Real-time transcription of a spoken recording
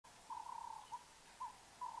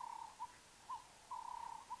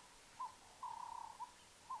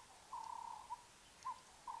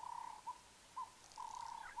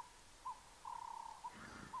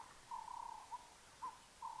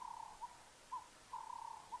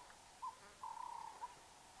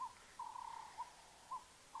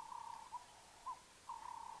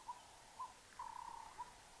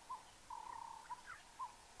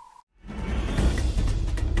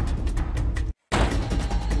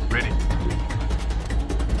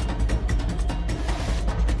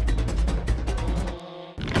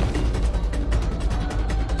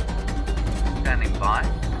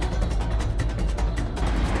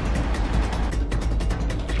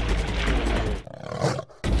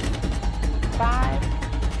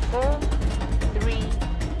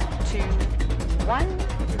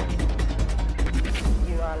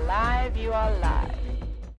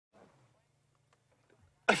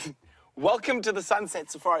Welcome to the Sunset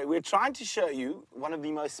Safari. We're trying to show you one of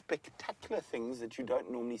the most spectacular things that you don't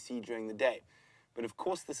normally see during the day. But of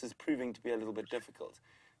course, this is proving to be a little bit difficult.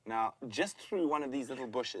 Now, just through one of these little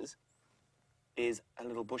bushes is a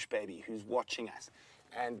little bush baby who's watching us.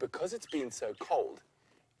 And because it's been so cold,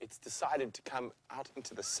 it's decided to come out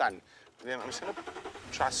into the sun. Then I'm just going to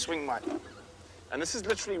try to swing my... And this is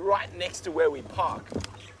literally right next to where we park.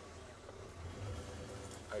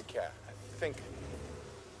 Okay, I think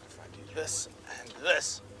if I do this and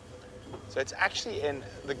this. So it's actually in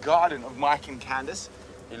the garden of Mike and Candace,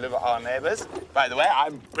 who live our neighbors. By the way,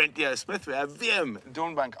 I'm Brent Smith. We have Wiem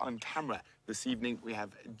Dornbank on camera. This evening, we have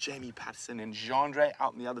Jamie Patterson and Jean-Andre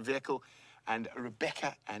out in the other vehicle, and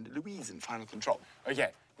Rebecca and Louise in final control. Okay,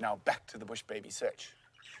 now back to the bush baby search.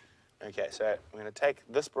 Okay, so I'm going to take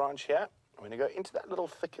this branch here. I'm going to go into that little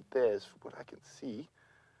thicket there, is what I can see.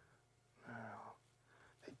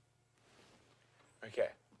 Okay,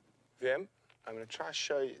 Wiem, I'm going to try to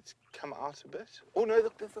show you. It's come out a bit. Oh, no,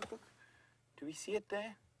 look. Do we see it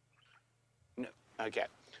there? No. Okay.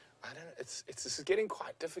 I don't know. This is getting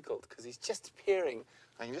quite difficult because he's just peering.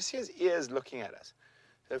 I can just see his ears looking at us.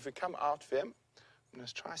 So if we come out, Wiem, I'm going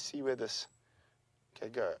to try to see where this... Okay,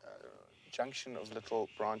 go. Junction of little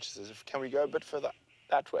branches is. Can we go a bit further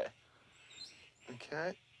that way?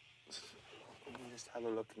 Okay. Let me just have a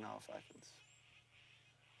look now if I can...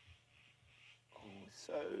 Oh,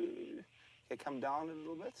 so... Okay, come down a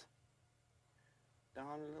little bit.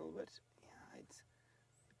 Down a little bit. Yeah, it's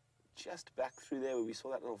just back through there where we saw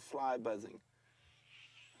that little fly buzzing.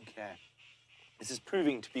 Okay. This is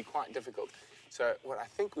proving to be quite difficult. So what I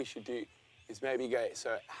think we should do is maybe go,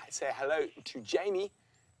 so say hello to Jamie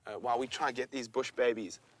while we try to get these bush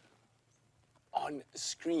babies on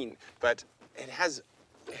screen. But it has,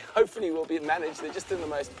 hopefully will be managed. They're just in the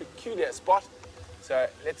most peculiar spot. So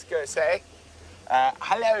let's go say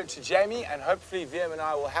hello to Jamie, and hopefully Wiem and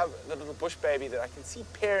I will have the little bush baby that I can see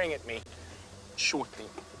peering at me shortly.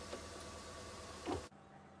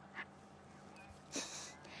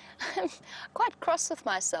 I'm quite cross with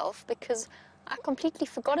myself because I completely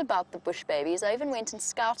forgot about the bush babies. I even went and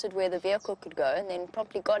scouted where the vehicle could go and then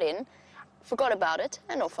promptly got in, forgot about it,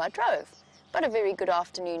 and off I drove. But a very good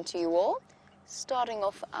afternoon to you all. Starting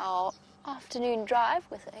off our afternoon drive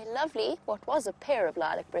with a lovely, what was a pair of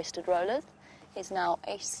lilac-breasted rollers, is now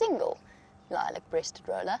a single lilac-breasted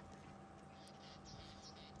roller.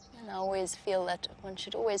 And I always feel that one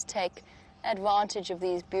should always take advantage of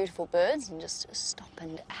these beautiful birds and just stop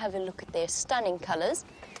and have a look at their stunning colors.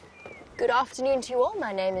 Good afternoon to you all.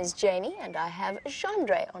 My name is Jamie and I have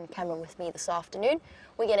Jean-Andre on camera with me this afternoon.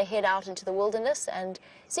 We're going to head out into the wilderness and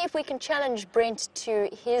see if we can challenge Brent to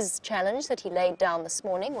his challenge that he laid down this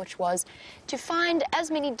morning, which was to find as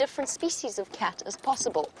many different species of cat as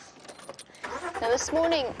possible. Now this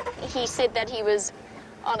morning he said that he was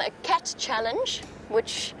on a cat challenge,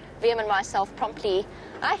 which Wiem and myself promptly,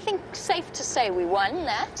 I think safe to say we won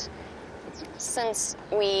that, since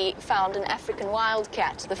we found an African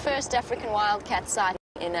wildcat, the first African wildcat sighting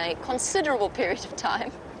in a considerable period of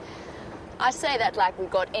time. I say that like we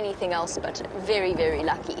got anything else but very, very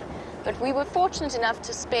lucky. But we were fortunate enough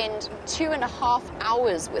to spend 2.5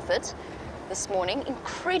 hours with it this morning,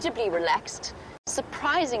 incredibly relaxed,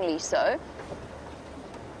 surprisingly so.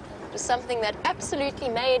 It was something that absolutely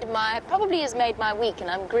probably has made my week, and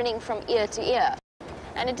I'm grinning from ear to ear.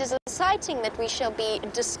 And it is a sighting that we shall be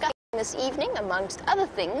discussing this evening, amongst other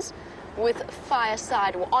things, with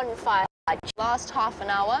Fireside, or on Fireside. Last half an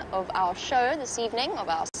hour of our show this evening, of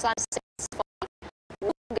our Sunset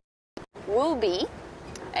Safari, will be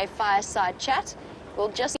a fireside chat.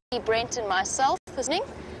 We'll just be Brent and myself listening.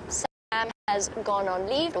 Sam has gone on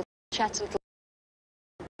leave. We'll chat a little.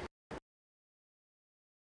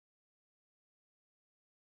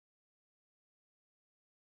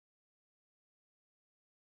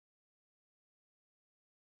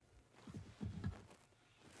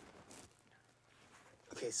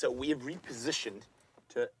 Okay, so we have repositioned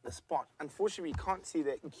to the spot. Unfortunately, we can't see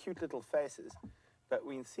their cute little faces, but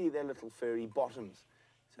we can see their little furry bottoms.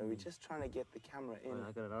 So we're just trying to get the camera in.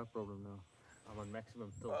 I got another problem now. I'm on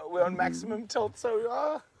maximum tilt. We're on maximum tilt, so we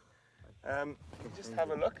are. Just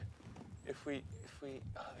have a look. If we,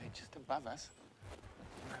 oh, they're just above us.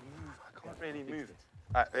 When I move, I can't really move.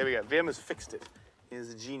 All right, there we go. Wiem has fixed it.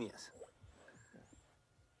 He's a genius.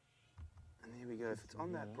 And there we go. If it's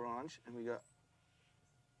on that branch, and we go.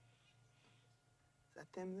 Is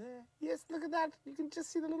that them there? Yes, look at that. You can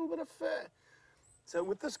just see the little bit of fur. So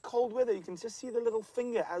with this cold weather, you can just see the little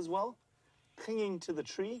finger as well, clinging to the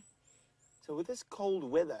tree. So with this cold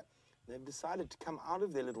weather, they've decided to come out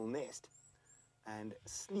of their little nest and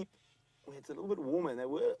sleep where it's a little bit warmer, and they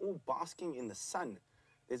were all basking in the sun.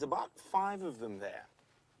 There's about 5 of them there.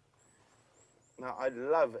 Now, I'd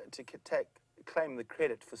love to claim the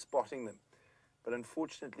credit for spotting them, but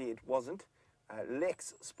unfortunately it wasn't.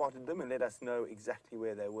 Lex spotted them and let us know exactly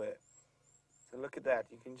where they were. So look at that.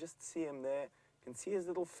 You can just see him there. You can see his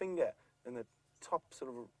little finger in the top sort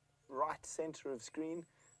of right center of screen.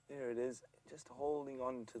 There it is, just holding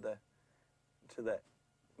on to the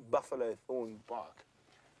buffalo thorn bark.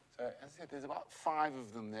 So as I said, there's about 5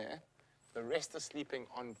 of them there. The rest are sleeping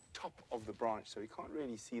on top of the branch, so we can't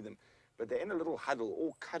really see them. But they're in a little huddle,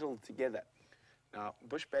 all cuddled together. Now,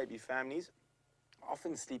 bush baby families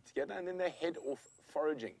often sleep together, and then they head off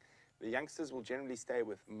foraging. The youngsters will generally stay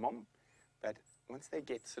with mom, but once they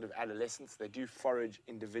get sort of adolescence, they do forage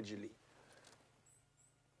individually.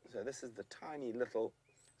 So this is the tiny little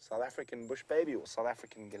South African bush baby, or South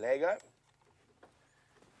African Galego,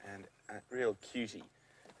 and a real cutie.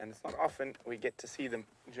 And it's not often we get to see them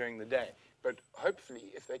during the day, but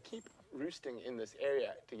hopefully if they keep roosting in this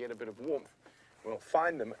area to get a bit of warmth, we'll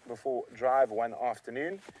find them before drive one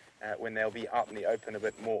afternoon when they'll be out in the open a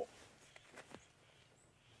bit more.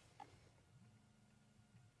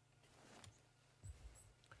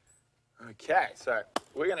 Okay, so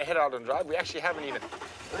we're going to head out and drive. We actually haven't even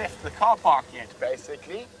left the car park yet,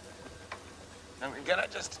 basically. And we're going to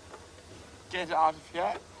just get out of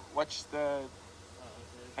here, watch the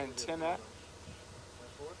antenna.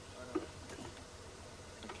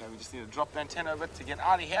 Okay, we just need to drop the antenna a bit to get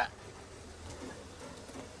out of here.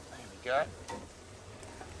 There we go.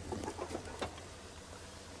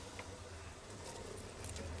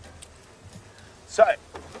 So,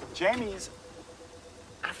 Jamie's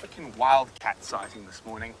African wildcat sighting this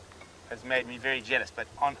morning has made me very jealous, but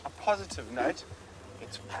on a positive note,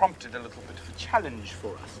 it's prompted a little bit of a challenge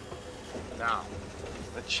for us. Now,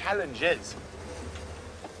 the challenge is,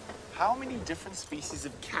 how many different species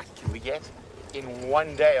of cat can we get in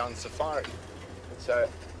one day on safari? So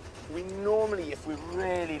we normally, if we're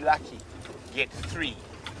really lucky, get 3.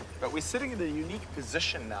 But we're sitting in a unique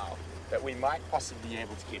position now that we might possibly be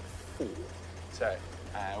able to get 4. So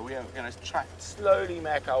we are going to try slowly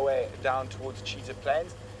make our way down towards Cheetah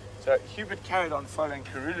Plains. So Hubert carried on following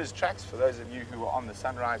Karula's tracks, for those of you who were on the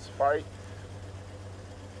Sunrise Safari.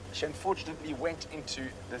 She unfortunately went into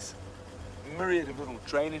this myriad of little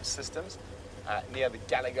drainage systems near the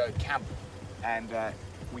Gallego camp, and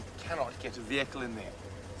we cannot get a vehicle in there.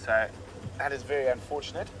 So that is very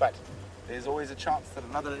unfortunate, but there's always a chance that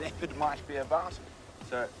another leopard might be about.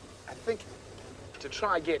 So I think to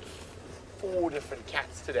try and get 4 different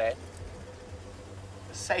cats today,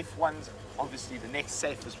 the safe ones, obviously the next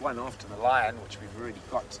safest one after the lion, which we've already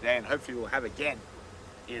got today and hopefully we'll have again,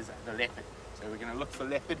 is the leopard. So we're going to look for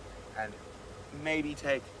leopard and maybe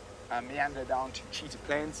take a meander down to Cheetah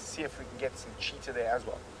Plains to see if we can get some cheetah there as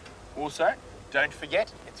well. Also, don't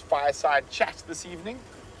forget, it's fireside chat this evening.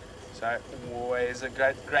 So always a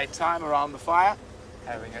great time around the fire,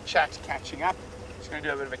 having a chat, catching up. Just going to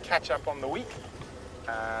do a bit of a catch up on the week,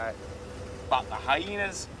 about the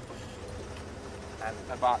hyenas, and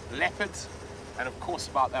about leopards, and of course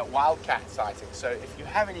about that wildcat sighting. So if you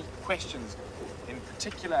have any questions in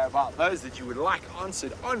particular about those that you would like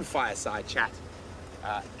answered on Fireside Chat,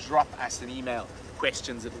 drop us an email,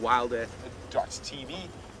 questions@wildearth.tv,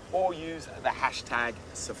 or use the hashtag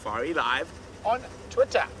SafariLive on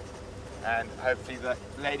Twitter. And hopefully the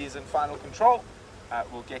ladies in Final Control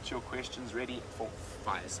will get your questions ready for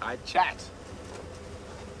Fireside Chat.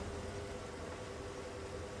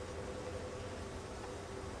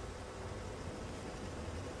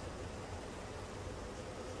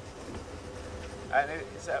 And it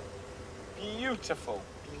is a beautiful,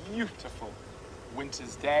 beautiful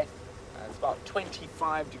winter's day. It's about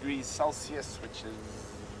 25 degrees Celsius, which is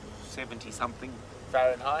 70 something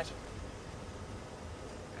Fahrenheit.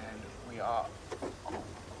 And we are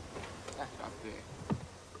that up there.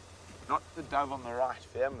 Not the dove on the right,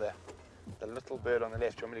 Fem, the little bird on the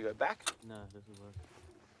left. Do you want me to go back? No, it doesn't work.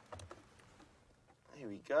 There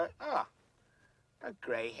we go. Ah, a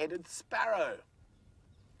grey-headed sparrow.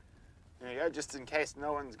 There you go, just in case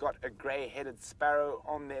no one's got a grey-headed sparrow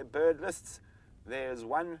on their bird lists, there's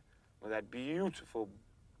one with that beautiful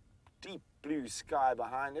deep blue sky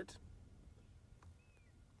behind it.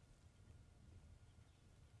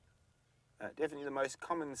 Definitely the most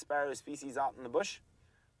common sparrow species out in the bush.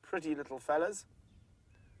 Pretty little fellas.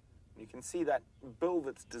 You can see that bill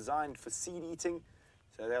that's designed for seed eating,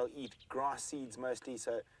 so they'll eat grass seeds mostly.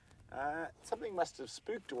 So something must have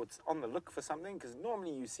spooked, or it's on the look for something, because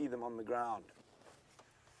normally you see them on the ground.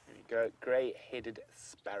 There you go, grey-headed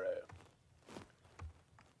sparrow.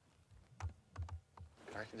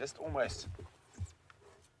 I can just almost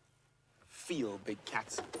feel big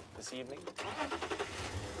cats this evening.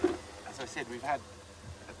 As I said, we've had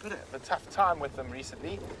a bit of a tough time with them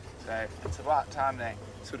recently, so it's about time they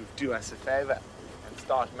sort of do us a favor and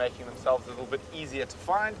start making themselves a little bit easier to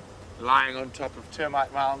find, lying on top of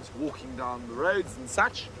termite mounds, walking down the roads and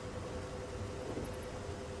such.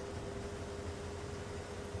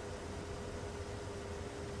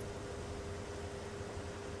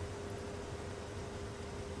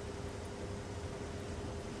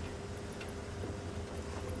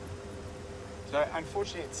 So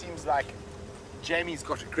unfortunately it seems like Jamie's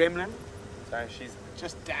got a gremlin, so she's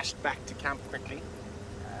just dashed back to camp quickly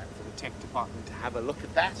for the tech department to have a look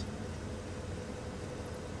at that.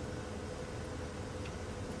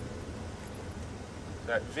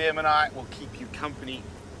 So Viam and I will keep you company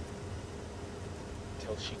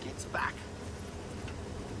till she gets back.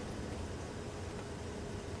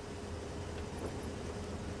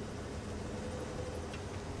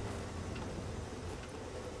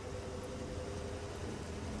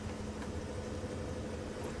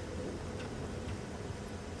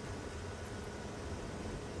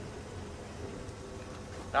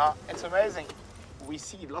 Now, it's amazing. We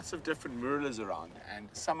see lots of different marulas around, and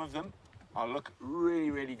some of them look really,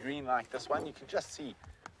 really green like this one. You can just see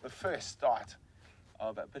the first start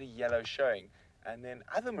of a bit of yellow showing. And then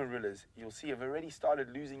other marulas, you'll see, have already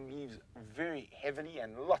started losing leaves very heavily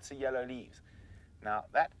and lots of yellow leaves. Now,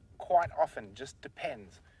 that quite often just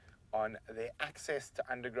depends on their access to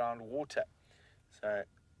underground water. So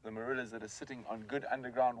the marulas that are sitting on good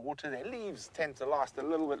underground water, their leaves tend to last a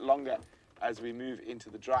little bit longer as we move into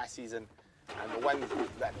the dry season, and the ones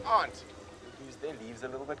that aren't lose their leaves a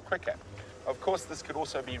little bit quicker. Of course, this could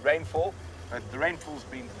also be rainfall, but the rainfall's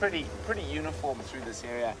been pretty uniform through this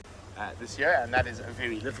area this year, and that is a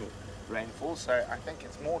very little rainfall. So I think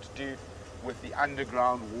it's more to do with the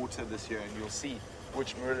underground water this year, and you'll see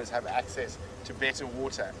which marulas have access to better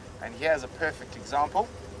water. And here's a perfect example.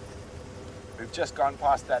 We've just gone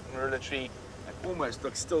past that marula tree. It almost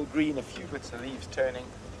looks still green, a few bits of leaves turning.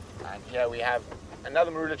 And here we have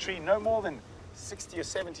another marula tree, no more than 60 or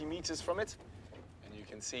 70 meters from it. And you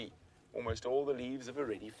can see almost all the leaves have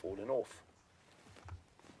already fallen off.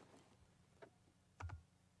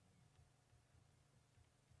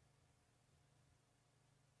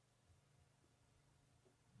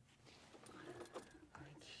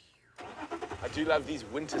 I do love these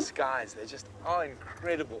winter skies. They just are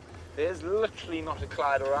incredible. There's literally not a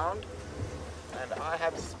cloud around. And I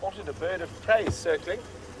have spotted a bird of prey circling.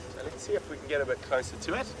 So let's see if we can get a bit closer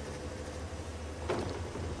to it.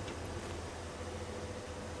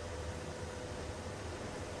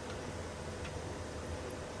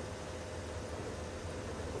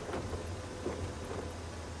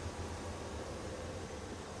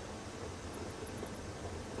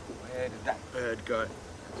 Where did that bird go?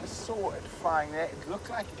 I just saw it flying there. It looked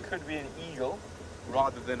like it could be an eagle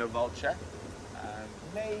rather than a vulture.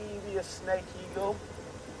 Maybe a snake eagle.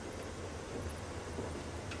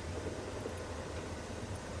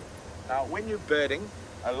 Now, when you're birding,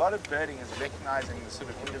 a lot of birding is recognizing the sort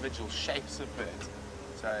of individual shapes of birds.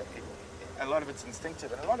 So a lot of it's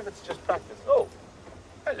instinctive, and a lot of it's just practice. Oh,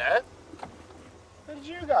 hello. Where did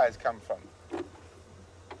you guys come from?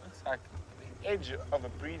 Looks like the edge of a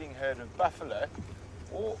breeding herd of buffalo,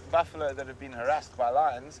 or buffalo that have been harassed by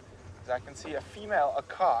lions. As I can see a female, a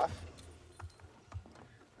calf.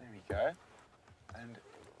 There we go. And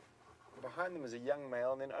behind them is a young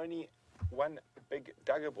male, and then only one big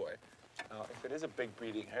duggar boy. Now, if it is a big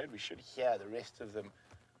breeding herd, we should hear the rest of them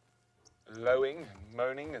lowing and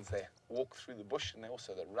moaning as they walk through the bush, and they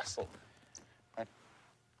also the rustle. But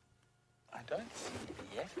I don't see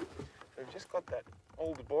it yet. So we've just got that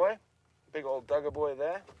older boy, big old duggar boy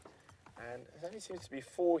there, and there only seems to be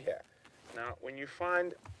 4 here. Now, when you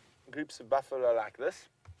find groups of buffalo like this,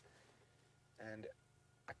 and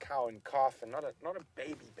a cow and calf, and not a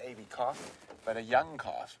baby calf, but a young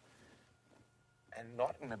calf, and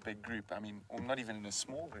not in a big group, I mean, or not even in a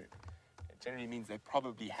small group, it generally means they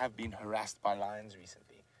probably have been harassed by lions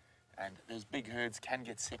recently. And those big herds can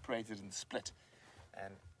get separated and split.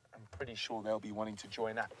 And I'm pretty sure they'll be wanting to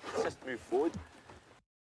join up. Let's just move forward.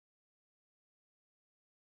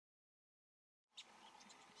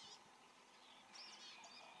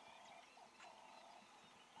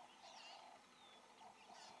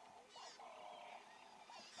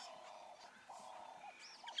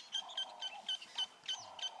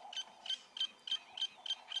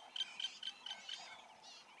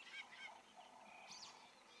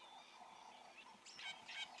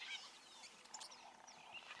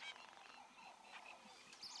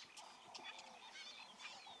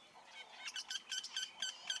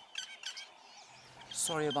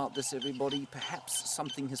 Sorry about this, everybody. Perhaps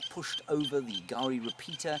something has pushed over the Gauri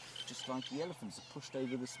repeater, just like the elephants have pushed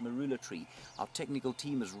over this marula tree. Our technical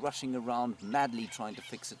team is rushing around madly trying to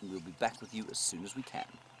fix it, and we'll be back with you as soon as we can.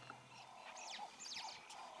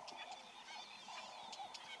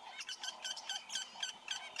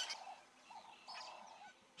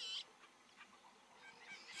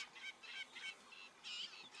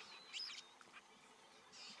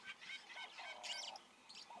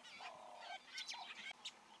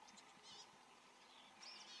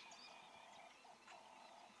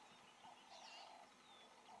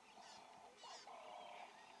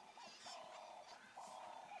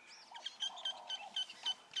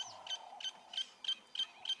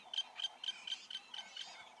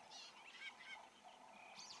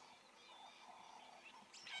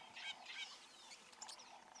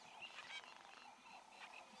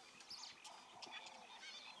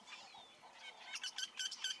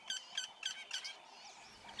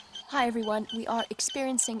 Hi everyone, we are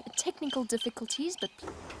experiencing technical difficulties, but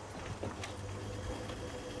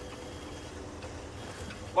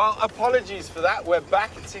Well, apologies for that. We're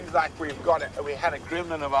back. It seems like we've got it. We had a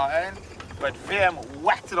gremlin of our own, but Vam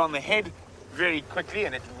whacked it on the head very quickly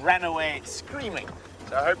and it ran away screaming.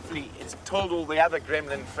 So hopefully it's told all the other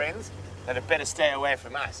gremlin friends that it better stay away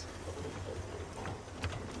from us.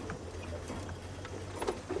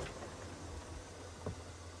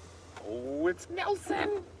 Oh, it's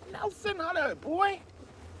Nelson. Nelson, hello, boy.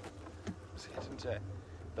 Let's get into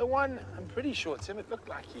the one. I'm pretty sure it's him. It looked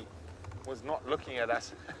like he was not looking at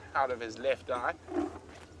us out of his left eye.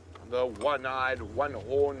 The one-eyed,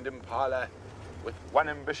 one-horned impala with one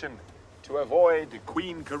ambition, to avoid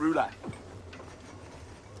Queen Karula.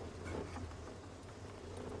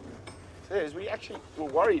 So we actually were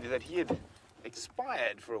worried that he had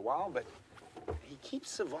expired for a while, but he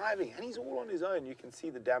keeps surviving, and he's all on his own. You can see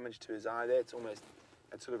the damage to his eye there. It's almost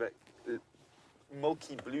that sort of a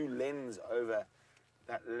milky blue lens over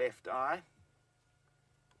that left eye.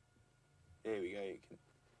 There we go.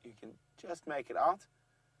 You can just make it out.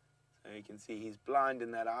 So you can see he's blind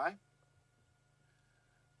in that eye.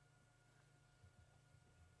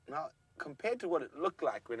 Now, compared to what it looked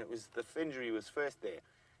like when the injury was first there,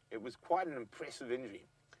 it was quite an impressive injury.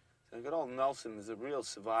 So good old Nelson is a real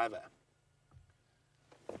survivor.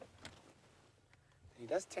 He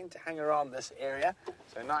does tend to hang around this area,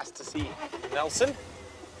 so nice to see Nelson.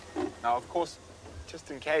 Now, of course, just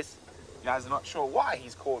in case you guys are not sure why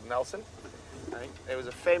he's called Nelson, I think there was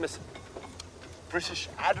a famous British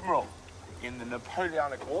admiral in the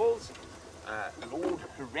Napoleonic Wars,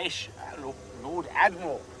 Lord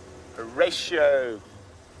Admiral Horatio,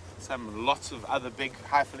 lots of other big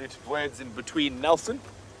highfalutin words in between Nelson,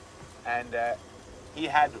 and he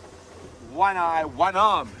had one eye, one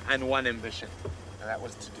arm, and one ambition. And that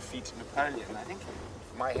was to defeat Napoleon. I think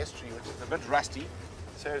my history, which is a bit rusty,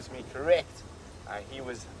 serves me correct. He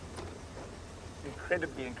was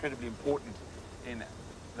incredibly important in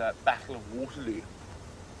the Battle of Waterloo.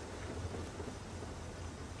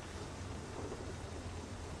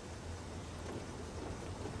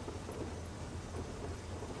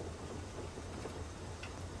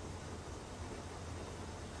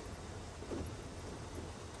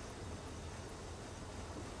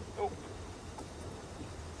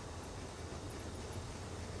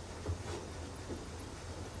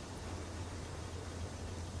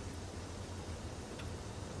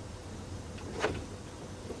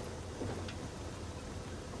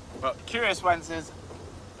 Well, Curious One says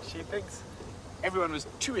she thinks everyone was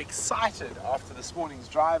too excited after this morning's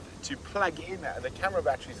drive to plug in the camera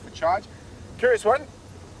batteries for charge. Curious One,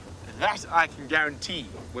 that I can guarantee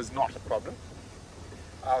was not a problem.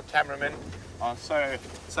 Our cameramen are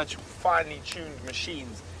such finely tuned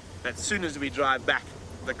machines that as soon as we drive back,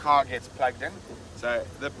 the car gets plugged in. So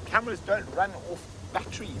the cameras don't run off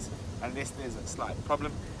batteries unless there's a slight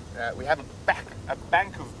problem. We have a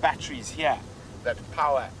bank of batteries here that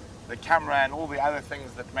power the camera and all the other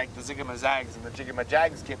things that make the zigamazags and the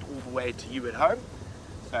jigamajags get all the way to you at home.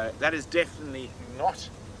 So that is definitely not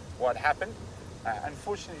what happened.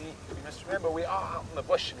 Unfortunately, you must remember we are out in the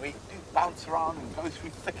bush and we do bounce around and go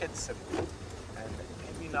through thickets and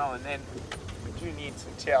every now and then we do need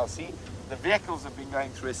some TLC. The vehicles have been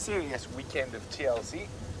going through a serious weekend of TLC.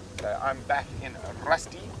 I'm back in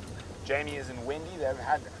Rusty. Jamie is in Wendy. They've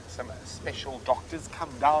had some special doctors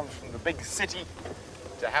come down from the big city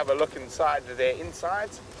to have a look inside their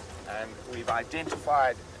insides, and we've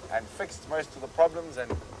identified and fixed most of the problems,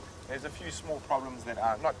 and there's a few small problems that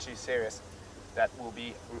are not too serious that will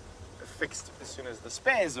be fixed as soon as the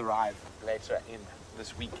spares arrive later in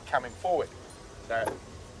this week coming forward. So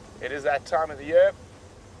it is that time of the year.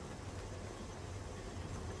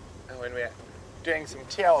 when we're doing some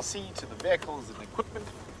TLC to the vehicles and equipment.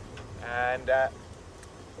 And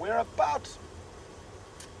we're about,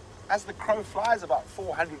 as the crow flies, about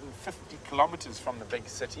 450 kilometers from the big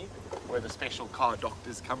city where the special car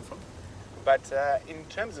doctors come from. But in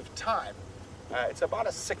terms of time, it's about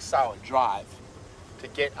a 6-hour drive to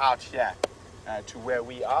get out here to where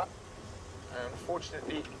we are.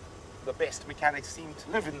 Unfortunately, the best mechanics seem to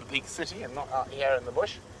live in the big city and not out here in the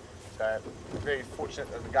bush. So we're very fortunate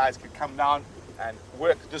that the guys could come down and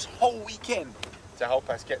work this whole weekend to help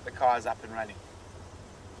us get the cars up and running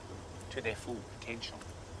to their full potential.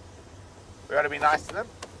 We've got to be nice to them.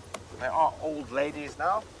 They are old ladies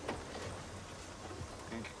now.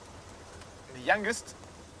 The youngest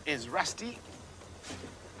is Rusty.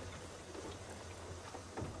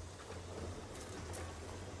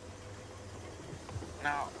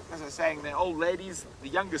 Now, as I was saying, they're old ladies. The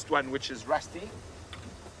youngest one, which is Rusty,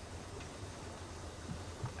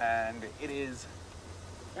 and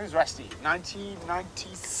where's Rusty?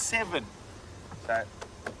 1997. So a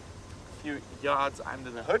few yards under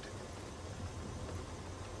the hood.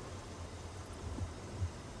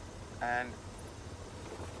 And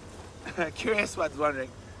curious one's wondering,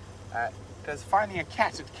 does finding a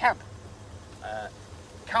cat at camp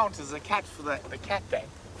count as a cat for the cat day?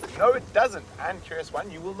 No, it doesn't. And curious one,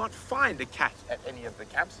 you will not find a cat at any of the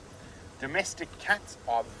camps. Domestic cats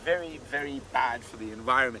are very, very bad for the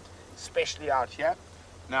environment, especially out here.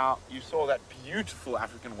 Now, you saw that beautiful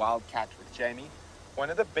African wildcat with Jamie. One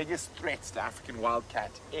of the biggest threats to African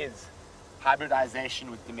wildcat is hybridization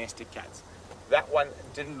with domestic cats. That one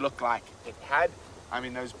didn't look like it had. I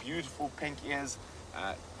mean, those beautiful pink ears,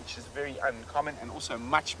 which is very uncommon and also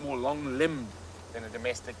much more long-limbed than a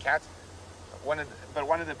domestic cat. One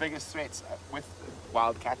of the biggest threats with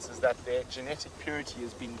wildcats is that their genetic purity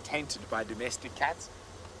is being tainted by domestic cats.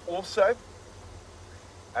 Also,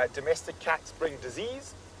 domestic cats bring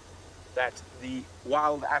disease that the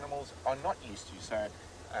wild animals are not used to. So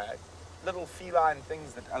little feline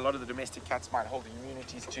things that a lot of the domestic cats might hold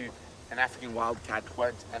immunities to, an African wildcat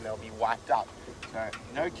won't, and they'll be wiped out. So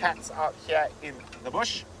no cats out here in the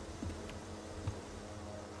bush.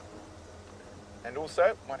 And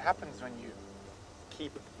also, what happens when you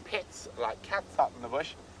keep pets like cats out in the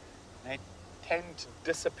bush, they tend to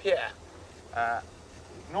disappear.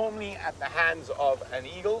 Normally at the hands of an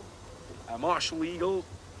eagle, a martial eagle,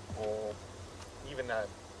 or even an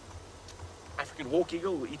African hawk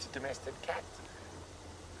eagle will eat a domestic cat.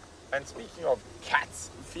 And speaking of cats,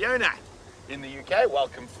 Fiona in the UK,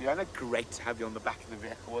 welcome Fiona, great to have you on the back of the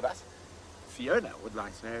vehicle with us. Fiona would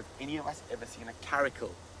like to know if any of us ever seen a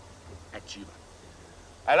caracal at Juba.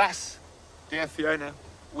 Alas, dear Fiona,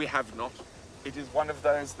 we have not. It is one of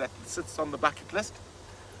those that sits on the bucket list.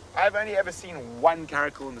 I've only ever seen one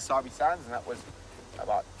caracal in the Sabi Sounds, and that was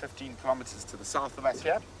about 15 kilometers to the south of us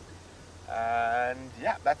here. And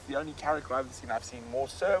yeah, that's the only caracal I've seen. I've seen more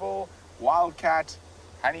serval, wildcat,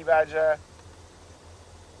 honey badger.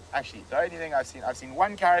 Actually, the only thing I've seen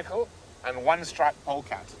one caracal and one striped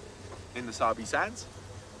polecat in the Sabi Sands.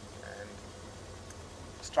 And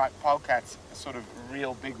striped polecats a sort of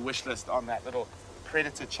real big wish list on that little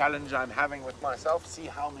predator challenge I'm having with myself. See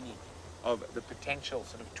how many of the potential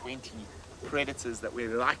sort of 20 predators that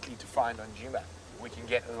we're likely to find on Juba we can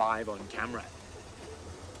get live on camera.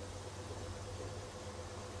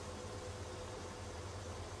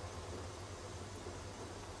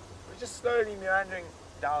 We're just slowly meandering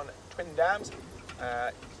down Twin Dams.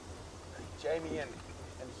 Jamie and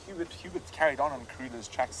Hubert's carried on Karula's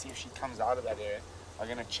track to see if she comes out of that area. I'm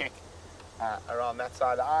going to check around that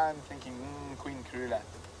side. I'm thinking Queen Karula,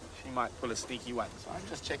 she might pull a sneaky one. So I'm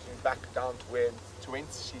just checking back down to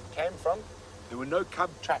whence she came from. There were no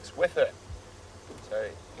cub tracks with her. So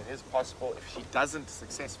it is possible if she doesn't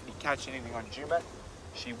successfully catch anything on Juba,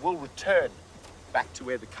 she will return back to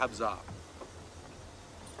where the cubs are.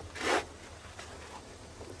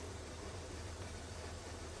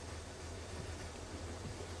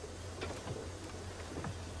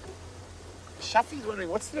 Shafi's wondering,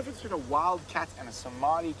 what's the difference between a wild cat and a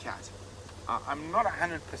Somali cat? I'm not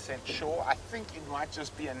 100% sure. I think it might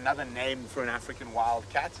just be another name for an African wild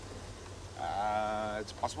cat.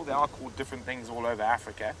 It's possible. They are called different things all over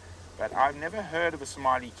Africa, but I've never heard of a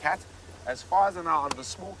Somali cat. As far as I know, out of the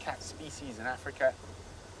small cat species in Africa,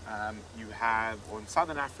 you have, or in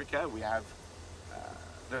southern Africa, we have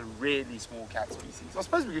the really small cat species. I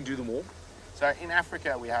suppose we can do them all. So in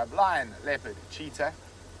Africa, we have lion, leopard, cheetah,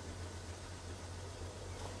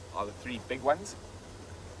 are the three big ones,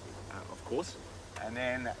 of course. And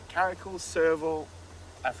then caracal, serval,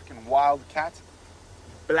 African wildcat,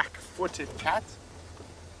 black-footed cat,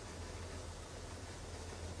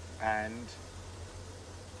 and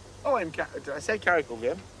did I say caracal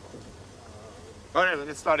again? Oh no,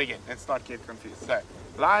 let's start again. Let's not get confused. So,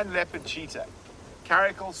 lion, leopard, cheetah,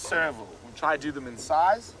 caracal, serval. We'll try to do them in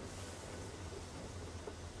size.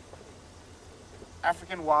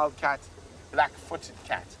 African wildcat, black-footed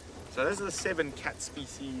cat. So those are the 7 cat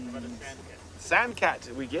species. Sand cat,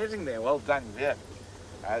 we're getting there. Well done, yeah.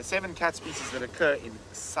 7 cat species that occur in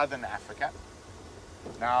southern Africa.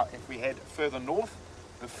 Now, if we head further north,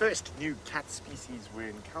 the first new cat species we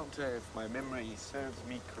encounter, if my memory serves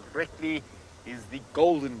me correctly, is the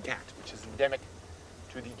golden cat, which is endemic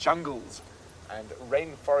to the jungles and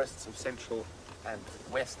rainforests of Central and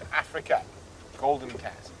West Africa. Golden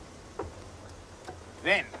cat.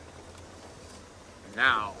 Then,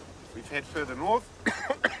 now, we've head further north.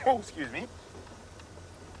 Oh, excuse me.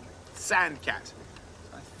 Sand cat.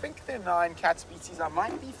 I think there are 9 cat species. I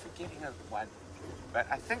might be forgetting one. But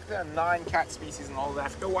I think there are 9 cat species in all of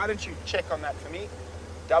Africa. Why don't you check on that for me?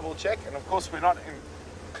 Double check. And of course, we're not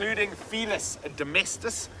including Felis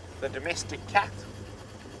domestis, the domestic cat.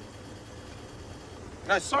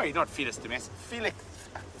 No, sorry, not Felis domestic.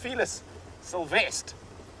 Felis sylvestre,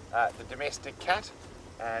 the domestic cat.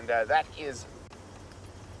 And that is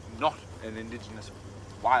not an indigenous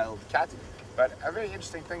wild cat. But a very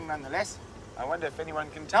interesting thing nonetheless. I wonder if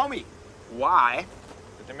anyone can tell me why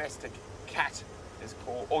the domestic cat is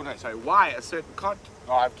called, oh no, sorry, why a certain cat,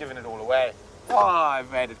 oh, I've given it all away. Oh,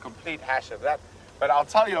 I've made a complete hash of that. But I'll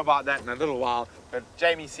tell you about that in a little while. But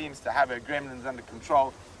Jamie seems to have her gremlins under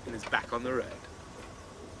control and is back on the road.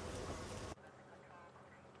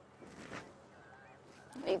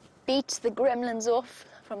 We beat the gremlins off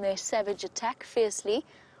from their savage attack fiercely,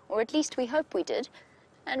 or at least we hope we did.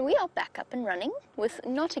 And we are back up and running with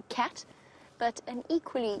not a cat, but an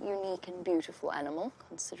equally unique and beautiful animal,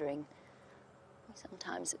 considering we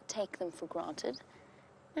sometimes take them for granted.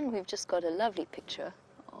 And we've just got a lovely picture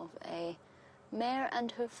of a mare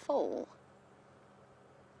and her foal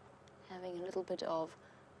having a little bit of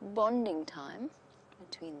bonding time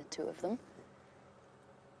between the two of them.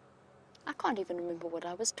 I can't even remember what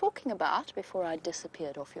I was talking about before I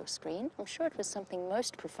disappeared off your screen. I'm sure it was something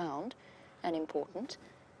most profound and important,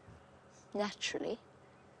 naturally.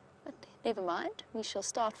 But never mind, we shall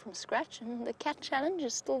start from scratch, and the cat challenge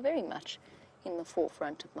is still very much in the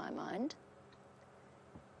forefront of my mind.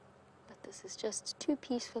 But this is just too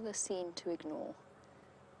peaceful a scene to ignore.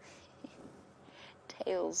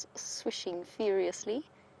 Tails swishing furiously,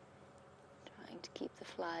 trying to keep the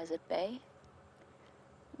flies at bay.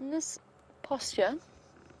 And this posture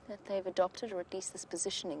that they've adopted, or at least this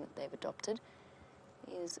positioning that they've adopted,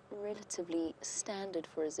 is relatively standard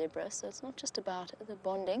for a zebra. So it's not just about the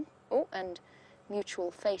bonding, and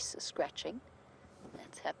mutual face scratching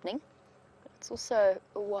that's happening, but it's also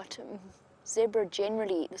what zebra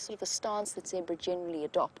generally, the sort of the stance that zebra generally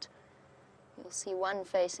adopt. You'll see one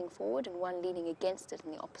facing forward and one leaning against it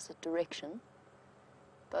in the opposite direction,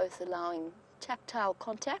 both allowing tactile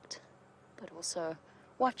contact, but also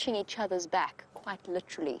watching each other's back, quite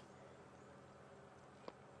literally.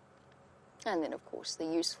 And then, of course, the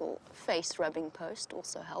useful face rubbing post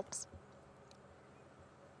also helps.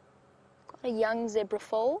 Got a young zebra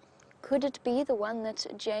foal. Could it be the one that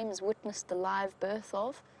James witnessed the live birth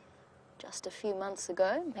of just a few months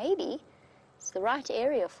ago? Maybe. It's the right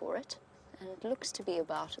area for it, and it looks to be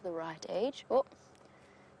about the right age. Oh,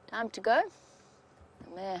 time to go.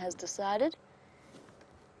 The mare has decided.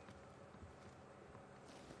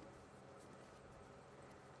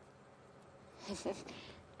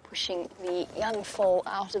 Pushing the young foal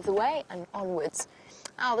out of the way and onwards.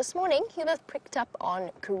 Now, this morning, Hubert picked up on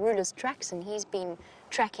Karula's tracks, and he's been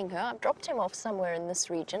tracking her. I've dropped him off somewhere in this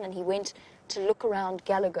region, and he went to look around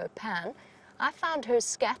Galago Pan. I found her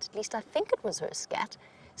scat, at least I think it was her scat,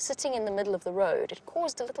 sitting in the middle of the road. It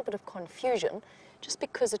caused a little bit of confusion, just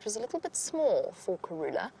because it was a little bit small for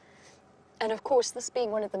Karula. And of course, this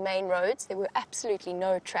being one of the main roads, there were absolutely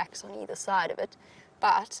no tracks on either side of it.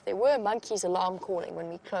 But there were monkeys alarm calling when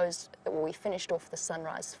we finished off the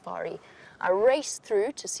sunrise safari. I raced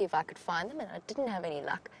through to see if I could find them, and I didn't have any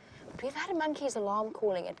luck. But we've had a monkey's alarm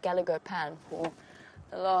calling at Galago Pan for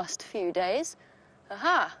the last few days.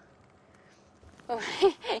 Aha! Oh,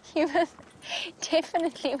 Hubert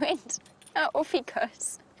definitely went. Off he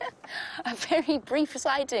goes. A very brief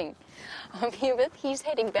sighting of Hubert. He's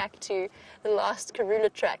heading back to the last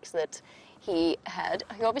Karula tracks that he had.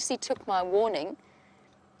 He obviously took my warning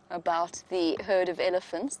about the herd of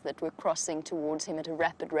elephants that were crossing towards him at a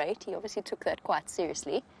rapid rate. He obviously took that quite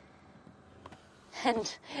seriously.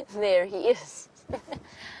 And there he is.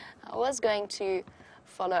 I was going to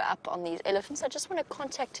follow up on these elephants. I just want to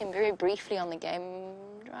contact him very briefly on the game.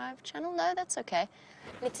 drive channel? No, that's okay.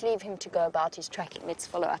 Let's leave him to go about his tracking. Let's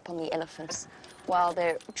follow up on the elephants while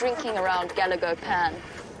they're drinking around Galago Pan.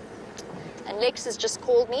 And Lex has just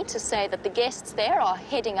called me to say that the guests there are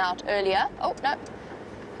heading out earlier. Oh, no.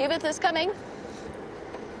 Hubert is coming.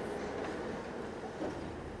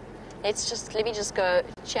 Let me just go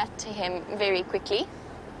chat to him very quickly.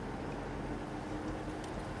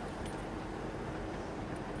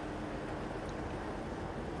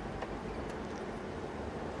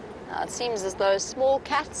 Now, it seems as though small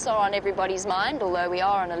cats are on everybody's mind, although we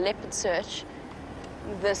are on a leopard search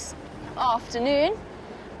this afternoon.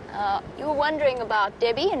 You were wondering about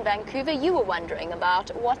Debbie in Vancouver. You were wondering about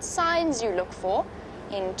what signs you look for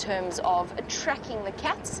in terms of tracking the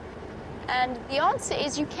cats. And the answer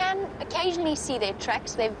is you can occasionally see their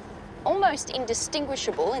tracks. They're almost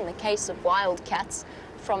indistinguishable in the case of wild cats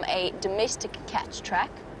from a domestic cat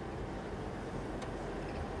track.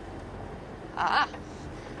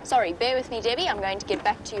 Sorry, bear with me, Debbie. I'm going to get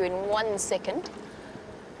back to you in 1 second.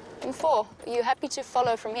 And 4, are you happy to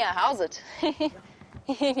follow from here? How's it?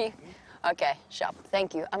 Okay, sharp.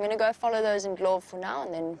 Thank you. I'm going to go follow those in Glove for now,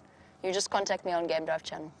 and then you just contact me on Game Drive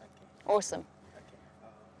channel. Awesome.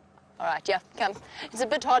 All right, yeah, come. It's a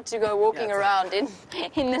bit hard to go walking around in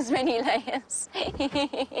this many layers.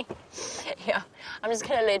 Yeah, I'm just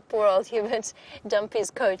going to let poor old Hubert dump his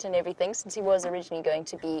coat and everything, since he was originally going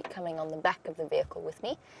to be coming on the back of the vehicle with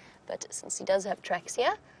me. But since he does have tracks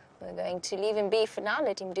here, we're going to leave him be for now,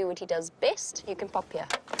 let him do what he does best. You can pop here.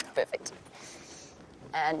 Perfect.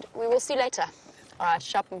 And we will see you later. All right,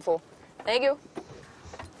 sharp and 4. Thank you.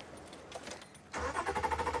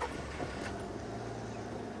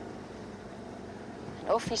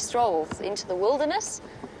 Off he strolls into the wilderness,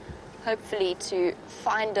 hopefully to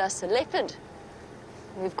find us a leopard.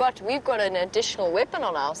 We've got an additional weapon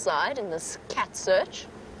on our side in this cat search,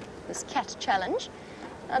 this cat challenge.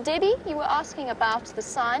 Now, Debbie, you were asking about the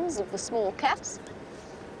signs of the small cats.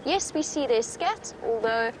 Yes, we see their scat,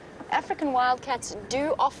 although African wildcats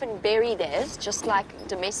do often bury theirs, just like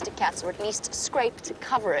domestic cats, or at least scrape to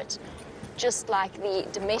cover it, just like the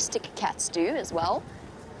domestic cats do as well.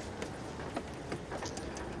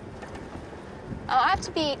 I have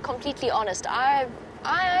to be completely honest, I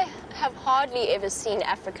have hardly ever seen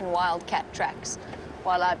African wildcat tracks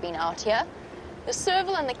while I've been out here. The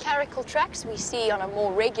serval and the caracal tracks we see on a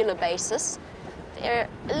more regular basis. They're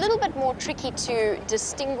a little bit more tricky to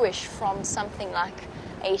distinguish from something like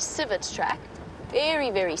a civet track.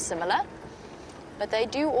 Very, very similar, but they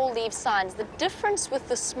do all leave signs. The difference with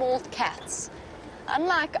the small cats,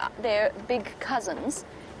 unlike their big cousins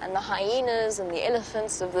and the hyenas and the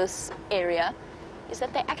elephants of this area, is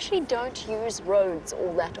that they actually don't use roads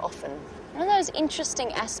all that often. One of those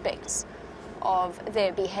interesting aspects of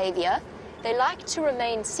their behavior, they like to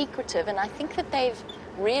remain secretive, and I think that they've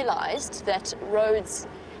realized that roads,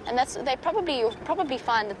 and you'll probably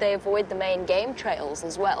find that they avoid the main game trails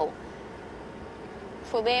as well.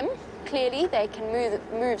 For them, clearly, they can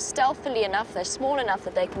move stealthily enough, they're small enough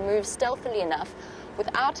that they can move stealthily enough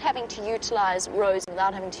without having to utilize roads,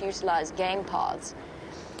 without having to utilize game paths.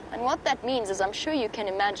 And what that means, as I'm sure you can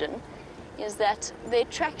imagine, is that their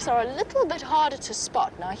tracks are a little bit harder to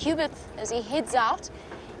spot. Now, Hubert, as he heads out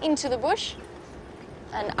into the bush,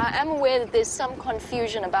 and I am aware that there's some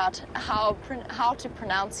confusion about how to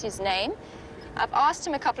pronounce his name. I've asked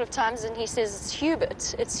him a couple of times, and he says it's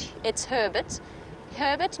Hubert. It's Herbert.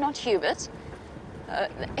 Herbert, not Hubert.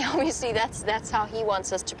 Obviously, that's how he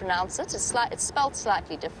wants us to pronounce it. It's spelled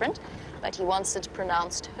slightly different, but he wants it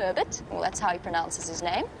pronounced Herbert. Well, that's how he pronounces his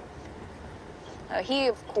name. He,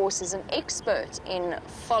 of course, is an expert in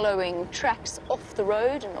following tracks off the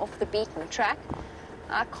road and off the beaten track.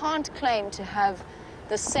 I can't claim to have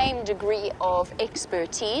the same degree of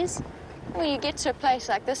expertise. When you get to a place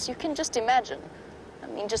like this, you can just imagine. I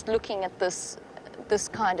mean, just looking at this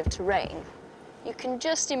kind of terrain, you can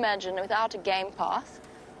just imagine, without a game path,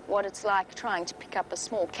 what it's like trying to pick up a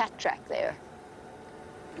small cat track there.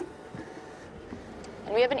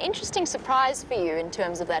 And we have an interesting surprise for you in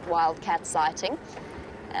terms of that wildcat sighting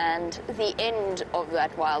and the end of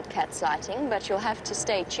that wildcat sighting, but you'll have to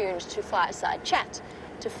stay tuned to Fireside Chat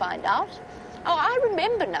to find out. Oh, I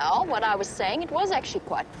remember now what I was saying. It was actually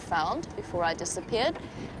quite profound before I disappeared.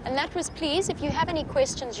 And that was, please, if you have any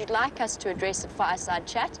questions you'd like us to address at Fireside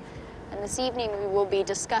Chat, and this evening we will be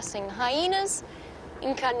discussing hyenas,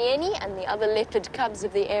 Nkanyeni and the other leopard cubs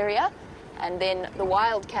of the area, and then the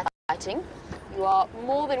wildcat sighting. You are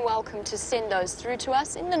more than welcome to send those through to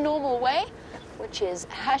us in the normal way, which is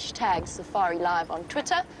 #SafariLive on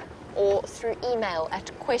Twitter, or through email at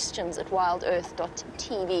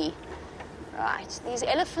questions@wildearth.tv. Right, these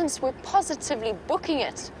elephants were positively booking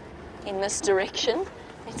it in this direction.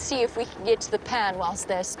 Let's see if we can get to the pan whilst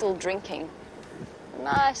they're still drinking.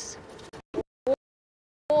 Nice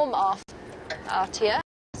warm off out here.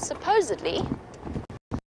 Supposedly,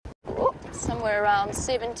 somewhere around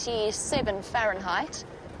 77 Fahrenheit.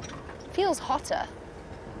 Feels hotter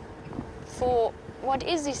for what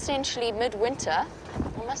is essentially midwinter.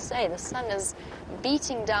 I must say, the sun is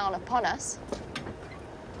beating down upon us.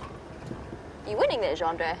 You're winning there,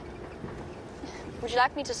 Jeandre. Would you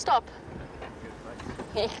like me to stop?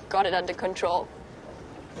 He got it under control.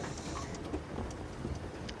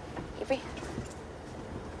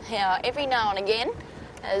 Every now and again,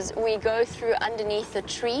 as we go through underneath a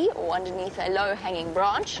tree or underneath a low-hanging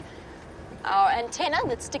branch, our antenna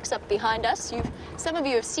that sticks up behind us, some of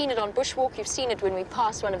you have seen it on bushwalk, you've seen it when we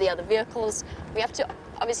pass one of the other vehicles. We have to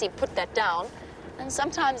obviously put that down, and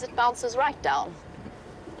sometimes it bounces right down,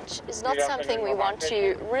 which is not something we want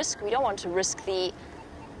to risk. We don't want to risk the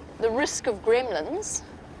risk of gremlins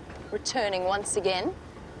returning once again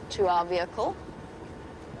to our vehicle.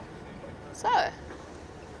 So,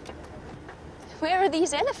 where are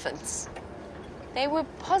these elephants? They were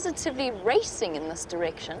positively racing in this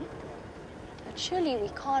direction, but surely we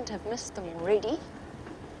can't have missed them already.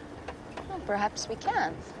 Well, perhaps we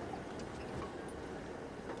can.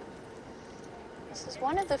 This is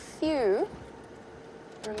one of the few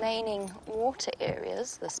remaining water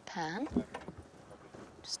areas, this pan.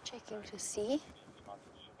 Just checking to see.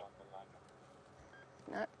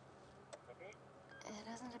 No.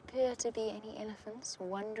 There doesn't appear to be any elephants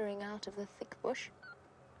wandering out of the thick bush.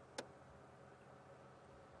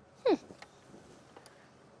 And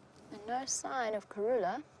no sign of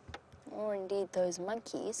Karula, or indeed those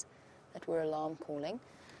monkeys that were alarm calling.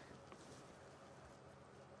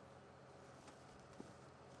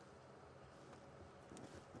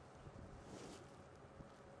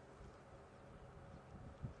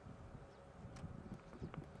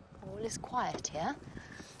 All is quiet here.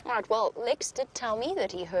 All right, well, Lex did tell me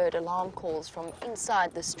that he heard alarm calls from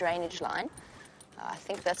inside this drainage line. I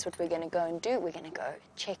think that's what we're going to go and do. We're going to go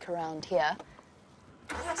check around here,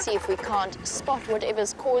 see if we can't spot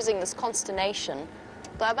whatever's causing this consternation.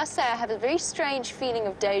 Though I must say I have a very strange feeling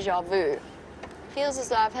of déjà vu. Feels as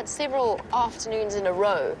though I've had several afternoons in a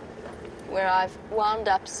row where I've wound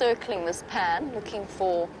up circling this pan, looking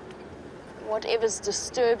for whatever's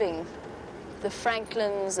disturbing the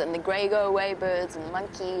francolins and the grey go-away birds and the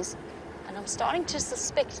monkeys, and I'm starting to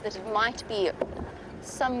suspect that it might be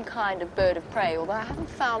some kind of bird of prey, although I haven't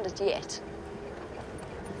found it yet.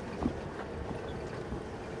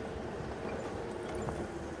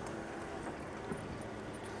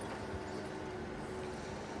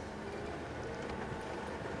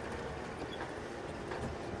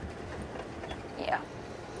 Yeah,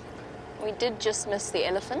 we did just miss the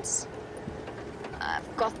elephants.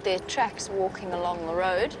 I've got their tracks walking along the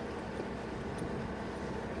road.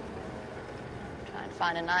 Try and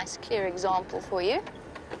find a nice clear example for you.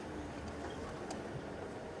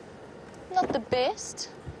 Not the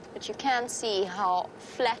best, but you can see how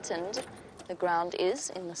flattened the ground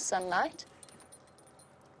is in the sunlight.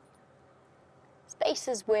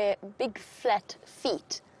 Spaces where big flat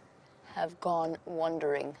feet have gone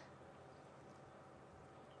wandering.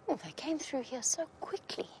 Oh, they came through here so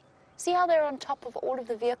quickly. See how they're on top of all of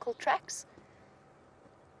the vehicle tracks?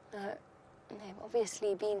 They've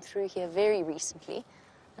obviously been through here very recently,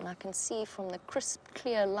 and I can see from the crisp,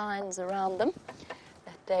 clear lines around them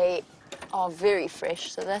that they are very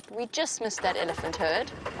fresh, so that we just missed that elephant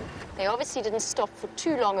herd. They obviously didn't stop for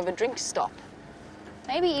too long of a drink stop.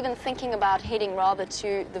 Maybe even thinking about heading rather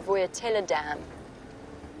to the Voyatella Dam.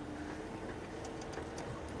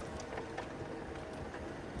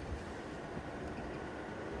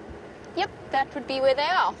 Yep, that would be where they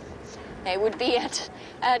are. They would be at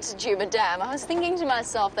Djuma Dam. I was thinking to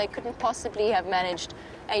myself, they couldn't possibly have managed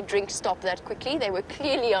a drink stop that quickly. They were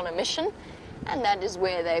clearly on a mission, and that is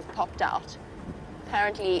where they've popped out.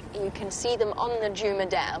 Apparently, you can see them on the Djuma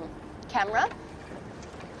Dam camera.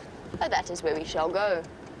 Oh, that is where we shall go.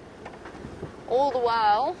 All the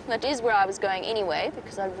while, that is where I was going anyway,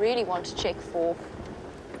 because I really want to check for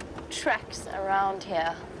tracks around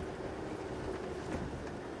here.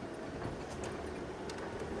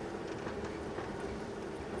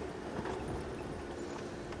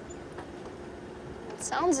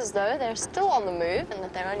 Sounds as though they're still on the move and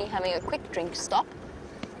that they're only having a quick drink stop.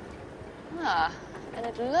 And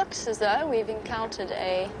it looks as though we've encountered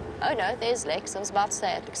a... Oh no, there's Lex. I was about to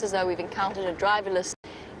say it looks as though we've encountered a driverless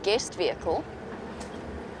guest vehicle.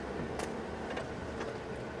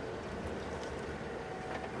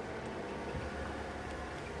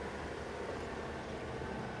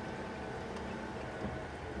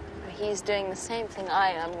 he's doing the same thing I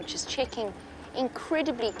am, which is checking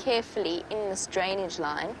incredibly carefully in this drainage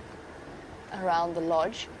line around the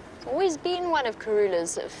lodge. It's always been one of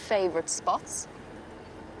Karula's favorite spots,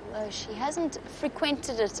 although she hasn't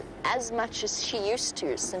frequented it as much as she used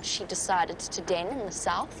to since she decided to den in the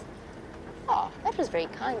south. Oh, that was very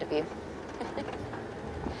kind of you.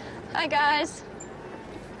 Hi, guys.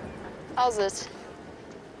 How's it?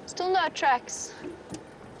 Still no tracks.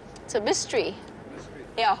 It's a mystery.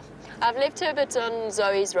 Yeah, I've left her a bit on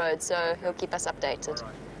Zoe's road, so he'll keep us updated.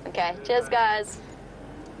 Okay, cheers, guys.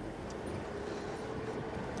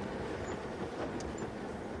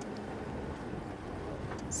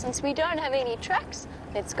 Since we don't have any tracks,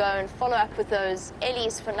 let's go and follow up with those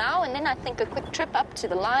Ellies for now, and then I think a quick trip up to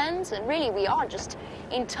the Lions. And really, we are just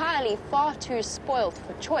entirely far too spoiled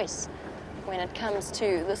for choice when it comes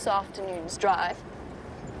to this afternoon's drive.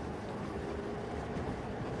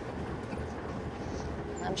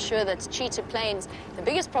 I'm sure that Cheetah Plains, the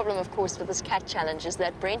biggest problem, of course, with this cat challenge is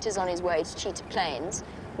that Brent is on his way to Cheetah Plains,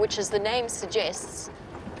 which, as the name suggests,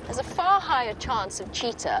 has a far higher chance of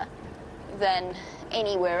cheetah than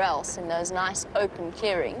anywhere else in those nice open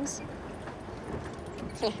clearings.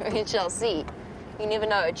 We shall see. You never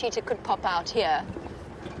know, a cheetah could pop out here.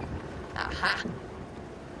 Aha!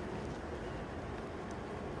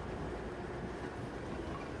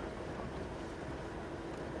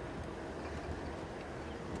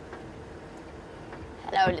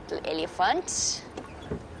 Hello, little elephant.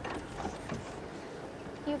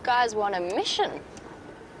 You guys were on a mission.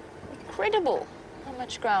 Incredible how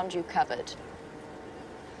much ground you covered.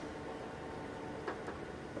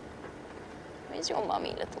 Where's your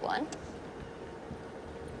mummy, little one?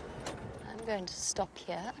 I'm going to stop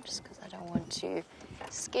here just because I don't want to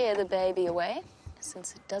scare the baby away,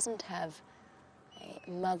 since it doesn't have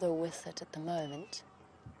a mother with it at the moment.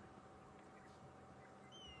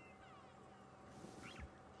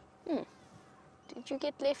 Did you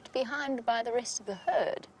get left behind by the rest of the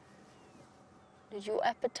herd? Did your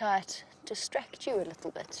appetite distract you a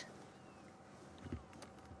little bit?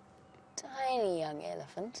 Tiny young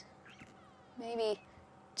elephant, maybe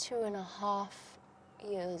 2.5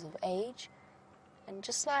 years of age, and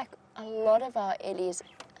just like a lot of our Ellies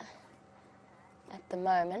at the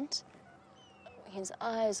moment, his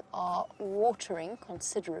eyes are watering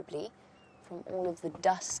considerably from all of the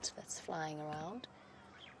dust that's flying around.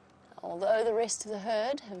 Although the rest of the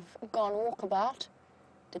herd have gone walkabout,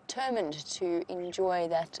 determined to enjoy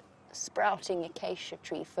that sprouting acacia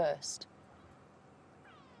tree first.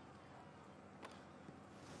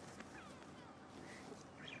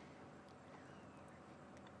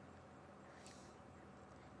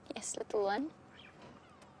 Yes, little one.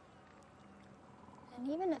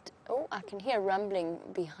 And even at... Oh, I can hear rumbling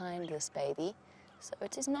behind this baby. So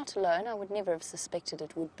it is not alone. I would never have suspected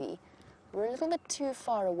it would be. We're a little bit too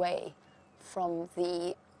far away from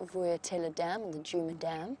the Vuyatela Dam, the Djuma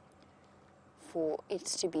Dam, for it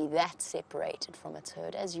to be that separated from its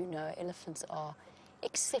herd. As you know, elephants are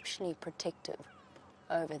exceptionally protective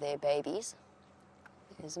over their babies.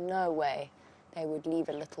 There's no way they would leave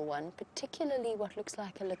a little one, particularly what looks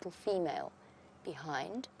like a little female,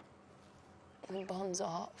 behind. The bonds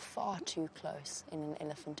are far too close in an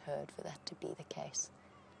elephant herd for that to be the case.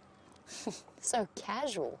 So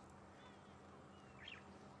casual.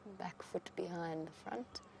 Back foot behind the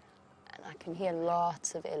front, and I can hear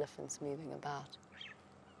lots of elephants moving about.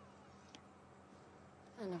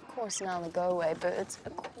 And of course now the go-away birds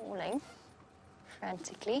are calling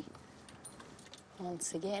frantically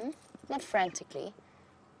once again. Not frantically,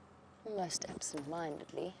 almost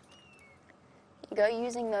absent-mindedly. You go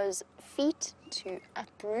using those feet to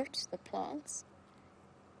uproot the plants.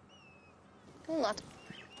 Still not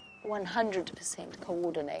 100%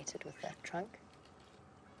 coordinated with that trunk.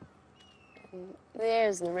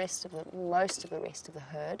 There's the rest of most of the rest of the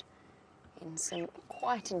herd in some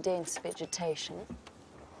quite dense vegetation.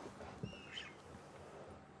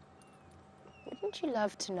 Wouldn't you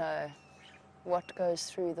love to know what goes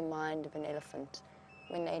through the mind of an elephant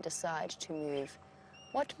when they decide to move?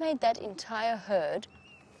 What made that entire herd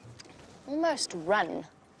almost run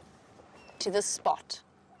to this spot?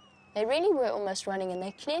 They really were almost running, and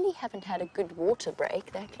they clearly haven't had a good water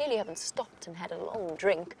break. They clearly haven't stopped and had a long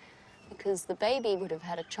drink, because the baby would have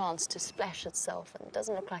had a chance to splash itself, and it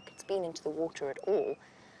doesn't look like it's been into the water at all.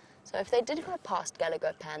 So if they did go past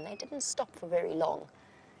Galago Pan, they didn't stop for very long.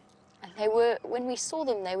 And they were, when we saw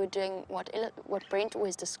them, they were doing what Brent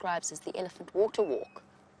always describes as the elephant water walk.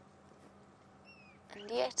 And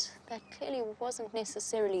yet, that clearly wasn't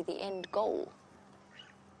necessarily the end goal.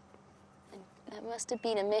 And that must have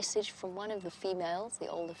been a message from one of the females, the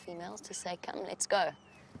older females, to say, come, let's go.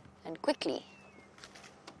 and quickly.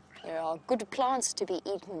 There are good plants to be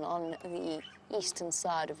eaten on the eastern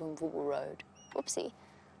side of Mvubu Road. Whoopsie,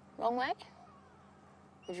 wrong way?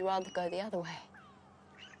 Would you rather go the other way?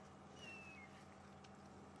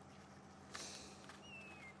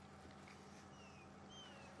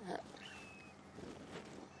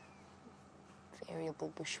 Variable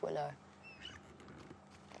bush willow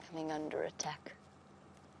coming under attack.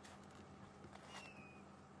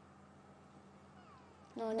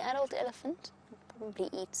 Now, an adult elephant would probably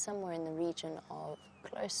eat somewhere in the region of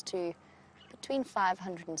close to between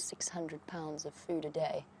 500 and 600 pounds of food a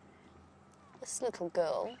day. This little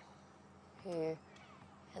girl, who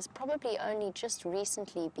has probably only just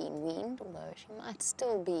recently been weaned, although she might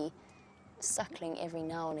still be suckling every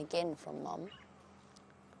now and again from mum,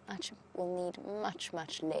 will need much,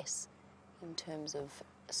 much less in terms of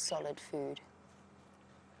solid food.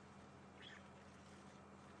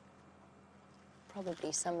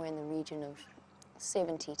 Probably somewhere in the region of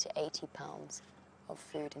 70 to 80 pounds of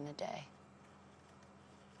food in a day.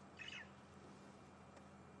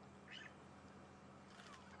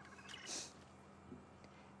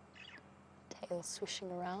 Tail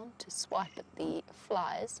swishing around to swipe at the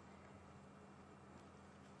flies.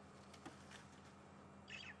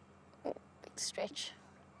 Oh, big stretch.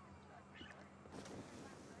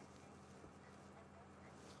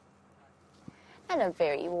 And a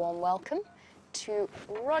very warm welcome to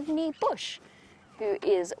Rodney Bush, who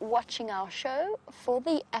is watching our show for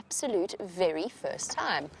the absolute very first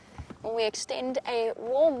time. And we extend a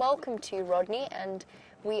warm welcome to you, Rodney, and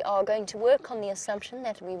we are going to work on the assumption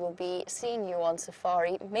that we will be seeing you on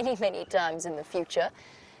safari many, many times in the future,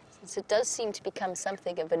 since it does seem to become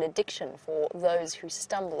something of an addiction for those who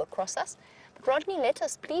stumble across us. But Rodney,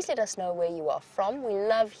 please let us know where you are from. We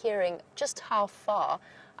love hearing just how far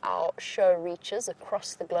our show reaches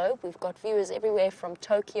across the globe. We've got viewers everywhere from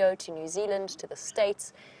Tokyo to New Zealand to the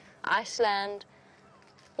States, Iceland,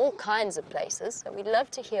 all kinds of places. So we'd love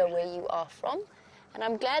to hear where you are from. And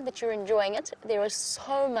I'm glad that you're enjoying it. There is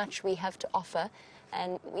so much we have to offer,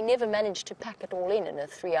 and we never manage to pack it all in a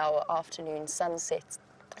 3-hour afternoon sunset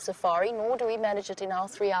safari, nor do we manage it in our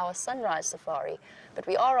 3-hour sunrise safari. But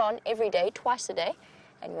we are on every day, twice a day,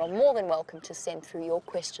 and you are more than welcome to send through your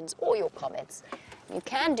questions or your comments. You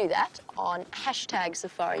can do that on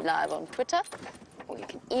 #SafariLive on Twitter, or you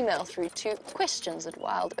can email through to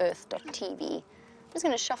questions@wildearth.tv. I'm just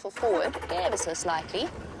going to shuffle forward ever so slightly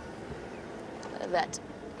so that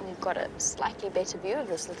we've got a slightly better view of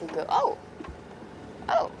this little girl.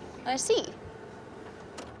 Oh, I see.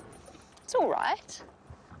 It's all right.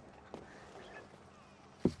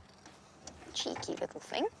 Cheeky little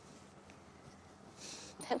thing.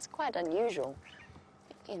 That's quite unusual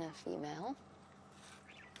in a female.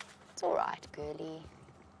 It's all right, girlie.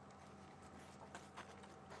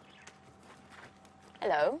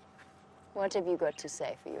 Hello. What have you got to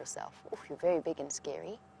say for yourself? Oh, you're very big and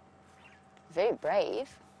scary. Very brave.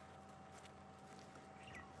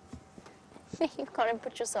 You've got to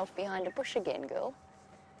put yourself behind a bush again, girl.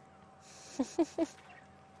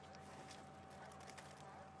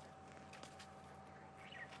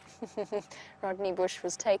 Rodney Bush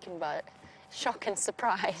was taken by shock and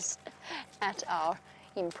surprise at our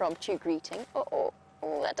impromptu greeting. Oh,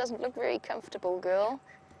 that doesn't look very comfortable, girl.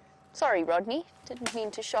 Sorry, Rodney. Didn't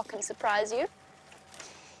mean to shock and surprise you.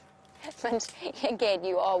 But again,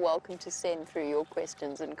 you are welcome to send through your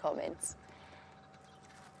questions and comments.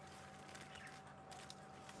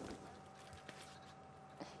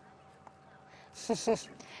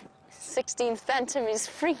 '16th Phantom is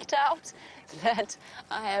freaked out that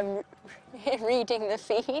I am reading the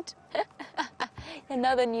feed.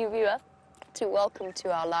 Another new viewer to welcome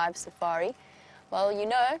to our live safari. Well, you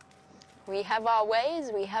know, we have our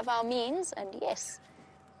ways, we have our means, and yes,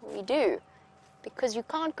 we do. Because you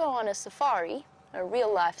can't go on a safari, a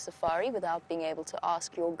real-life safari, without being able to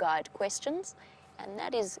ask your guide questions. And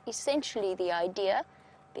that is essentially the idea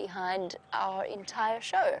behind our entire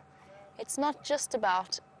show. It's not just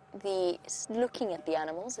about looking at the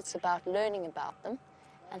animals, it's about learning about them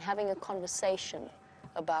and having a conversation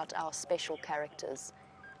about our special characters.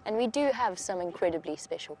 And we do have some incredibly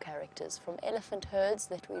special characters, from elephant herds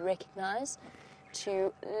that we recognize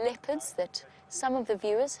to leopards that some of the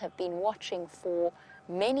viewers have been watching for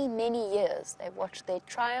many, many years. They've watched their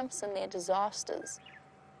triumphs and their disasters.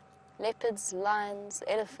 Leopards, lions,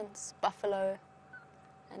 elephants, buffalo,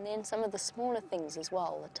 and then some of the smaller things as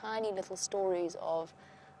well, the tiny little stories of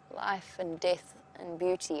life and death and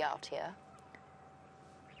beauty out here.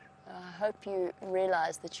 I hope you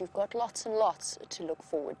realize that you've got lots and lots to look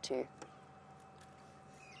forward to.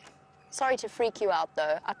 Sorry to freak you out,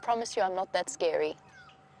 though. I promise you I'm not that scary.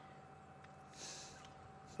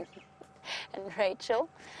 And Rachel,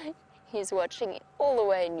 who's watching all the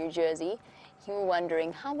way in New Jersey, you were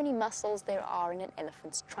wondering how many muscles there are in an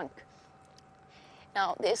elephant's trunk.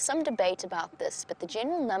 Now, there's some debate about this, but the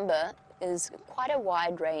general number is quite a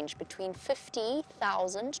wide range, between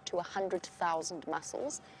 50,000 to 100,000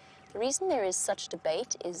 muscles. The reason there is such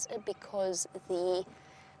debate is because the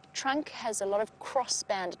trunk has a lot of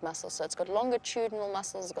cross-banded muscles. So it's got longitudinal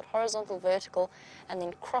muscles, it's got horizontal, vertical, and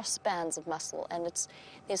then cross bands of muscle. And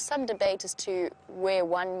there's some debate as to where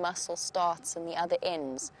one muscle starts and the other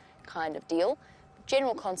ends, kind of deal.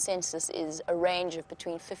 General consensus is a range of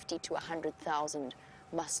between 50 to 100,000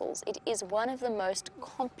 muscles. It is one of the most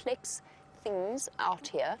complex things out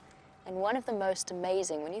here, and one of the most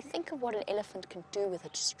amazing. When you think of what an elephant can do with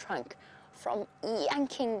its trunk, from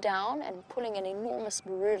yanking down and pulling an enormous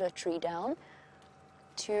marula tree down,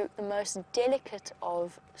 to the most delicate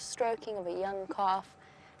of stroking of a young calf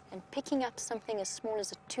and picking up something as small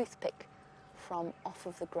as a toothpick from off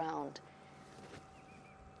of the ground.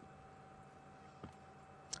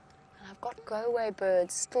 I've got go-away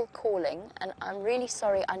birds still calling, and I'm really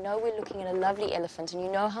sorry. I know we're looking at a lovely elephant, and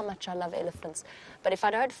you know how much I love elephants, but if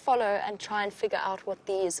I don't follow and try and figure out what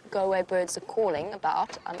these go-away birds are calling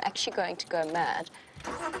about, I'm actually going to go mad.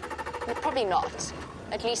 Well, probably not.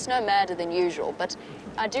 At least no madder than usual, but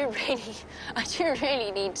I do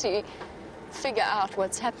really need to figure out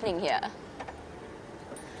what's happening here.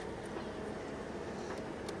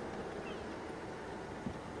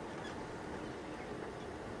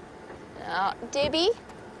 Now, Debbie,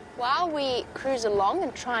 while we cruise along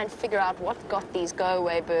and try and figure out what got these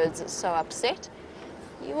go-away birds so upset,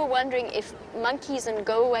 you were wondering if monkeys and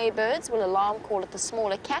go-away birds will alarm call at the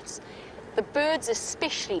smaller cats. The birds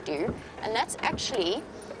especially do, and that's actually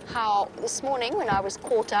how this morning when I was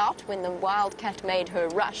caught out, when the wildcat made her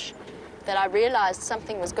rush, that I realized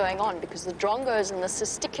something was going on, because the drongos and the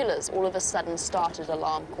cisticulars all of a sudden started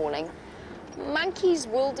alarm calling. Monkeys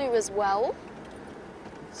will do as well.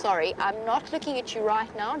 Sorry, I'm not looking at you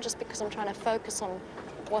right now just because I'm trying to focus on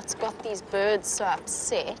what's got these birds so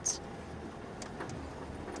upset.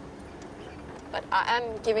 But I am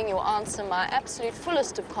giving your answer my absolute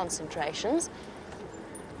fullest of concentrations.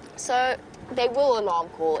 So they will alarm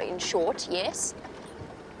call, in short, yes.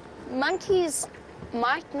 Monkeys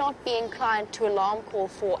might not be inclined to alarm call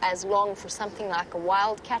for as long for something like a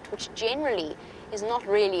wildcat, which generally is not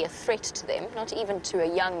really a threat to them, not even to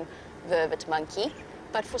a young vervet monkey.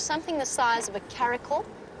 But for something the size of a caracal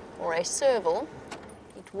or a serval,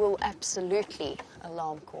 it will absolutely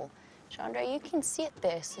alarm call. Chandra, you can see it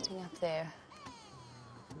there, sitting up there.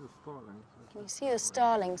 Can you see the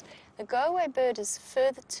starlings? The go-away bird is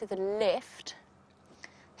further to the left.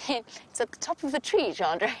 It's at the top of the tree,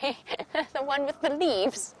 Chandra. The one with the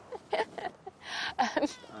leaves.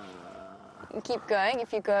 Keep going.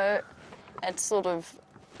 If you go at sort of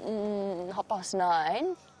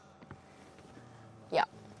 9:30. Yeah.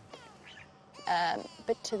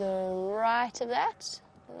 Bit to the right of that,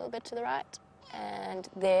 a little bit to the right, and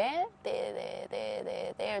there.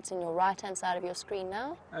 It's in your right-hand side of your screen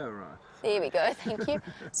now. Oh, right. There we go, thank you.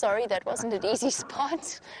 Sorry, that wasn't an easy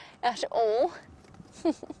spot at all.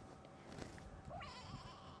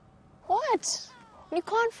 What? You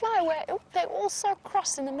can't fly away. Oh, they're all so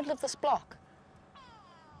cross in the middle of this block.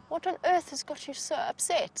 What on earth has got you so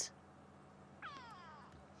upset?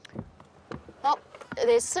 Well,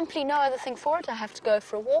 there's simply no other thing for it. I have to go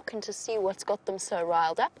for a walk and to see what's got them so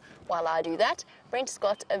riled up. While I do that, Brent's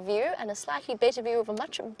got a view, and a slightly better view, of a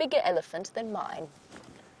much bigger elephant than mine.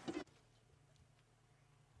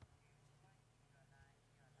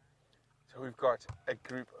 So we've got a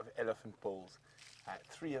group of elephant bulls,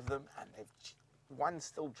 3 of them, and one's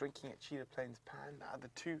still drinking at Cheetah Plains Pan. The other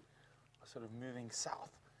 2 are sort of moving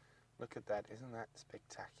south. Look at that, isn't that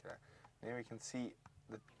spectacular? There we can see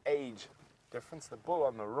the age difference. The bull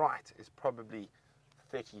on the right is probably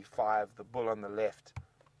 35, the bull on the left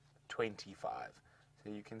 25. So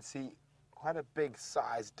you can see quite a big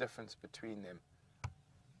size difference between them.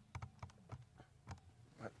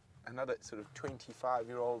 But another sort of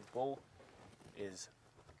 25-year-old bull is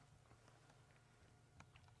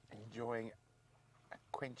enjoying a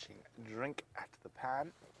quenching drink at the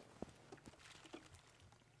pan.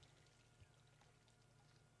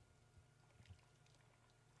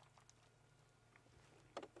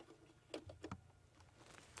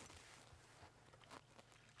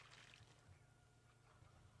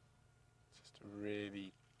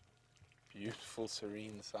 Really beautiful,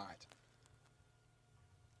 serene sight.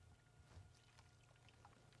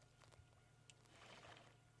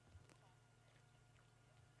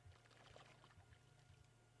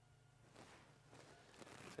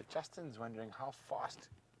 So Justin's wondering how fast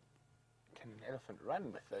can an elephant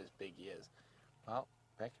run with those big ears? Well,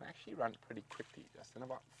 they can actually run pretty quickly, just in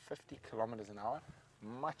about 50 kilometers an hour,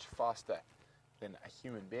 much faster than a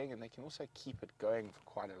human being, and they can also keep it going for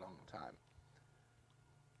quite a long time.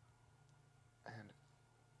 And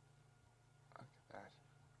look at that.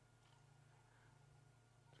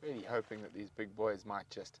 Really hoping that these big boys might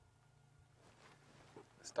just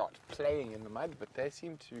start playing in the mud, but they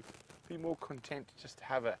seem to be more content to just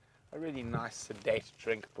have a really nice sedate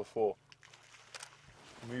drink before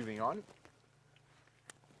moving on.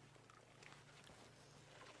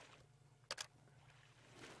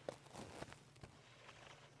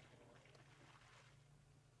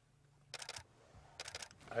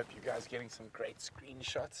 I hope you guys are getting some great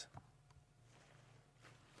screenshots.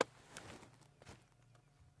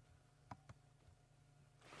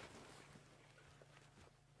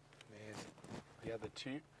 There's the other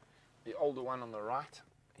two. The older one on the right,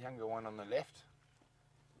 the younger one on the left.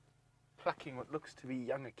 Plucking what looks to be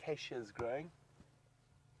young acacias growing.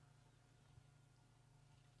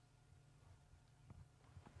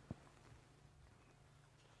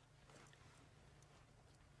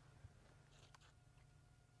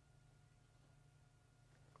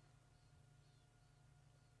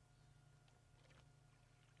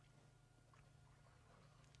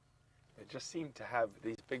 They just seem to have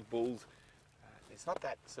these big bulls. It's not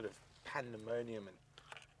that sort of pandemonium and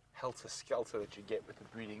helter-skelter that you get with the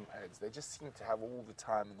breeding herds. They just seem to have all the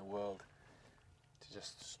time in the world to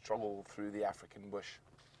just stroll through the African bush.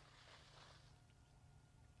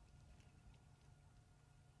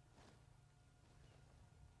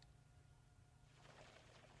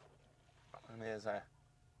 And there's a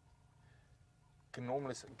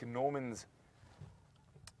Gnorman's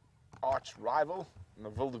arch rival,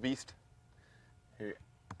 the wildebeest, who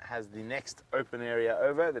has the next open area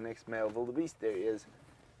over, the next male wildebeest. There he is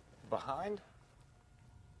behind.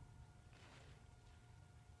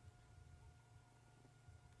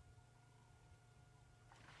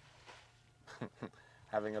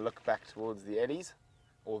 Having a look back towards the eddies,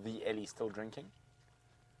 or the eddy still drinking.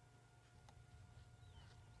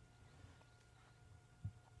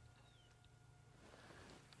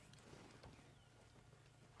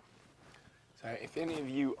 So if any of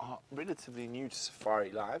you are relatively new to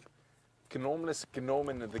Safari Live,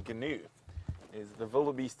 Gnorman the Gnu is the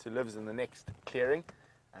wildebeest who lives in the next clearing,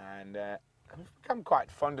 and I've become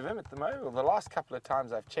quite fond of him at the moment. Well, the last couple of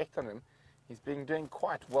times I've checked on him, he's been doing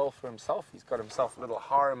quite well for himself. He's got himself a little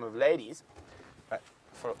harem of ladies, but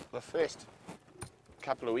for the first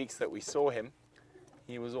couple of weeks that we saw him,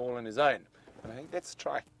 he was all on his own. And I think let's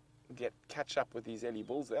try catch up with these Ellie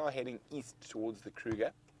bulls. They are heading east towards the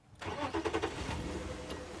Kruger. And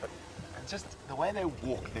just the way they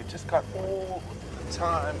walk, they've just got all the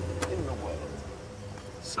time in the world.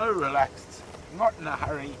 So relaxed, not in a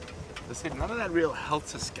hurry. As I said, none of that real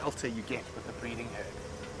helter-skelter you get with the breeding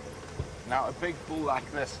herd. Now, a big bull like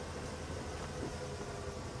this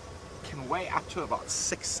can weigh up to about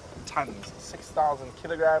 6 tons, 6,000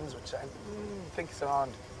 kilograms, which I think is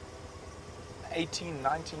around 18,000,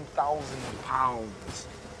 19,000 pounds.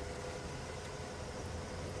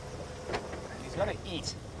 And he's going to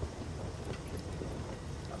eat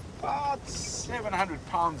about 700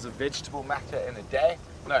 pounds of vegetable matter in a day.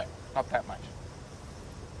 No, not that much.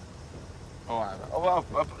 Oh,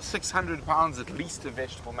 well, 600 pounds at least of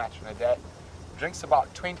vegetable matter in a day. Drinks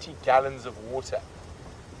about 20 gallons of water.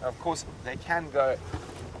 Now, of course, they can go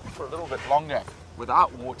for a little bit longer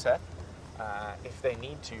without water if they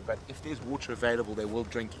need to, but if there's water available, they will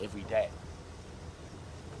drink every day.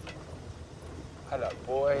 Hello,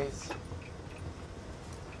 boys.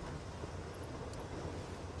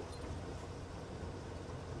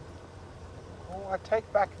 Oh, I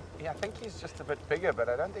take back, yeah, I think he's just a bit bigger, but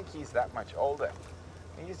I don't think he's that much older.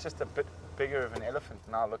 He's just a bit bigger of an elephant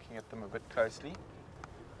now, looking at them a bit closely.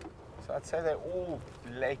 So I'd say they're all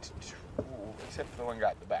late, except for the one guy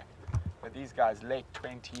at the back. But these guys, late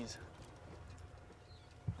 20s.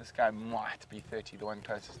 This guy might be 30, the one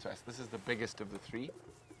closest to us. This is the biggest of the three.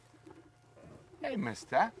 Hey,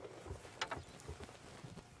 mister.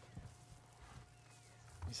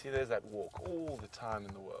 You see, there's that walk all the time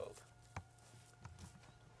in the world.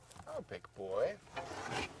 Oh, big boy.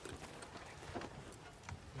 You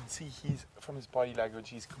can see he's, from his body language,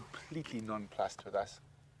 he's completely nonplussed with us.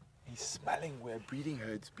 He's smelling where breeding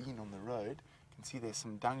herd's been on the road. You can see there's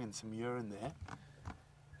some dung and some urine there.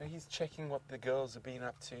 So he's checking what the girls have been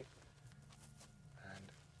up to. And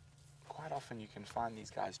quite often you can find these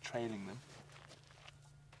guys trailing them.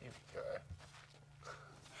 Here we go.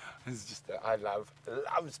 It's just, I love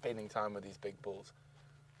spending time with these big bulls.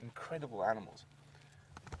 Incredible animals.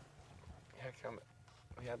 Here come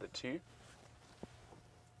the other two.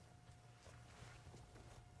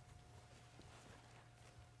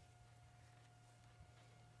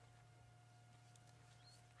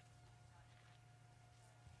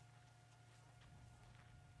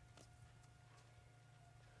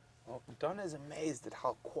 Well, Donna's amazed at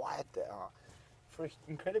how quiet they are. For an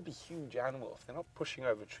incredibly huge animal, if they're not pushing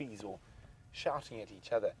over trees or shouting at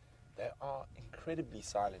each other, they are incredibly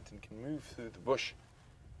silent and can move through the bush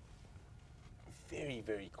very,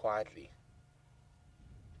 very quietly.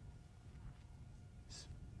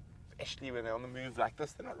 Especially when they're on the move like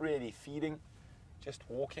this, they're not really feeding, just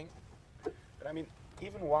walking. But I mean,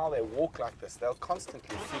 even while they walk like this, they'll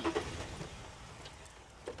constantly feed.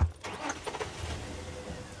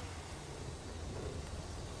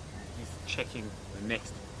 He's checking the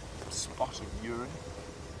next spot of urine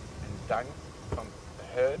and dung from the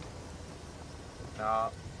herd.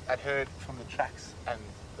 Now, that herd from the tracks and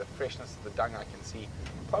the freshness of the dung I can see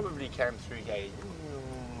probably came through here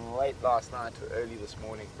late last night or early this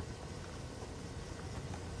morning.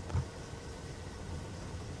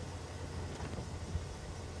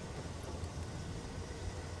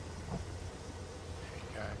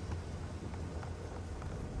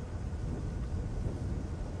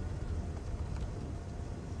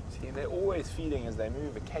 And they're always feeding as they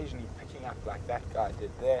move, occasionally picking up like that guy did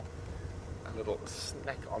there. A little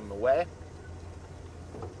snack on the way.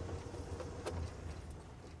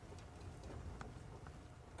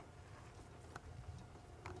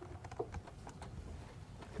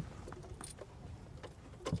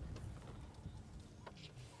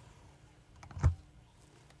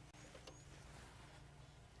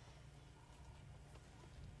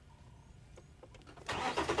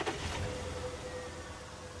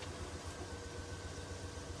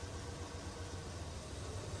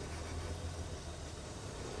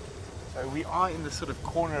 So we are in the sort of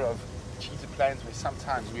corner of cheetah plains where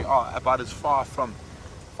sometimes we are about as far from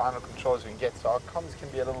final control as we can get, so our comms can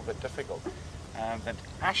be a little bit difficult. But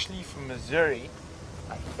Ashley from Missouri,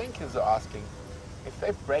 I think, is asking if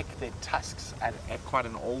they break their tusks at quite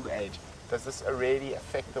an old age, does this already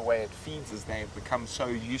affect the way it feeds as they've become so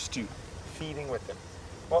used to feeding with them?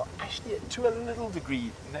 Well, actually, to a little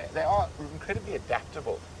degree, they are incredibly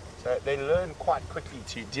adaptable. So they learn quite quickly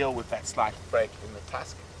to deal with that slight break in the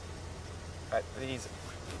tusk. These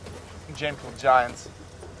gentle giants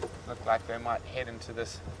look like they might head into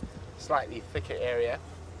this slightly thicker area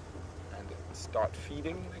and start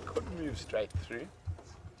feeding. They could move straight through,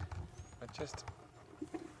 but just,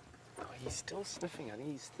 he's still sniffing. I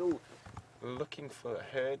think he's still looking for a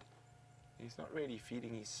herd. He's not really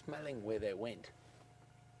feeding, he's smelling where they went.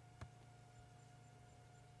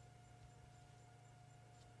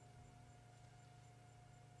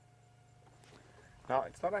 Now,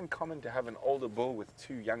 it's not uncommon to have an older bull with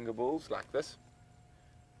two younger bulls like this.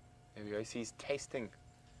 There we go, see he's tasting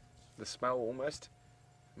the smell almost.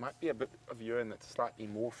 Might be a bit of urine that's slightly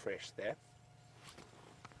more fresh there.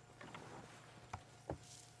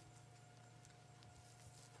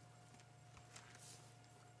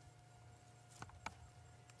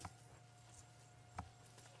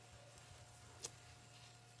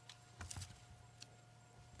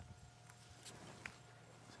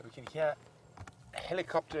 So we can hear a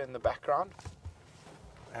helicopter in the background,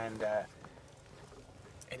 and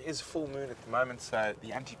it is full moon at the moment, so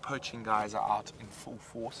the anti-poaching guys are out in full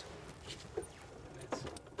force. Let's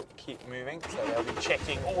keep moving. So they'll be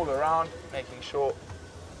checking all around, making sure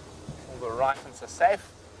all the rifles are safe.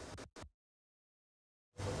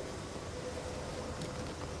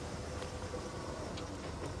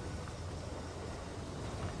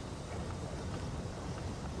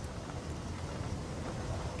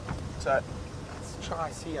 So let's try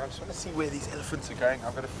and see. I just want to see where these elephants are going.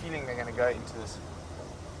 I've got a feeling they're going to go into this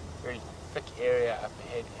very thick area up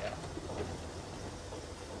ahead here.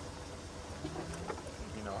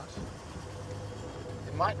 Maybe not.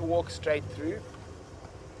 They might walk straight through.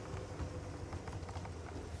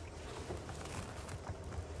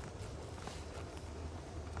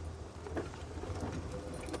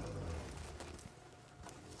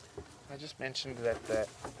 I just mentioned that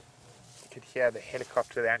you could hear the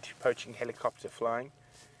helicopter, the anti-poaching helicopter flying.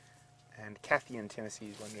 And Kathy in Tennessee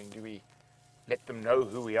is wondering, do we let them know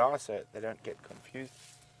who we are so they don't get confused?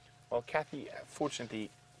 Well, Kathy, fortunately,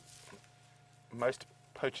 most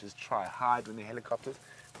poachers try hide when they're helicopters.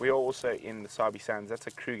 We are also in the Sabi Sands. That's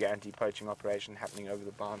a Kruger anti-poaching operation happening over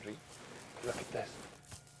the boundary. Look at this.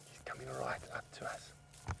 He's coming right up to us.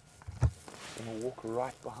 I'm going to walk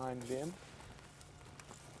right behind them.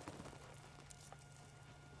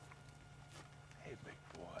 Hey, big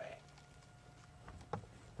boy.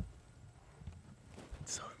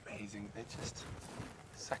 It's so amazing. They're just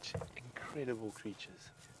such incredible creatures.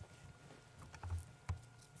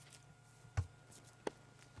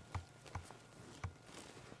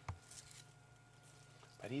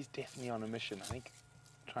 But he's definitely on a mission, I think,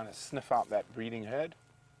 trying to sniff out that breeding herd.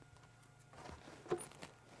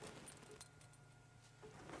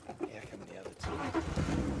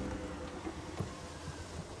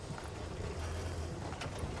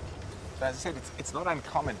 But as I said, it's not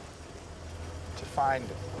uncommon to find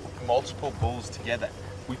multiple bulls together.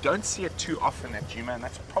 We don't see it too often at Juma, and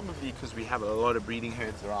that's probably because we have a lot of breeding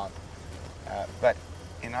herds around. But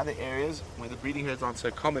in other areas where the breeding herds aren't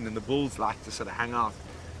so common and the bulls like to sort of hang out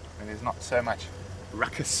and there's not so much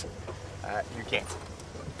ruckus, you get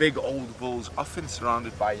big old bulls often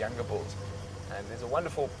surrounded by younger bulls. And there's a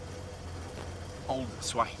wonderful old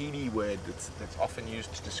Swahili word that's often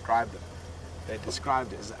used to describe them. They're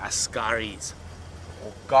described as askaris,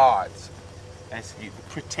 or guards. Basically the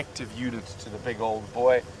protective unit to the big old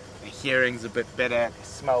boy. The hearing's a bit better, the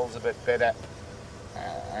smell's a bit better,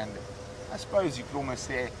 and I suppose you could almost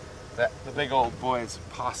say that the big old boy is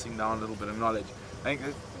passing down a little bit of knowledge. I think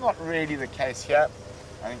that's not really the case here.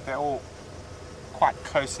 I think they're all quite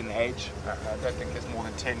close in age. I don't think there's more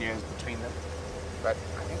than 10 years between them. But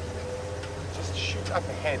I think just shoot up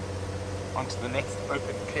ahead onto the next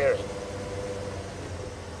open clearing.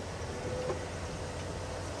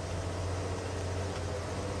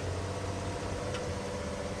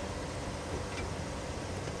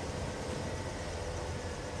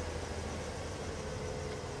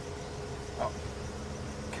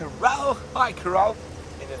 Corral, hi Corral,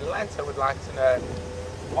 in Atlanta would like to know,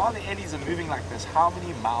 while the eddies are moving like this, how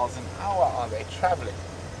many miles an hour are they traveling?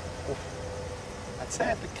 I'd say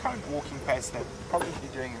at the current walking pace they're probably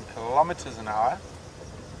doing in kilometers an hour,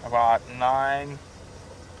 about 9,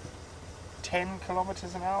 10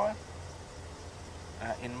 kilometers an hour.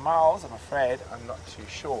 In miles, I'm afraid, I'm not too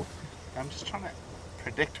sure. I'm just trying to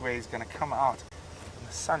predict where he's going to come out in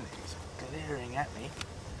the sun. He's glaring at me.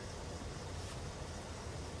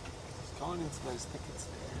 Gone into those thickets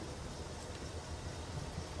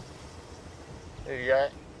there. There you go.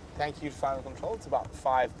 Thank you, Final Control. It's about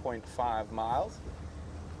 5.5 miles.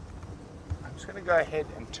 I'm just going to go ahead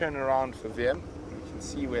and turn around for them. You can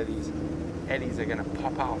see where these eddies are going to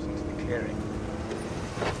pop out into the clearing.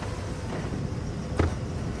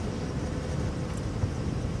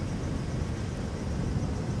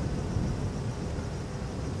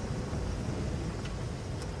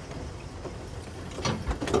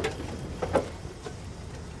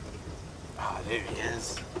 There he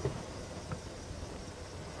is.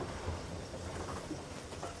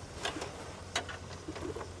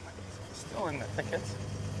 Still in the thickets.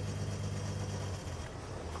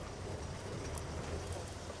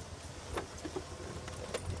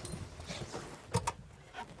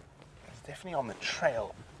 He's definitely on the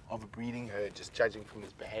trail of a breeding herd, just judging from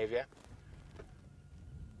his behavior.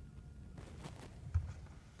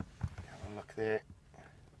 Have a look there.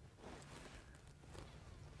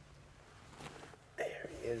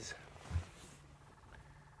 Is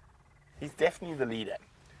he's definitely the leader.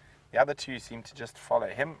 The other two seem to just follow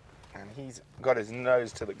him, and he's got his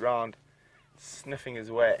nose to the ground, sniffing his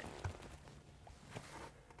way.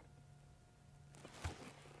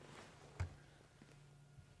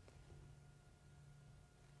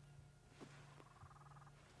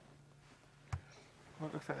 Well,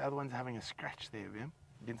 it looks like the other one's having a scratch there of him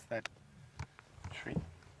against that tree.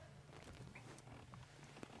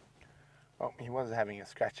 Well, he was having a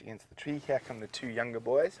scratch against the tree. Here come the two younger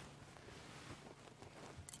boys.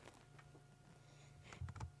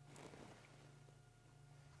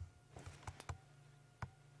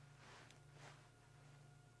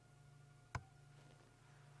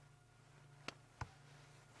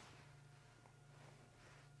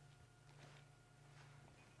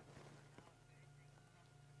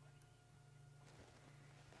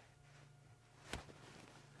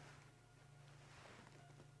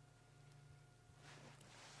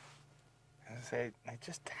 They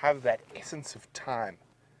just have that essence of time.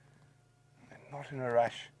 They're not in a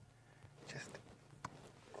rush. Just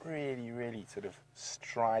really, really sort of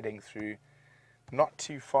striding through. Not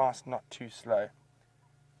too fast, not too slow.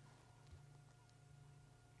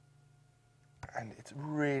 And it's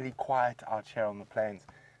really quiet out here on the plains.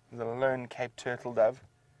 There's a lone Cape turtle dove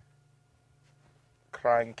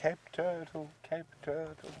crying, "Cape turtle, Cape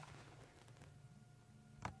turtle."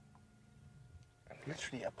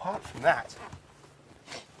 Literally, apart from that,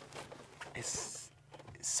 it's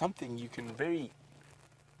something you can very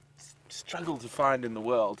struggle to find in the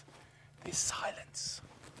world. There's silence.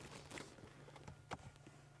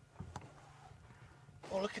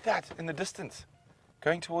 Oh, look at that in the distance.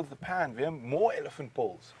 Going towards the pan, we have more elephant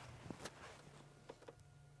bulls.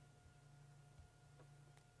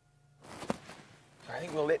 So I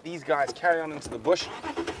think we'll let these guys carry on into the bush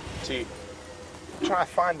to try to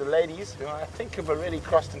find the ladies who I think have already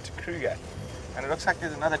crossed into Kruger. And it looks like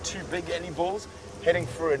there's another two big ellie bulls heading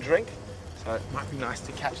for a drink, so it might be nice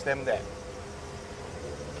to catch them there.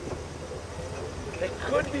 They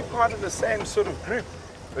could be part of the same sort of group.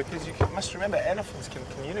 because must remember elephants can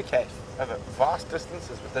communicate over vast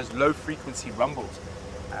distances with those low frequency rumbles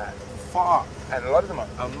far, and a lot of them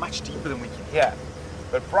are much deeper than we can hear.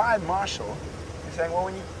 But Brian Marshall is saying, well,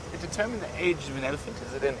 when you determine the age of an elephant,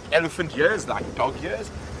 is it in elephant years, like dog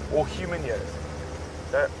years, or human years?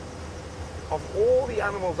 So, of all the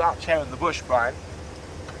animals out here in the bush, Brian,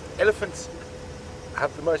 elephants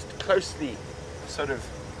have the most closely sort of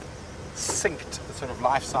synced sort of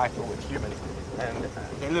life cycle with humans, and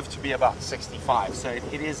they live to be about 65. So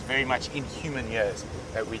it is very much in human years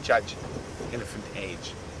that we judge elephant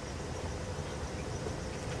age.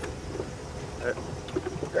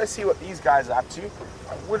 We'll go see what these guys are up to.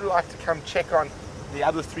 I would like to come check on the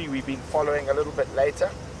other three we've been following a little bit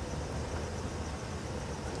later.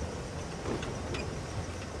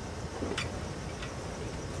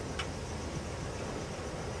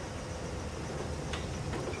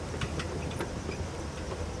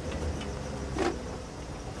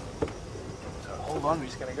 So hold on, we're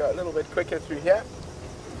just going to go a little bit quicker through here.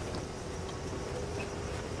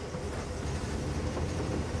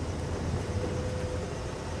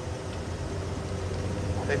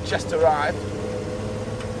 They've just arrived.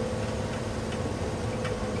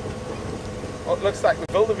 Well, it looks like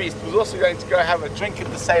the wildebeest was also going to go have a drink at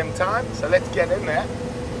the same time, so let's get in there.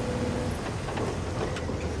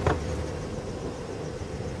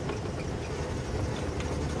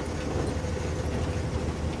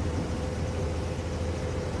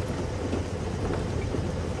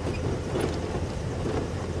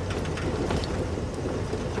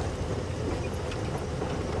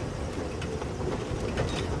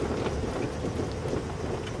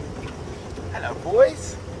 Hello,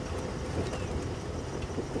 boys.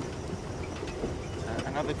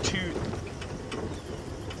 Another two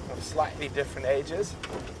of slightly different ages.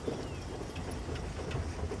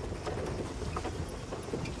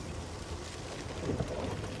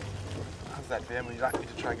 How's that, Ben? Would you like me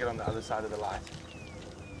to try and get on the other side of the light?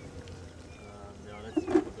 Yeah, let's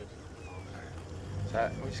move a bit.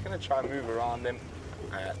 So we're just going to try and move around them.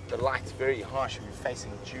 The light's very harsh. We're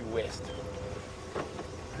facing due west.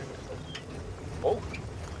 Oh,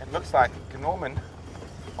 it looks like Norman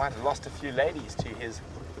might have lost a few ladies to his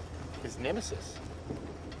nemesis.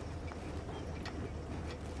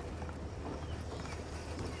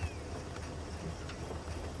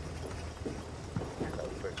 Hello,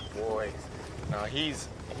 big boys. Now he's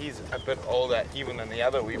a bit older even than the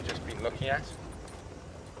other we've just been looking at.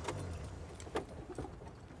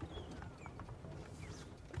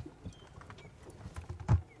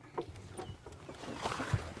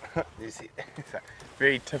 You see, it's a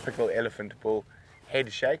very typical elephant bull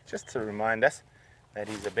head shake, just to remind us that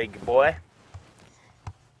he's a big boy.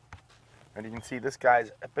 And you can see this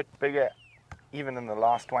guy's a bit bigger even than the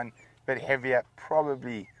last one, a bit heavier,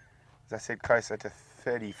 probably, as I said, closer to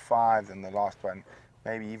 35 than the last one,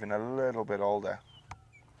 maybe even a little bit older.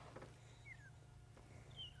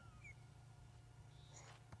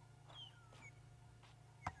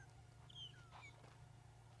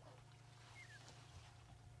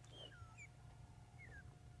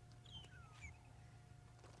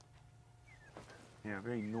 Yeah,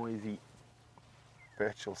 very noisy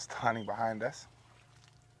virtual standing behind us.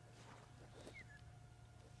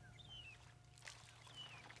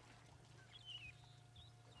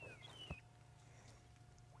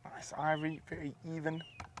 Nice ivory, very even.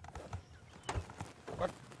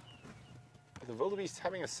 What? Are the wildebeest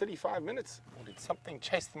having a city 5 minutes? Or did something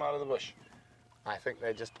chase them out of the bush? I think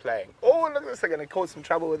they're just playing. Oh, look at this, they're going to cause some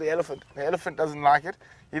trouble with the elephant. The elephant doesn't like it.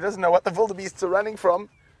 He doesn't know what the wildebeests are running from.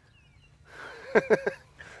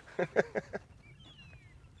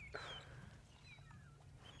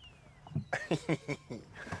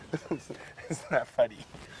 Isn't that funny?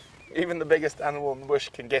 Even the biggest animal in the bush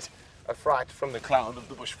can get a fright from the cloud of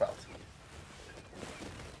the bushveld.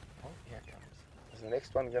 Oh, here it comes. Is the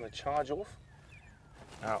next one going to charge off?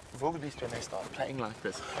 Now, wildebeest, when they start playing like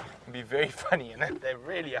this, can be very funny, and they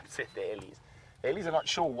really upset the ellies. The ellies are not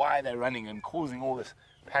sure why they're running and causing all this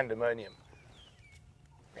pandemonium.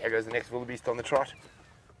 There goes the next wildebeest on the trot.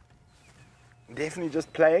 Definitely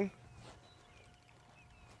just playing.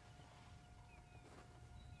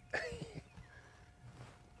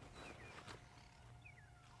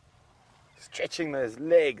 Stretching those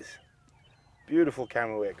legs. Beautiful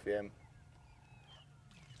camera work for him.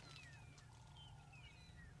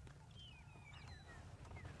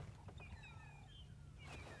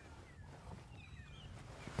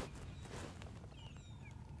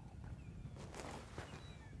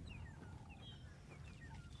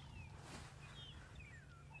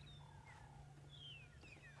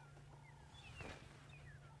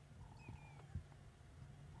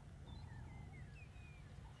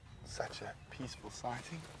 Such a peaceful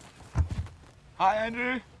sighting. Hi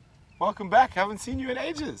Andrew, welcome back. Haven't seen you in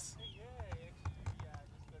ages.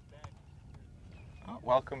 Oh,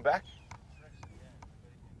 welcome back.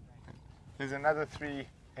 There's another 3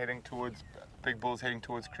 heading towards, big bulls heading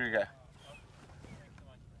towards Kruger.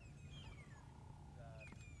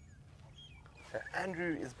 So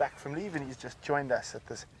Andrew is back from leave and he's just joined us at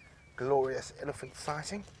this glorious elephant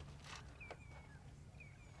sighting.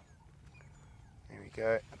 There we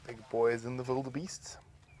go, the big boys and the wildebeests.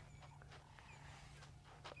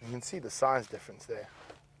 You can see the size difference there.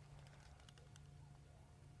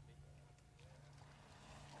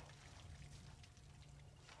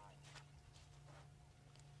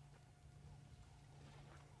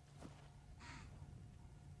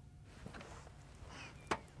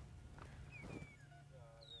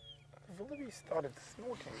 The wildebeest started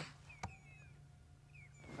snorting.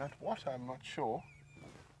 At what, I'm not sure.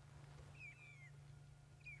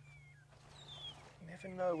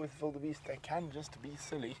 Never know with wildebeest, they can just be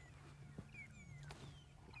silly.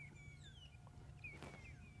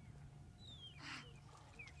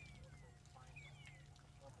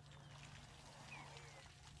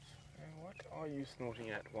 And what are you snorting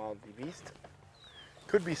at, wildebeest?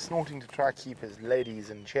 Could be snorting to try keep his ladies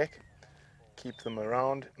in check, keep them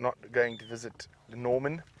around, not going to visit the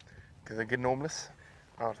Norman, because they're normless,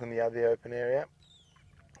 out in the other open area.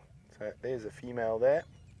 So there's a female there.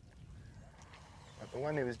 But the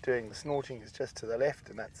one who was doing the snorting is just to the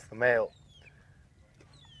left, and that's the male.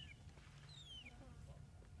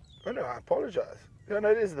 Oh no, I apologize. No,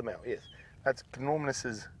 it is the male, yes. That's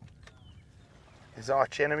Gnormlus's his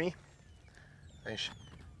arch enemy.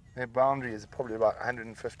 Their boundary is probably about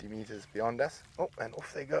 150 meters beyond us. Oh, and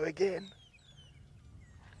off they go again.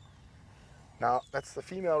 Now, that's the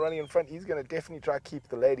female running in front. He's going to definitely try to keep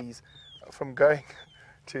the ladies from going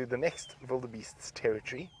to the next wildebeest's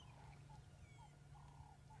territory.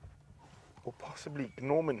 Or possibly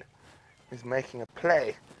Norman is making a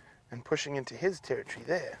play and pushing into his territory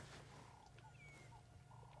there.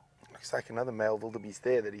 Looks like another male wildebeest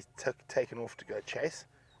there that he's taken off to go chase.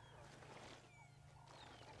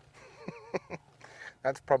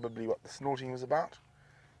 That's probably what the snorting was about.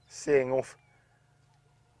 Seeing off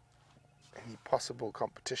any possible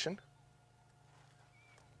competition.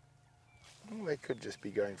 Or they could just be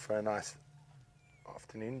going for a nice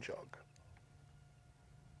afternoon jog.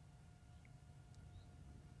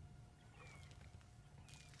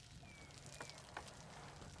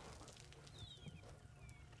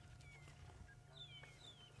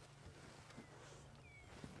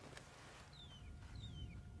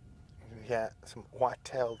 Yeah, some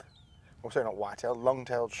white-tailed, also not white-tailed,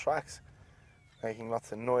 long-tailed shrikes making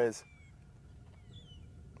lots of noise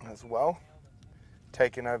as well,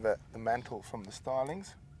 taking over the mantle from the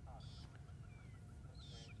starlings.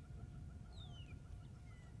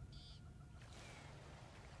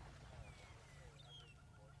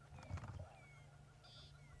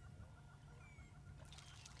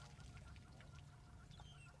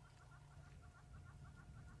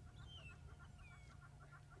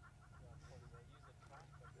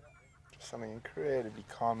 Something incredibly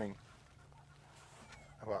calming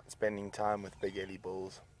about spending time with big ellie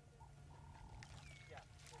bulls.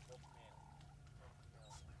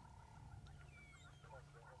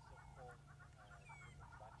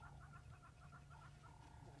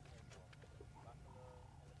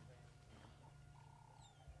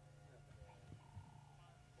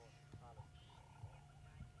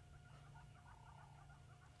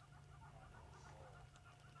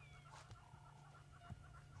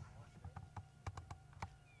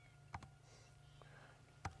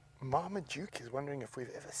 Marmaduke is wondering if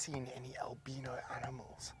we've ever seen any albino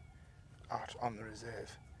animals out on the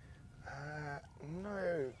reserve.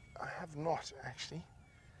 No, I have not actually.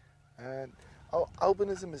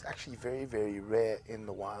 Albinism is actually very, very rare in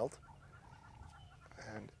the wild.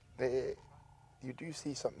 And you do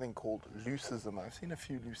see something called leucism. I've seen a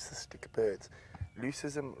few leucistic birds.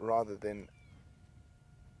 Leucism rather than...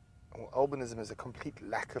 Well, albinism is a complete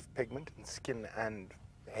lack of pigment in skin and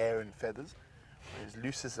hair and feathers. Whereas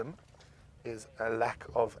leucism is a lack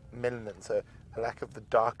of melanin, so a lack of the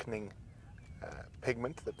darkening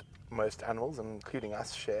pigment that most animals, including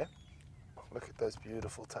us, share. Look at those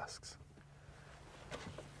beautiful tusks.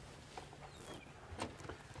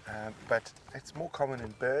 But it's more common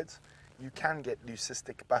in birds. You can get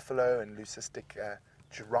leucistic buffalo and leucistic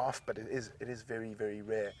giraffe, but it is very, very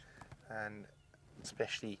rare, and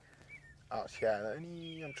especially out here.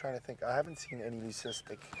 I'm trying to think. I haven't seen any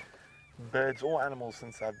leucistic birds or animals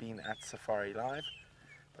since I've been at Safari Live,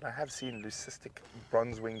 but I have seen leucistic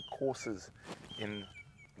bronze-winged coursers in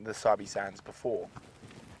the Sabi Sands before.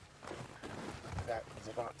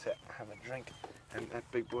 about to have a drink, and that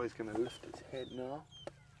big boy's going to lift its head now.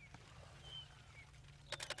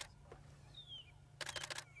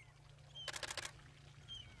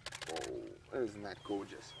 Oh, isn't that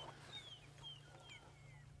gorgeous?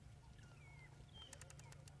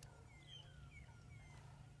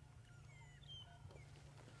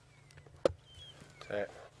 So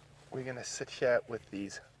we're going to sit here with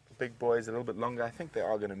these big boys a little bit longer. I think they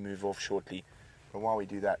are going to move off shortly. But while we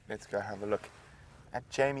do that, let's go have a look at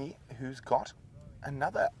Jamie, who's got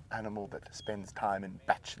another animal that spends time in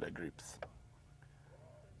bachelor groups.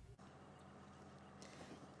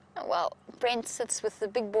 Well, Brent sits with the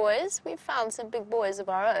big boys. We've found some big boys of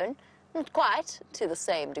our own. Not quite to the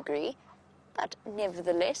same degree, but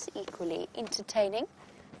nevertheless equally entertaining.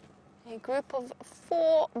 A group of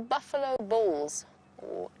 4 buffalo bulls,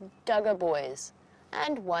 or dugger boys,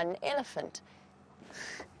 and 1 elephant,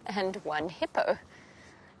 and 1 hippo.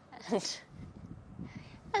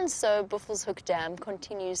 And so Buffelshoek Dam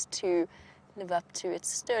continues to live up to its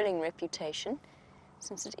sterling reputation,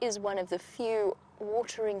 since it is one of the few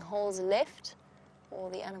watering holes left for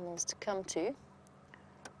the animals to come to.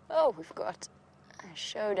 Oh, we've got a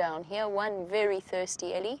showdown here. 1 very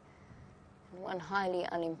thirsty Ellie and 1 highly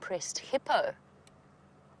unimpressed hippo.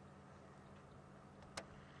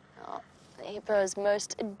 Now, the hippo is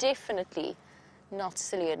most definitely not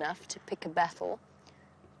silly enough to pick a battle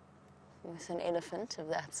with an elephant of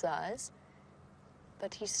that size,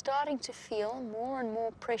 but he's starting to feel more and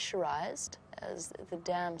more pressurized as the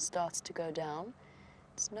dam starts to go down.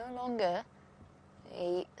 It's no longer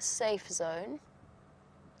a safe zone,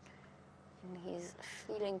 and he's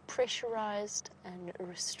feeling pressurized and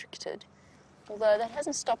restricted, although that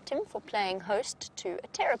hasn't stopped him from playing host to a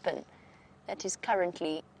terrapin that is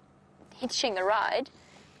currently hitching a ride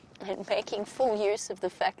and making full use of the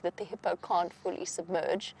fact that the hippo can't fully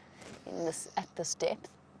submerge at this depth.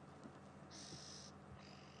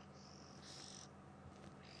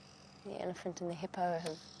 The elephant and the hippo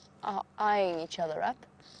are eyeing each other up.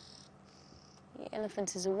 The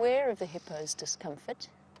elephant is aware of the hippo's discomfort.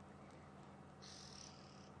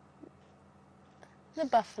 The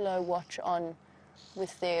buffalo watch on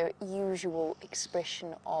with their usual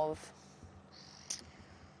expression of,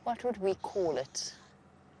 what would we call it?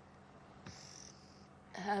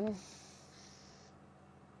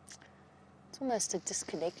 It's almost a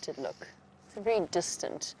disconnected look. It's a very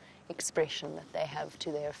distant expression that they have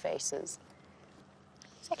to their faces.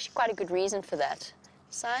 There's actually quite a good reason for that.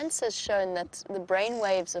 Science has shown that the brain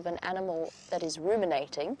waves of an animal that is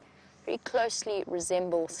ruminating very closely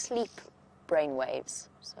resemble sleep brain waves,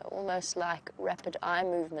 so almost like rapid eye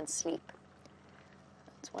movement sleep.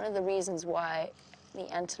 It's one of the reasons why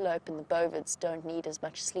the antelope and the bovids don't need as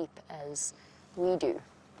much sleep as we do.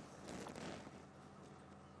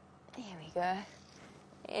 There we go.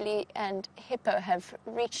 Ellie and Hippo have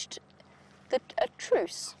reached a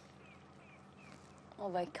truce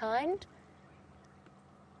of a kind.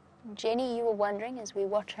 Jenny, you were wondering as we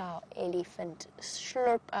watch our elephant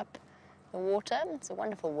slurp up the water. It's a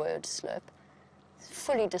wonderful word, slurp. It's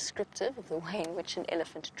fully descriptive of the way in which an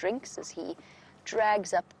elephant drinks as he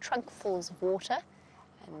drags up trunkfuls of water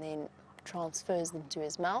and then transfers them to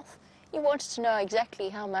his mouth. You wanted to know exactly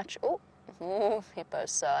how much. Oh,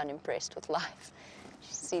 Hippo's so unimpressed with life. You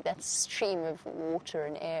see that stream of water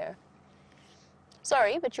and air.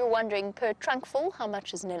 Sorry, but you're wondering per trunkful, how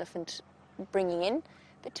much is an elephant bringing in?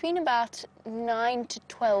 Between about 9 to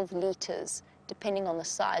 12 litres, depending on the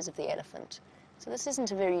size of the elephant. So this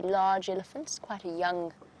isn't a very large elephant, it's quite a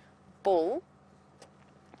young bull.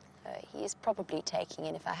 He is probably taking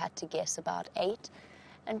in, if I had to guess, about 8.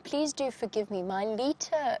 And please do forgive me, my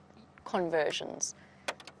litre conversions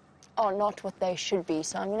are not what they should be,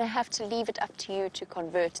 so I'm going to have to leave it up to you to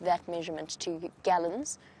convert that measurement to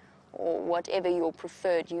gallons, or whatever your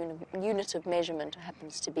preferred unit of measurement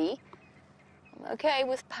happens to be. I'm okay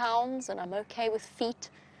with pounds and I'm okay with feet,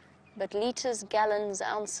 but litres, gallons,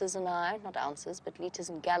 ounces and I, not ounces, but litres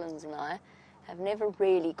and gallons and I, have never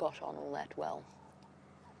really got on all that well.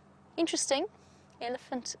 Interesting.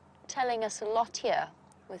 Elephant telling us a lot here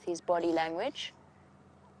with his body language.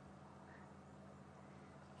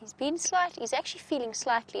 He's actually feeling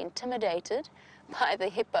slightly intimidated by the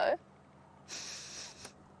hippo.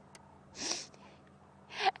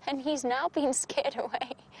 And he's now been scared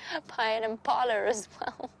away by an impala as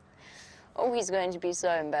well. Oh, he's going to be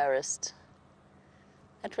so embarrassed.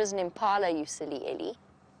 That was an impala, you silly Ellie.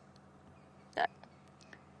 No.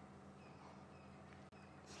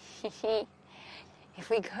 If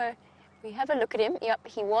we have a look at him. Yep,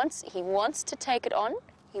 he wants to take it on.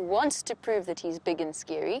 He wants to prove that he's big and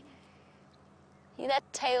scary. See that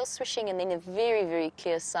tail swishing, and then a very, very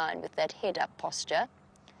clear sign with that head up posture.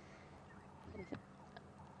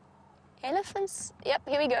 Elephants, yep,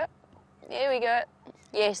 here we go. Here we go.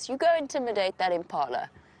 Yes, you go intimidate that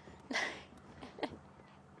impala.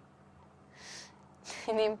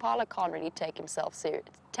 And the impala can't really take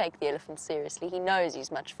the elephant seriously. He knows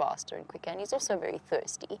he's much faster and quicker, and he's also very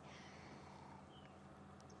thirsty.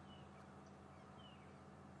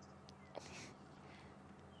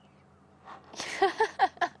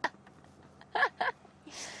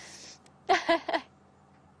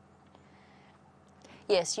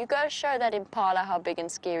 Yes, you go show that impala how big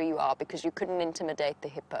and scary you are because you couldn't intimidate the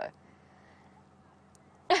hippo.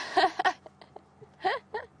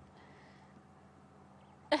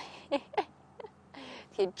 The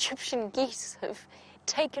Egyptian geese have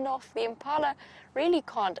taken off. The impala really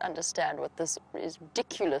can't understand what this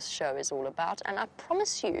ridiculous show is all about, and I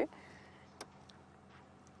promise you,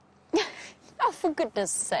 oh, for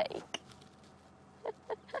goodness sake.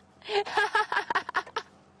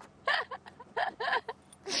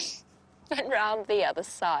 And round the other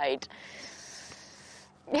side.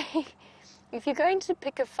 If you're going to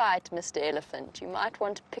pick a fight, Mr. Elephant, you might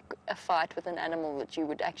want to pick a fight with an animal that you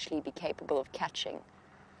would actually be capable of catching.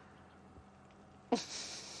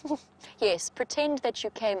 Yes, pretend that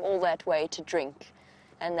you came all that way to drink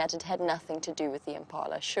and that it had nothing to do with the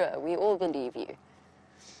impala. Sure, we all believe you.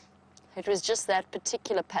 It was just that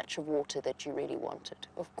particular patch of water that you really wanted,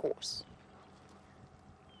 of course.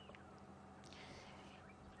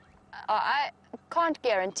 I can't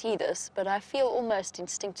guarantee this, but I feel almost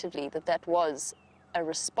instinctively that that was a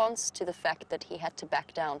response to the fact that he had to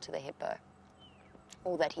back down to the hippo,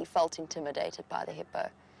 or that he felt intimidated by the hippo,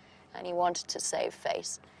 and he wanted to save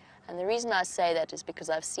face. And the reason I say that is because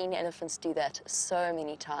I've seen elephants do that so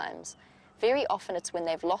many times. Very often it's when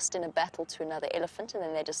they've lost in a battle to another elephant and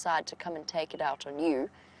then they decide to come and take it out on you,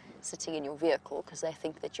 sitting in your vehicle, because they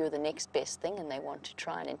think that you're the next best thing and they want to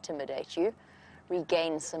try and intimidate you,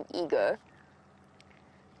 regain some ego.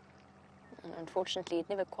 And unfortunately, it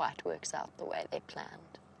never quite works out the way they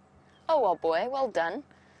planned. Oh, well, boy, well done.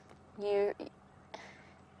 You...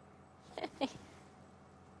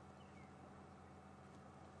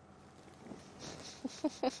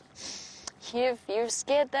 You've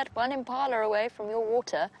scared that one impala away from your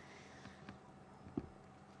water.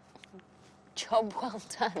 Job well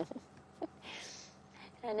done.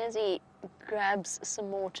 And as he grabs some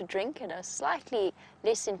more to drink at a slightly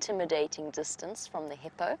less intimidating distance from the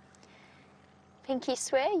hippo, Pinky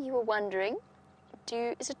swear you were wondering,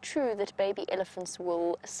 is it true that baby elephants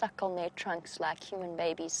will suck on their trunks like human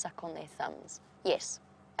babies suck on their thumbs? Yes,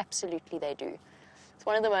 absolutely they do. It's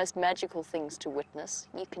one of the most magical things to witness.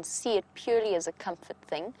 You can see it purely as a comfort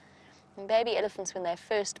thing. And baby elephants, when they're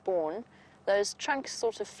first born, those trunks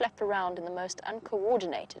sort of flap around in the most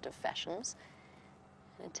uncoordinated of fashions.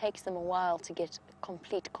 And it takes them a while to get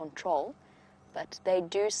complete control, but they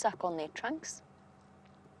do suck on their trunks.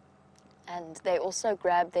 And they also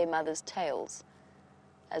grab their mother's tails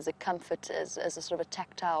as a comfort, as a sort of a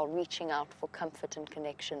tactile reaching out for comfort and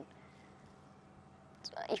connection.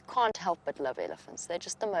 You can't help but love elephants. They're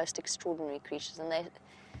just the most extraordinary creatures. And they,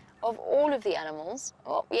 of all of the animals,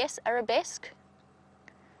 oh, yes, arabesque.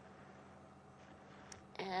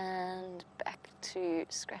 And back to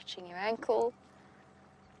scratching your ankle.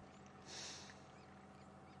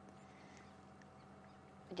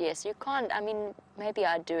 But yes, you can't, I mean, maybe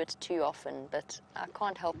I do it too often, but I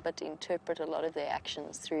can't help but interpret a lot of their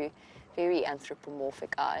actions through very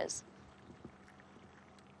anthropomorphic eyes.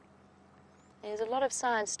 There's a lot of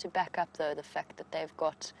science to back up, though, the fact that they've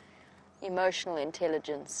got emotional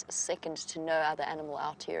intelligence second to no other animal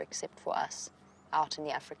out here except for us, out in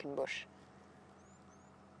the African bush.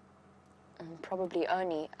 And probably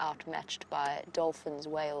only outmatched by dolphins,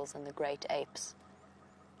 whales, and the great apes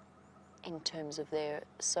in terms of their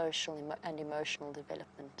social and emotional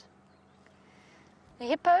development. The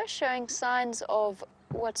hippo showing signs of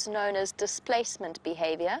what's known as displacement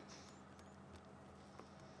behavior.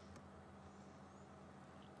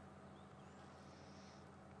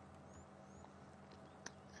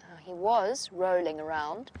 He was rolling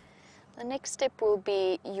around. The next step will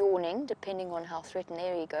be yawning, depending on how threatened.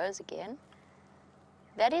 There he goes again.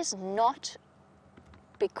 That is not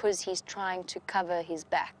because he's trying to cover his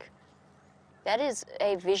back. That is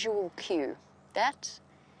a visual cue. That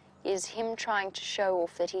is him trying to show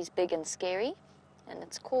off that he's big and scary, and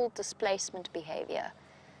it's called displacement behavior.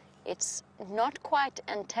 It's not quite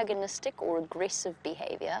antagonistic or aggressive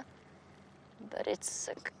behavior, but it's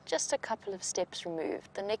just a couple of steps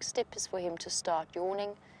removed. The next step is for him to start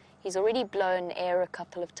yawning. He's already blown air a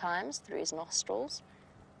couple of times through his nostrils.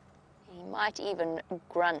 He might even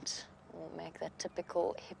grunt or make that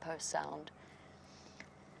typical hippo sound.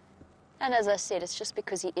 And as I said, it's just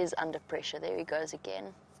because he is under pressure. There he goes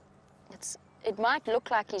again. It might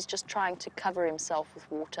look like he's just trying to cover himself with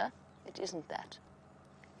water. It isn't that.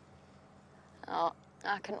 Now,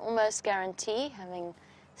 I can almost guarantee, having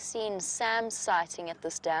seen Sam's sighting at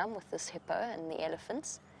this dam with this hippo and the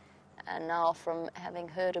elephants, and now from having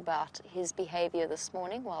heard about his behavior this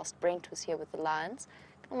morning whilst Brent was here with the lions,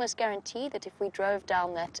 I can almost guarantee that if we drove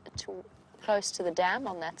down that close to the dam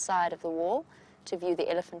on that side of the wall to view the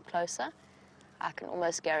elephant closer, I can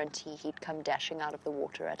almost guarantee he'd come dashing out of the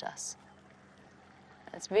water at us.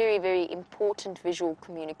 It's very, very important visual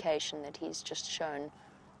communication that he's just shown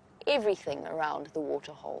everything around the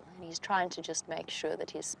waterhole, and he's trying to just make sure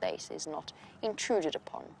that his space is not intruded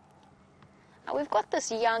upon. Now we've got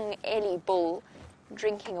this young Ellie bull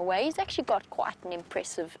drinking away. He's actually got quite an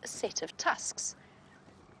impressive set of tusks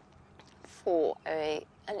for an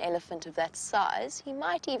elephant of that size. He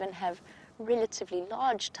might even have relatively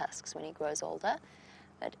large tusks when he grows older.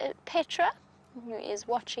 But Petra, who is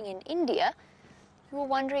watching in India, we were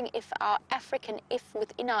wondering if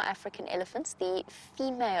within our African elephants, the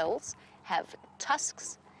females have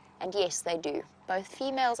tusks, and yes, they do. Both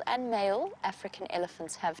females and male African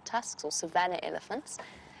elephants have tusks, or savanna elephants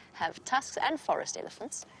have tusks, and forest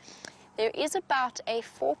elephants. There is about a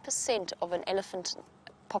 4% of an elephant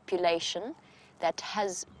population that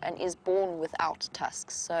has and is born without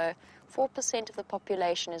tusks. So 4% of the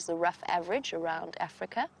population is the rough average around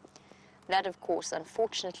Africa. That, of course,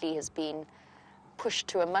 unfortunately has been pushed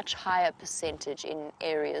to a much higher percentage in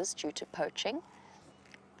areas due to poaching.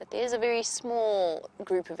 But there's a very small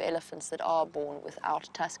group of elephants that are born without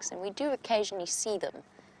tusks, and we do occasionally see them.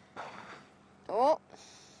 Oh,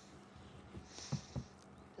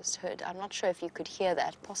 just heard, I'm not sure if you could hear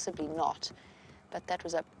that, possibly not, but that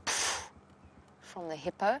was a poof from the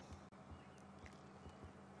hippo.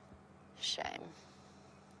 Shame.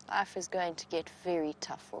 Life is going to get very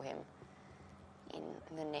tough for him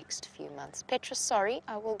in the next few months. Petra, sorry,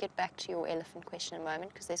 I will get back to your elephant question in a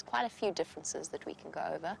moment because there's quite a few differences that we can go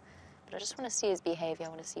over. But I just want to see his behavior. I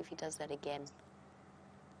want to see if he does that again.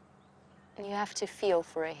 And you have to feel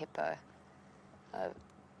for a hippo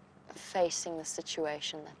facing the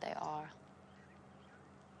situation that they are.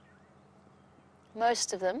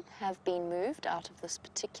 Most of them have been moved out of this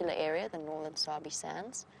particular area, the northern Sabi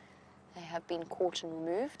sands. They have been caught and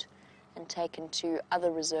removed and taken to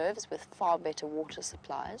other reserves with far better water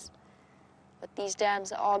supplies. But these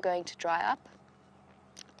dams are going to dry up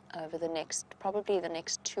over probably the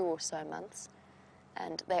next 2 or so months,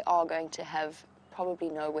 and they are going to have probably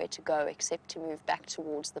nowhere to go except to move back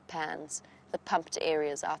towards the pans, the pumped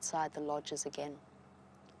areas outside the lodges again.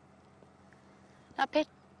 Now,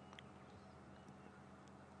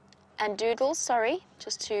 and Doodles, sorry,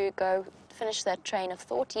 just to go finish that train of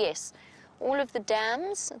thought, yes, all of the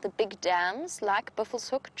dams, the big dams, like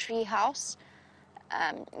Buffelshoek, Treehouse,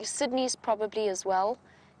 Sydney's probably as well,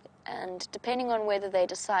 and depending on whether they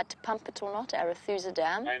decide to pump it or not, Arathusa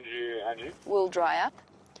Dam will dry up.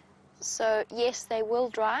 So, yes, they will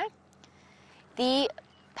dry. The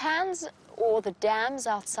pans or the dams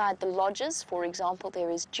outside the lodges, for example, there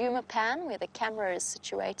is Djuma Pan, where the camera is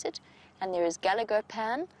situated, and there is Galago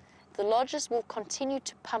Pan. The lodges will continue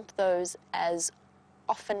to pump those as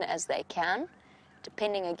often as they can,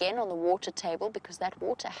 depending again on the water table, because that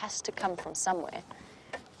water has to come from somewhere.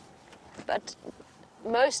 But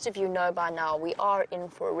most of you know by now we are in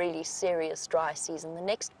for a really serious dry season. The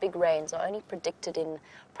next big rains are only predicted in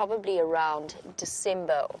probably around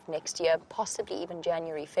December of next year, possibly even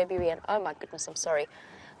January, February, and oh my goodness, I'm sorry.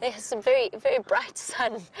 There's some very, very bright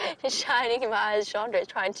sun shining in my eyes. Chandra is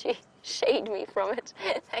trying to shade me from it.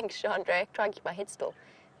 Thanks, Chandra. Try and keep my head still.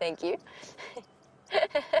 Thank you.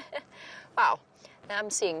 Wow, now I'm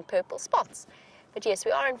seeing purple spots. But yes,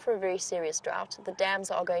 we are in for a very serious drought. The dams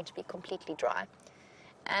are going to be completely dry.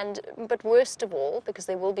 But worst of all, because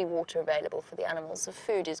there will be water available for the animals, the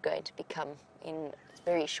food is going to become in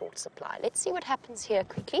very short supply. Let's see what happens here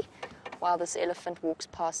quickly while this elephant walks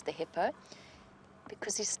past the hippo,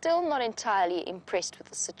 because he's still not entirely impressed with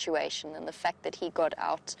the situation and the fact that he got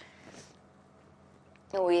out.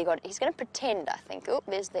 He's going to pretend, I think. Oh,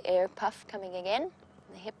 there's the air puff coming again,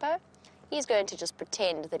 the hippo. He's going to just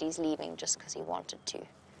pretend that he's leaving just because he wanted to.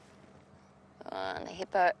 And the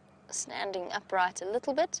hippo standing upright a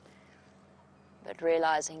little bit, but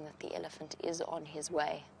realizing that the elephant is on his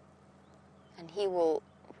way. And he will,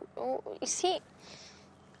 oh, you see,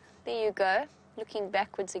 there you go, looking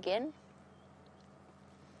backwards again.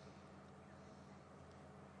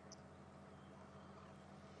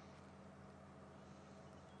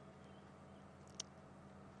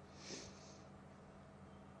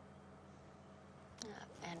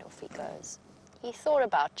 He thought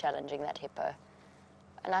about challenging that hippo.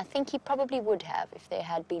 And I think he probably would have if there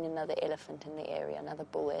had been another elephant in the area, another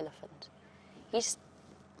bull elephant. He's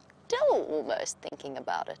still almost thinking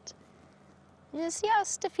about it. You see how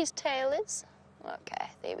stiff his tail is? Okay,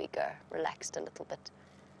 there we go. Relaxed a little bit.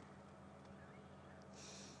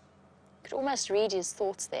 Could almost read his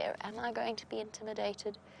thoughts there. Am I going to be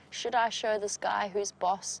intimidated? Should I show this guy who's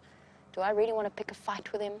boss? Do I really want to pick a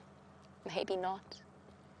fight with him? Maybe not.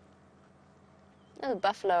 And the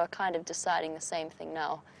buffalo are kind of deciding the same thing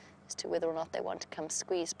now as to whether or not they want to come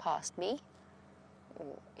squeeze past me, or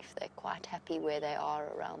if they're quite happy where they are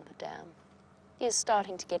around the dam. It is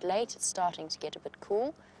starting to get late, it's starting to get a bit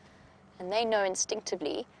cool, and they know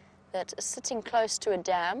instinctively that sitting close to a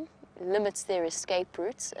dam limits their escape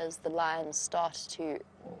routes as the lions start to get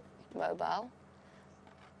mobile.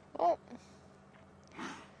 Well,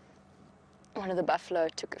 one of the buffalo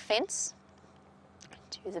took offense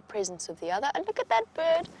to the presence of the other. And look at that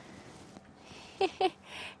bird.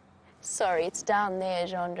 Sorry, it's down there,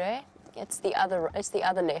 Gendre. It's the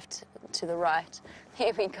other left to the right.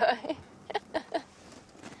 Here we go.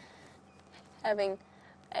 Having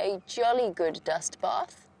a jolly good dust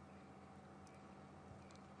bath.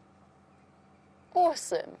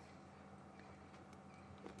 Awesome.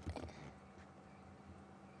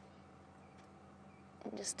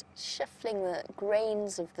 And just shuffling the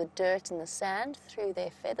grains of the dirt and the sand through their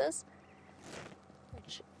feathers,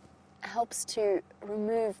 which helps to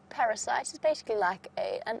remove parasites. It's basically like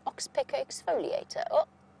an oxpecker exfoliator. Oh,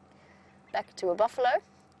 back to a buffalo,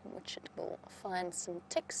 in which it will find some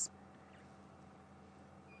ticks.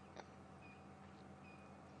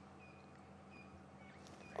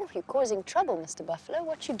 Oh, you're causing trouble, Mr. Buffalo.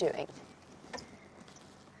 What you doing?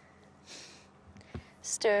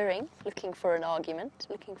 Stirring, looking for an argument,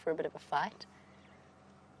 looking for a bit of a fight.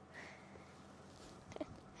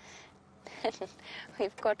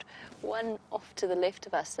 We've got one off to the left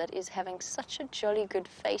of us that is having such a jolly good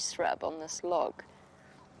face rub on this log.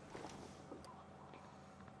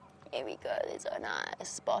 Here we go, there's a nice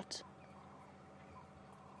spot.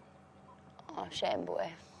 Oh, shame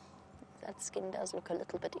boy. That skin does look a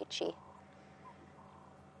little bit itchy.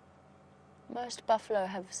 Most buffalo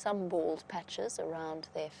have some bald patches around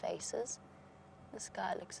their faces. This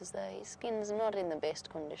guy looks as though his skin's not in the best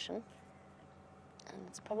condition. And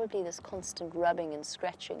it's probably this constant rubbing and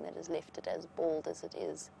scratching that has left it as bald as it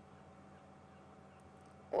is.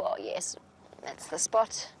 Well, yes, that's the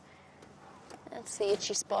spot. That's the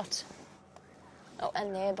itchy spot. Oh,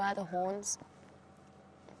 and there by the horns.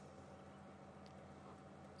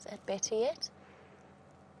 Is that better yet?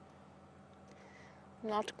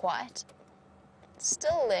 Not quite.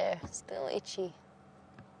 Still there, still itchy.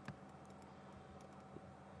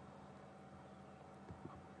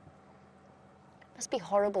 It must be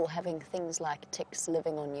horrible having things like ticks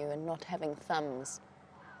living on you and not having thumbs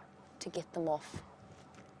to get them off.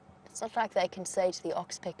 It's not like they can say to the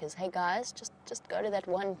oxpeckers, hey guys, just go to that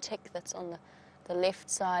one tick that's on the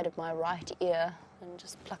left side of my right ear and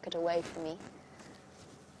just pluck it away for me.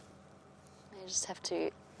 They just have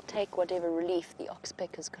to take whatever relief the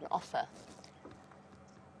oxpeckers can offer.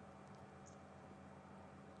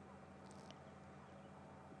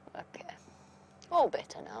 Okay. All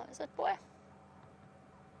better now, is it, boy?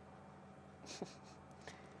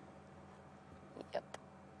 Yep.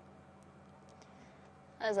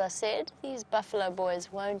 As I said, these buffalo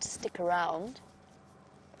boys won't stick around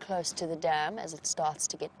close to the dam as it starts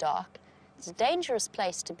to get dark. It's a dangerous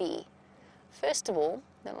place to be. First of all,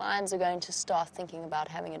 the lions are going to start thinking about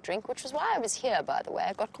having a drink, which is why I was here, by the way.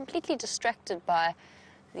 I got completely distracted by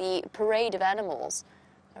the parade of animals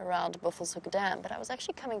around Buffelshoek Dam, but I was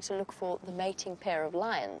actually coming to look for the mating pair of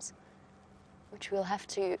lions, which we'll have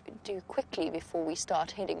to do quickly before we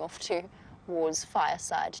start heading off towards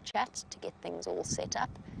fireside chat to get things all set up.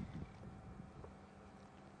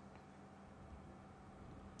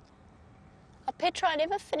 Petra, I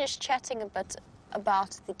never finished chatting a bit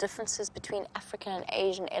about the differences between African and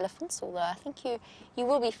Asian elephants, although I think you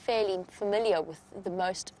will be fairly familiar with the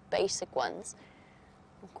most basic ones.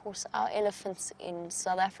 Of course, our elephants in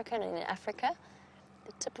South Africa and in Africa,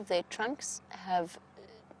 the tip of their trunks have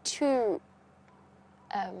two,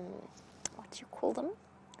 what do you call them?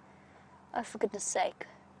 Oh, for goodness sake.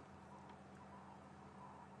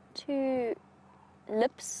 Two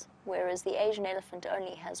lips, whereas the Asian elephant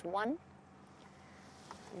only has one.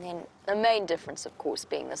 And then the main difference, of course,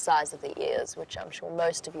 being the size of the ears, which I'm sure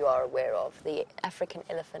most of you are aware of. The African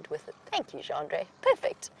elephant with it. Thank you, Chandre.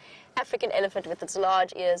 Perfect. African elephant with its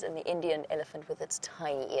large ears and the Indian elephant with its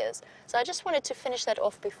tiny ears. So I just wanted to finish that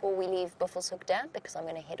off before we leave Buffelshoek Dam, because I'm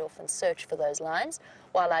going to head off and search for those lines.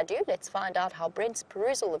 While I do, let's find out how Brent's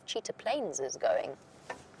perusal of Cheetah Plains is going.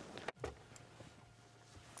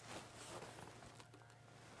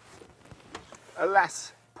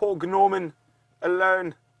 Alas, poor Gnorman,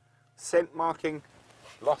 alone, scent marking,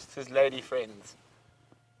 lost his lady friends.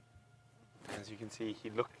 As you can see, he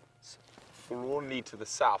looks forlornly to the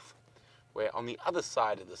south, where on the other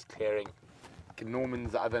side of this clearing,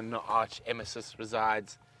 Gnorman's other arch emesis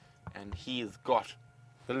resides, and he has got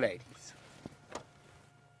the ladies.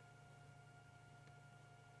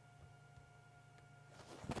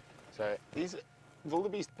 So these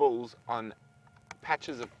wildebeest bulls on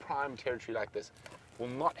patches of prime territory like this will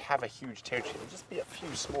not have a huge territory. It'll just be a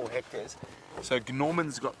few small hectares. So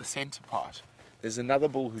Gnorman's got the center part. There's another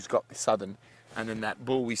bull who's got the southern, and then that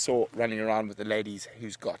bull we saw running around with the ladies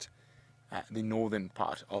who's got the northern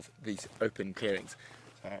part of these open clearings.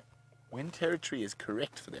 So when territory is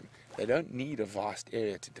correct for them, they don't need a vast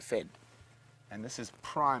area to defend. And this is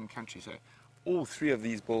prime country, so all three of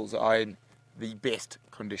these bulls are in the best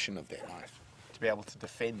condition of their life to be able to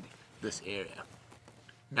defend this area.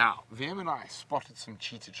 Now, VM and I spotted some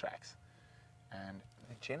cheetah tracks, and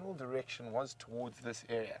the general direction was towards this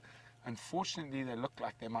area. Unfortunately, they look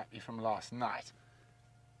like they might be from last night.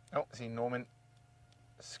 Oh, see Norman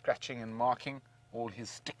scratching and marking all his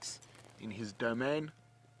sticks in his domain.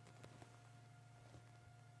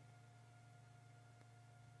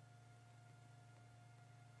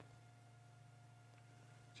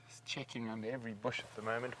 Just checking under every bush at the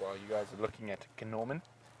moment while you guys are looking at Norman.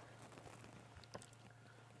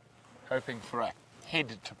 Hoping for a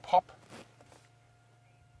head to pop.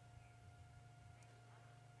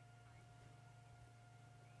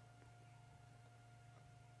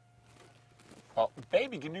 Well,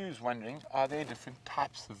 Baby Gnu's wondering, are there different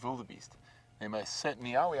types of wildebeest? There most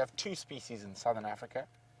certainly are. We have two species in southern Africa.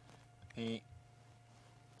 The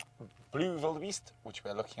blue wildebeest, which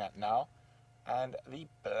we're looking at now, and the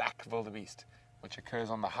black wildebeest, which occurs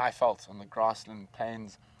on the high veld, on the grassland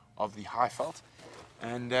plains of the high veld.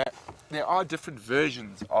 And there are different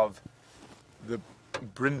versions of the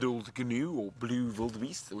brindled gnu or blue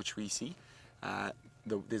wildebeest, which we see.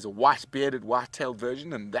 There's a white-bearded, white-tailed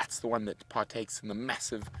version, and that's the one that partakes in the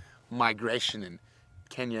massive migration in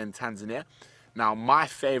Kenya and Tanzania. Now, my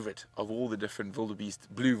favorite of all the different wildebeest,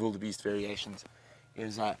 blue wildebeest variations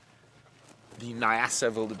is the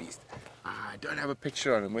Nyasa wildebeest. I don't have a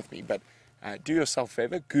picture of him with me, but do yourself a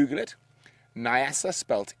favor, Google it. Nyasa,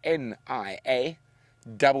 spelled N-I-A.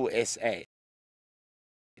 S-A.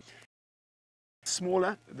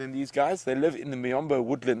 Smaller than these guys. They live in the Miombo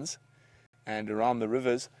woodlands and around the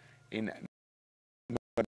rivers in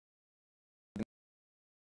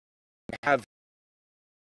have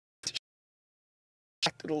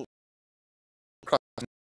little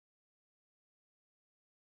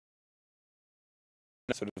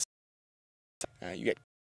sort of you get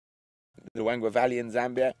the Luangwa Valley in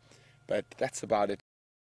Zambia, but that's about it.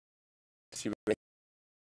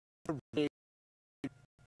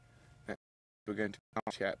 We're going to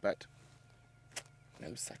out here, but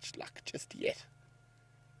no such luck just yet.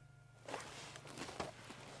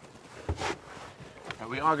 Now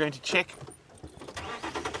we are going to check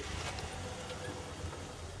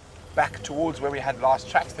back towards where we had last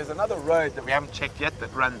tracks. There's another road that we haven't checked yet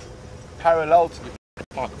that runs parallel to the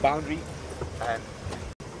park boundary, and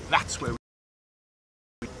that's where we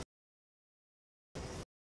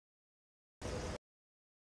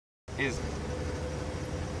is.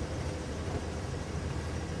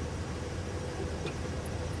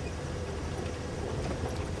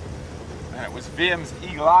 And it was VM's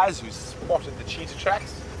eagle eyes who spotted the cheetah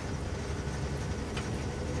tracks.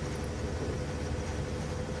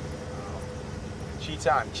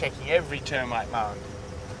 Cheetah, I'm checking every termite mound,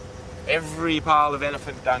 every pile of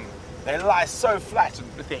elephant dung. They lie so flat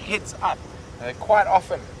and with their heads up, and they quite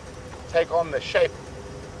often take on the shape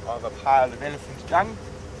of a pile of elephant dung.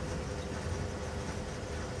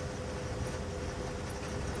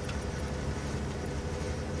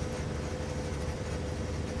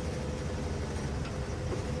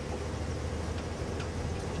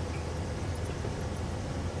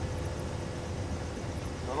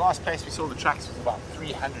 The last place we saw the tracks was about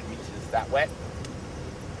 300 meters that way.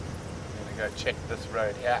 I'm going to go check this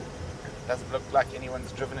road here. It doesn't look like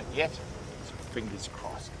anyone's driven it yet, so fingers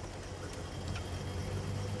crossed.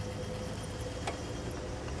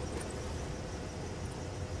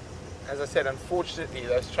 as I said, unfortunately,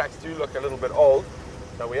 those tracks do look a little bit old,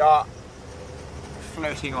 so we are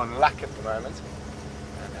floating on luck at the moment,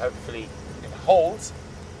 and hopefully it holds,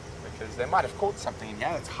 because they might have caught something in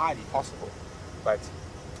here. It's highly possible, but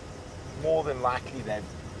more than likely they've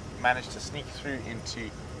managed to sneak through into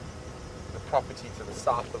the property to the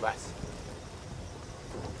south of us.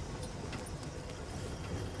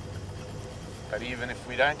 But even if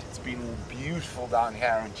we don't, it's been all beautiful down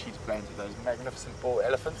here on Cheetah Plains with those magnificent bull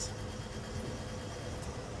elephants.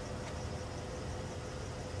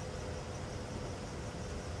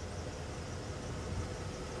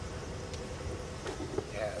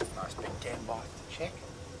 Yeah, it's a nice big game bath to check.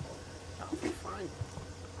 Now if we find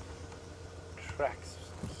tracks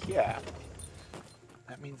here,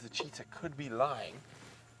 that means the cheetah could be lying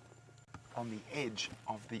on the edge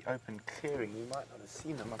of the open clearing. We might not have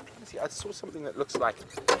seen them. I'm trying to see. I saw something that looks like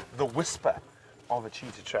the whisper of a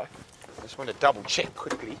cheetah track. I just want to double check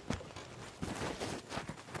quickly.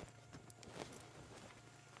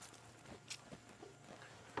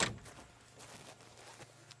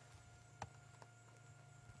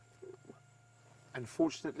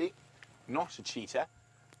 Unfortunately, not a cheetah,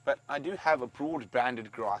 but I do have a broad banded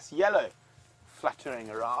grass yellow fluttering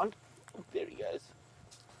around. Oh, there he goes.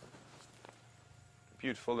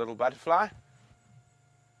 Beautiful little butterfly,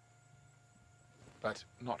 but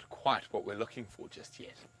not quite what we're looking for just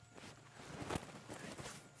yet.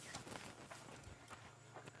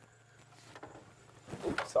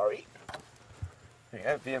 Oops, sorry. There you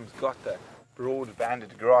go. VM's got the broad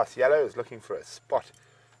banded grass yellow, is looking for a spot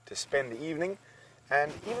to spend the evening.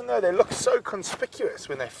 And even though they look so conspicuous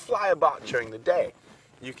when they fly about during the day,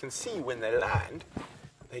 you can see when they land,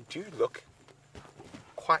 they do look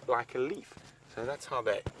quite like a leaf. So that's how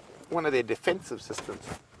they, one of their defensive systems.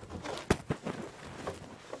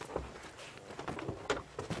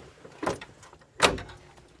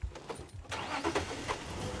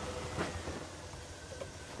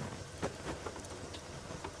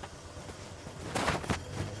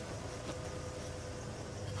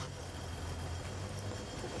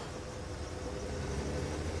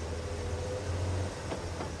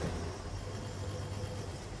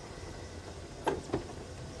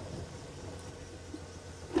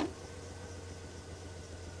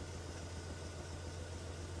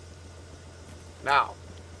 Now,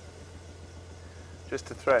 just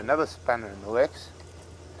to throw another spanner in the works,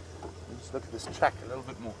 let's look at this track a little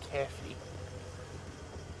bit more carefully.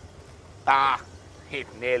 Ah, it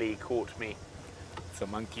nearly caught me. It's a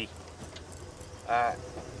monkey.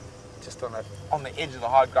 Just on the edge of the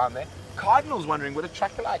hard ground there. Cardinal's wondering, would a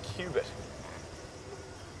tracker like Hubert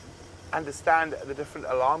understand the different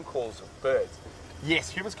alarm calls of birds? Yes,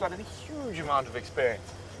 Hubert's got a huge amount of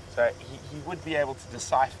experience, so he would be able to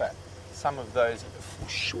decipher some of those for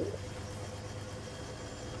sure.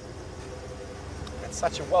 That's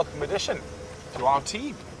such a welcome addition to our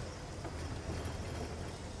team.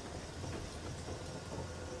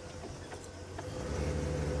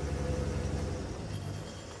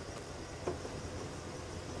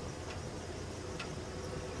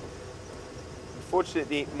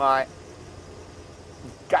 Unfortunately, my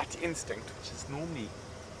gut instinct, which is normally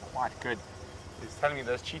quite good, is telling me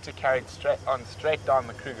those cheetah carried straight down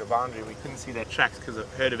the Kruger boundary. We couldn't see their tracks because a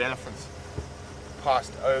herd of elephants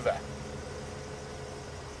passed over.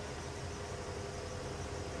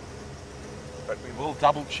 But we will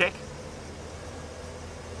double check.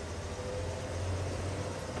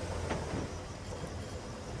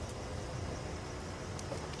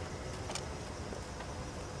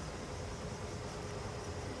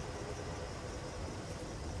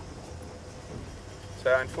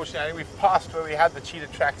 So unfortunately, we've passed where we had the cheetah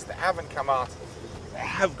tracks. They haven't come out. They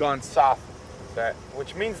have gone south, so,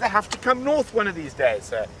 which means they have to come north one of these days.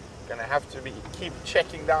 So going to have to keep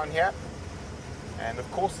checking down here. And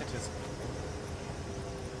of course it is.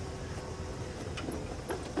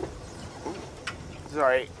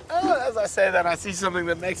 Sorry. Oh, as I say that, I see something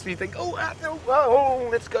that makes me think, oh,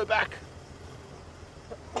 let's go back.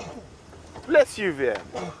 Bless you, Vian.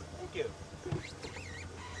 Thank you.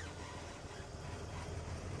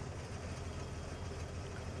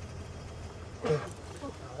 Now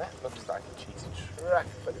that looks like a cheetah track,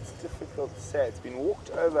 but it's difficult to say. It's been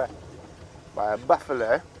walked over by a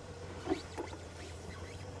buffalo. Let's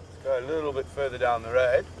go a little bit further down the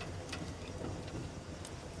road.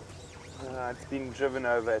 It's been driven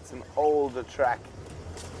over. It's an older track,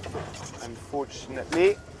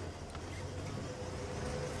 unfortunately.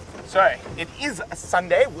 So, it is a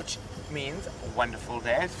Sunday, which means a wonderful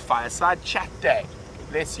day. It's fireside chat day.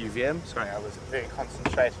 Bless you, VM. Sorry, I was very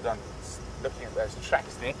concentrated on looking at those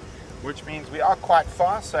tracks there, which means we are quite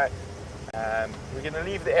far. So, We're going to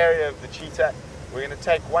leave the area of the cheetah. We're going to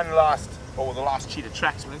take the last cheetah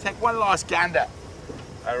tracks. We're going to take one last gander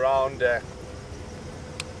around the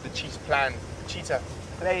cheetah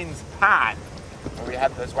plains pan, where we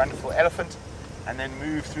had this wonderful elephant, and then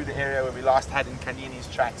move through the area where we last had in Kanini's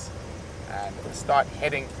tracks and start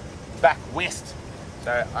heading back west,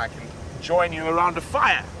 so I can join you around a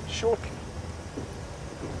fire shortly.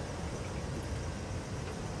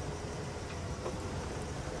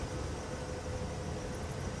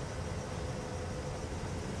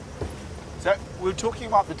 So we're talking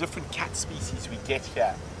about the different cat species we get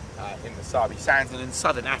here in the Sabi Sands and in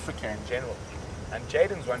southern Africa in general. And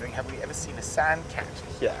Jaden's wondering, have we ever seen a sand cat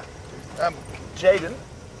here? Jaden,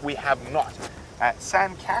 we have not.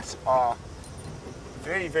 Sand cats are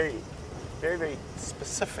very, very, very, very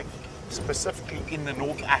specifically in the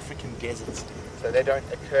North African deserts. So they don't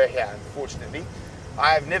occur here, unfortunately.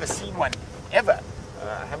 I have never seen one ever.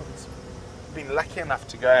 I haven't been lucky enough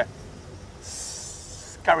to go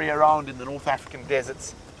scurry around in the North African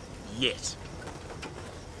deserts yet.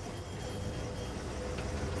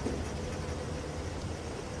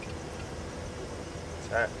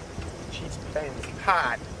 So, Cheetah Plains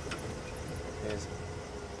Pan is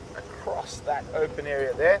across that open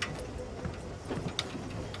area there. I'm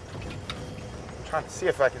trying to see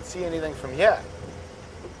if I can see anything from here.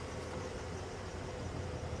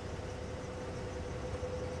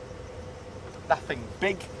 Nothing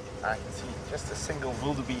big. I can see just a single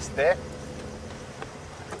wildebeest there.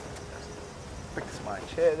 Fix my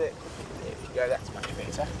chair there. There we go, that's much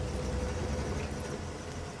better.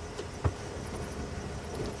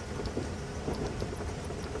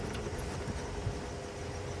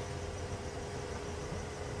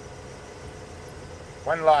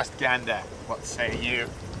 One last gander, what say you?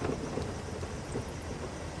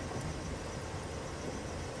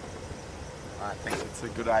 I think it's a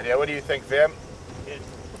good idea. What do you think, Vim? Yes.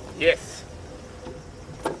 Yes.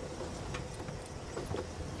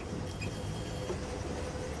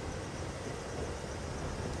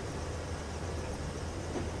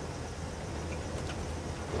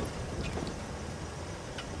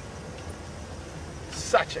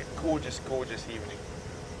 Such a gorgeous, gorgeous evening.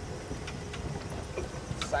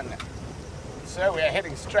 Sun. So we are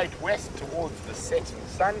heading straight west towards the setting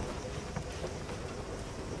sun.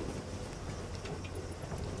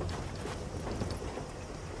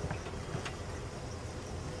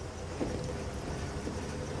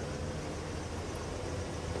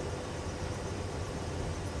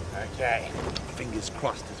 Okay, fingers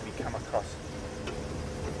crossed as we come across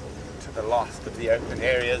to the last of the open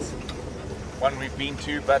areas. One we've been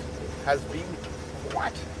to, but has been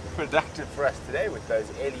quite productive for us today with those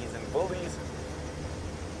ellies and bullies.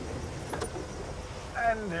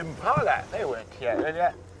 And impala, they weren't here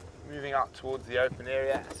earlier. Moving out towards the open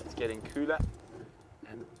area as it's getting cooler.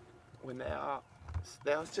 And when they are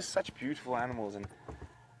just such beautiful animals, and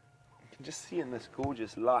you can just see in this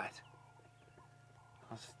gorgeous light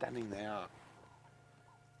how stunning they are.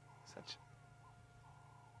 Such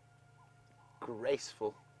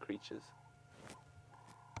graceful creatures.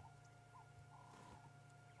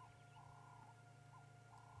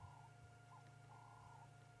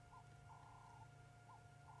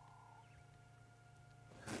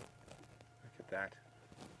 Look at that.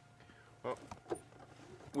 Well,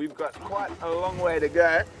 we've got quite a long way to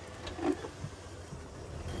go.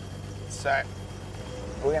 So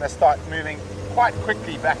we're going to start moving quite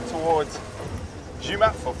quickly back towards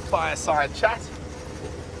Juma for fireside chat.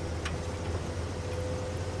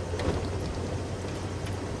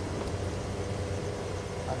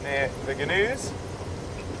 And there, the gnu's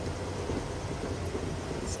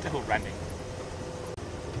still running.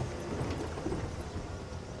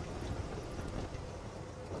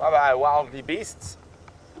 Bye bye, wildly beasts.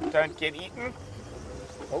 Don't get eaten.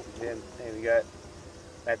 Oh, there we go.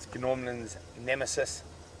 That's Gnormland's nemesis,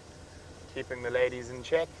 keeping the ladies in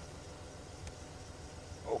check.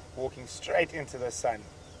 Oh, walking straight into the sun.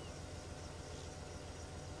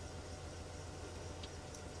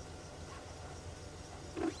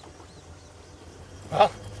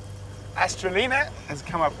 Well, Astralina has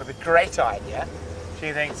come up with a great idea.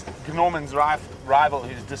 She thinks Gnormland's rival,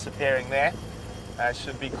 who's disappearing there,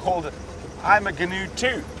 should be called I'm a Gnu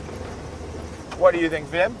too. What do you think,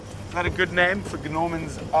 Vim? Is that a good name for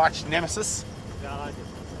Gnormland's arch nemesis? Yeah, I like it.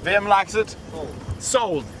 Vim likes it? Sold.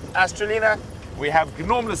 Sold. Astralina, we have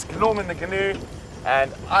Gnormless Gnorman the Gnu,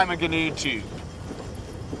 and I'm a Gnu too.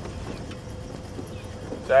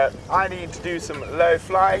 So I need to do some low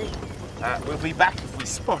flying. We'll be back if we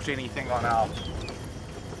spot anything on our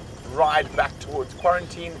ride back towards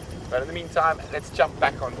quarantine. But in the meantime, let's jump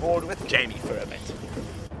back on board with Jamie for a bit.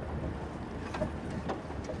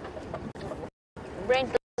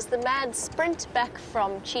 the mad sprint back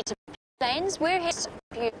from Cheetah Plains. We're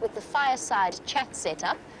headed with the fireside chat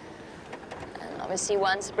setup. And obviously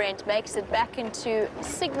once Brent makes it back into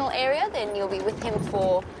signal area, then you'll be with him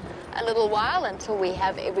for a little while until we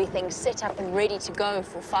have everything set up and ready to go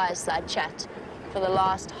for fireside chat for the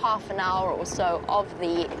last half an hour or so of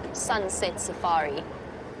the sunset safari.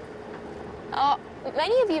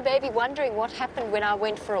 Many of you may be wondering what happened when I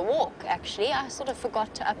went for a walk, actually. I sort of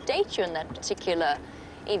forgot to update you on that particular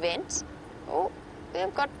event. Oh,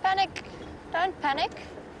 we've got panic. Don't panic.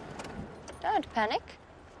 Don't panic.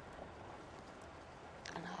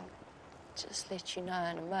 And I'll just let you know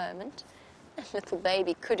in a moment. Little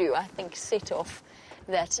baby kudu, I think, set off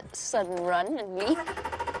that sudden run and leap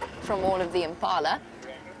from all of the impala.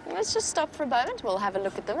 Let's just stop for a moment. We'll have a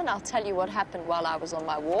look at them and I'll tell you what happened while I was on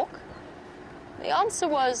my walk. The answer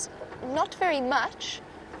was not very much.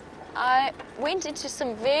 I went into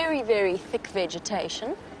some very, very thick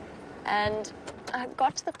vegetation and I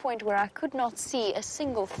got to the point where I could not see a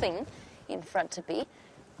single thing in front of me.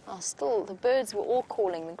 Still, the birds were all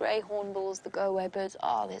calling, the grey hornbills, the go-away birds.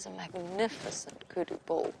 Oh, there's a magnificent kudu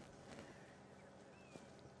bull.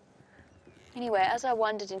 Anyway, as I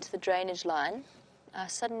wandered into the drainage line, I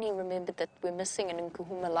suddenly remembered that we're missing an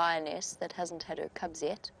Nkuhuma lioness that hasn't had her cubs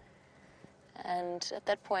yet. And at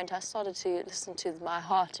that point, I started to listen to my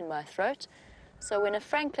heart in my throat. So when a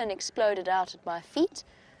francolin exploded out at my feet,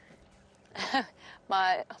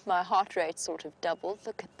 my heart rate sort of doubled.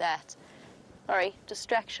 Look at that. Sorry,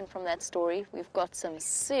 distraction from that story. We've got some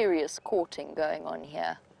serious courting going on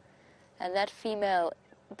here. And that female,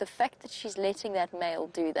 the fact that she's letting that male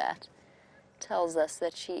do that tells us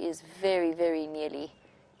that she is very, very nearly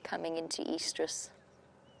coming into estrus.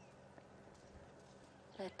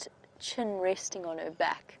 That chin resting on her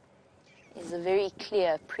back is a very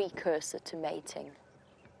clear precursor to mating.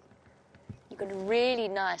 You've got a really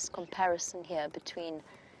nice comparison here between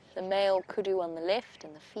the male kudu on the left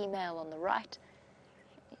and the female on the right.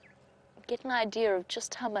 Get an idea of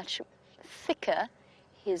just how much thicker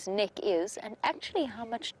his neck is and actually how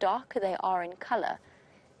much darker they are in color,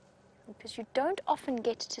 because you don't often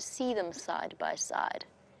get to see them side by side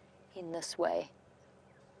in this way.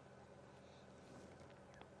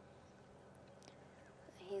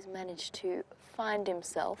 He's managed to find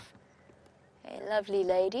himself a lovely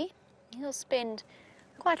lady. He'll spend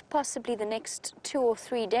quite possibly the next 2 or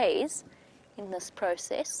 3 days in this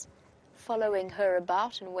process, following her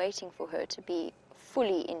about and waiting for her to be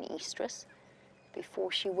fully in estrus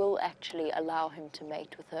before she will actually allow him to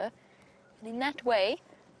mate with her. And in that way,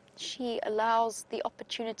 she allows the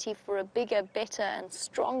opportunity for a bigger, better and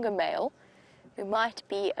stronger male who might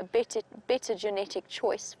be a better genetic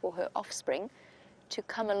choice for her offspring to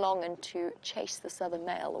come along and to chase this other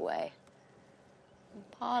male away.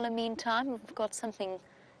 Impala, meantime, have got something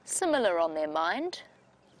similar on their mind,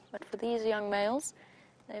 but for these young males,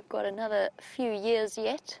 they've got another few years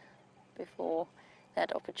yet before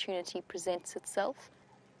that opportunity presents itself.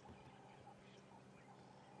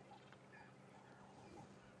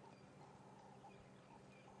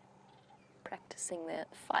 Practicing their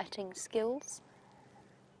fighting skills.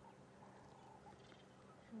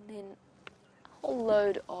 And then a whole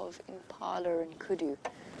load of impala and kudu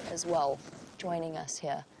as well joining us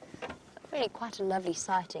here. Really quite a lovely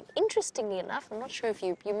sighting. Interestingly enough, I'm not sure if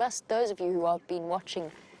you must, those of you who have been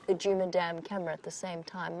watching the Djuma Dam camera at the same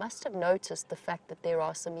time, must have noticed the fact that there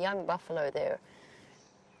are some young buffalo there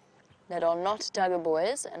that are not Duggar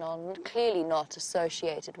boys and are clearly not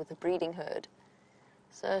associated with the breeding herd.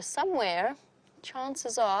 So somewhere,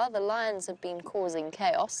 chances are the lions have been causing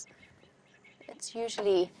chaos. It's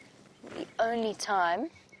usually the only time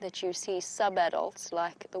that you see sub-adults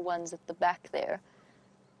like the ones at the back there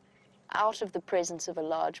out of the presence of a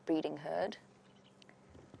large breeding herd.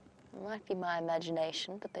 It might be my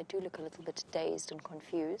imagination, but they do look a little bit dazed and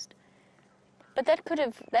confused. But that could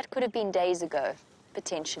have been days ago,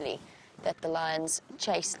 potentially, that the lions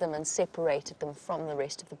chased them and separated them from the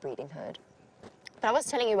rest of the breeding herd. But I was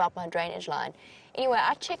telling you about my drainage line. Anyway,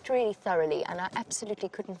 I checked really thoroughly and I absolutely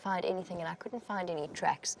couldn't find anything, and I couldn't find any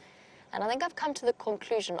tracks. And I think I've come to the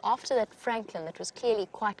conclusion, after that francolin that was clearly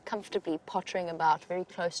quite comfortably pottering about very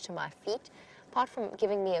close to my feet, apart from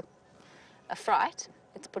giving me a fright,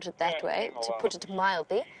 let's put it that way, to put it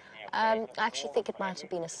mildly, I actually think it might have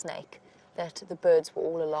been a snake that the birds were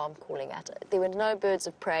all alarm calling at. There were no birds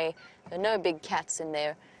of prey, there were no big cats in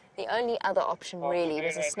there. The only other option really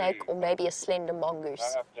was a snake or maybe a slender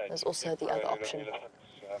mongoose. There's also the other option.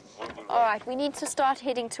 All right, we need to start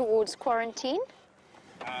heading towards quarantine,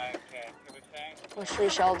 which we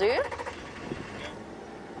shall do.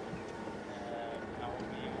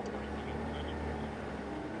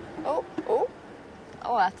 Oh, oh.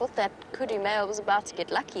 Oh, I thought that kudu male was about to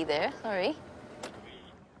get lucky there. Sorry.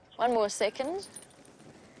 One more second,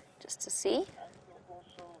 just to see.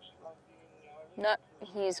 No,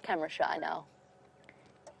 he's camera shy now.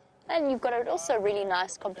 And you've got also a really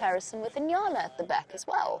nice comparison with the Nyala at the back as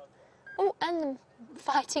well. Oh, and the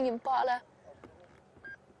fighting impala.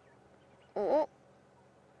 Oh,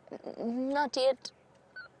 not yet.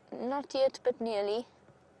 Not yet, but nearly.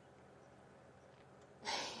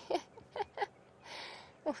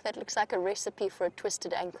 Oh, that looks like a recipe for a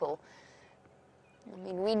twisted ankle. I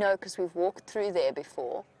mean, we know because we've walked through there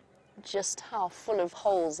before just how full of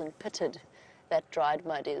holes and pitted that dried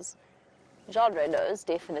mud is. Jadre knows,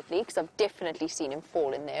 definitely, because I've definitely seen him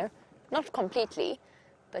fall in there. Not completely,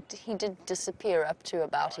 but he did disappear up to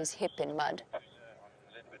about his hip in mud.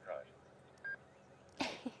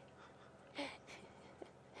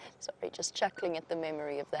 Sorry, just chuckling at the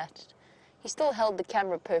memory of that. He still held the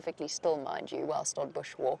camera perfectly still, mind you, whilst on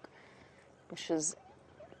bushwalk, which was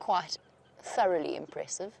quite thoroughly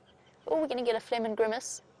impressive. Oh, we're going to get a Fleming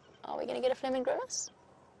grimace. Are we going to get a Fleming grimace?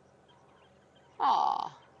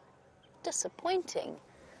 Ah, disappointing.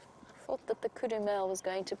 I thought that the kudu male was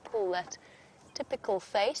going to pull that typical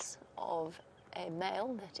face of a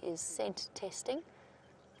male that is scent testing.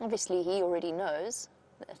 Obviously, he already knows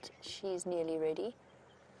that she's nearly ready.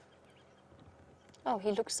 Oh,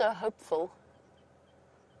 he looks so hopeful.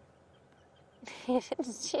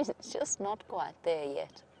 She's just not quite there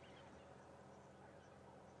yet.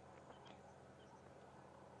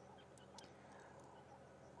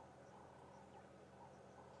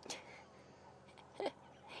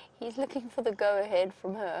 He's looking for the go-ahead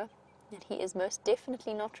from her, and he is most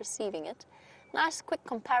definitely not receiving it. Nice quick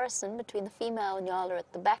comparison between the female Nyala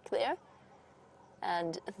at the back there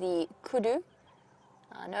and the kudu.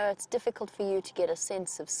 I know it's difficult for you to get a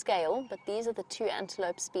sense of scale, but these are the two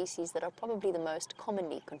antelope species that are probably the most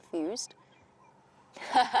commonly confused.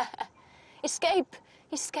 Escape!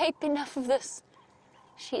 Escape! Enough of this!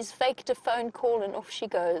 She's faked a phone call and off she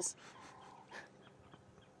goes.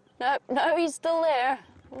 No, no, he's still there.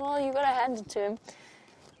 Well, you've got to hand it to him.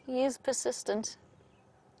 He is persistent.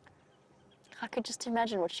 I could just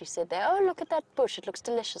imagine what she said there. Oh, look at that bush. It looks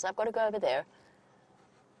delicious. I've got to go over there.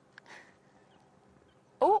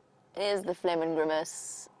 Oh, there's the Fleming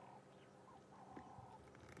grimace.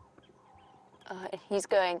 He's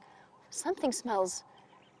going, something smells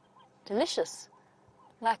delicious,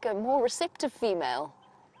 like a more receptive female.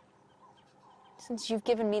 Since you've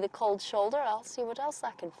given me the cold shoulder, I'll see what else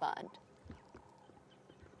I can find.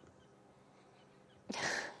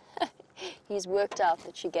 He's worked out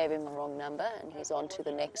that she gave him a wrong number, and he's on to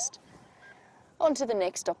the next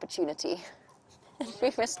opportunity.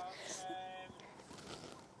 We must.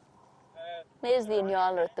 There's the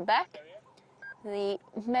Nyala at the back. The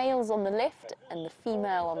male's on the left and the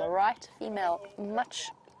female on the right. Female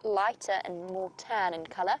much lighter and more tan in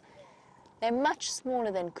colour. They're much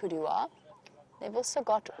smaller than kudu are. They've also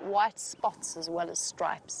got white spots as well as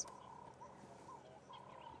stripes.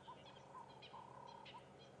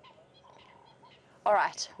 All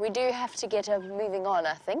right, we do have to get moving on,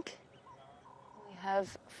 I think. We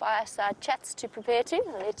have fireside chats to prepare to.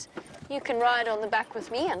 You can ride on the back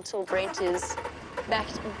with me until Brent is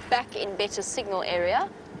back in better signal area,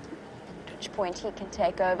 at which point he can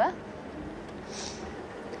take over.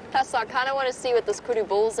 Plus, I kind of want to see what this kudu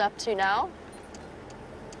bull's up to now.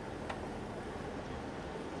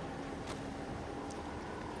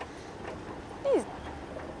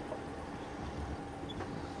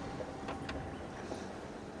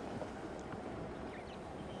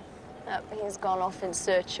 He's gone off in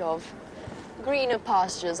search of greener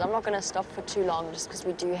pastures. I'm not going to stop for too long just because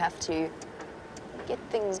we do have to get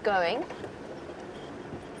things going.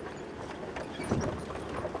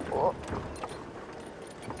 Oh.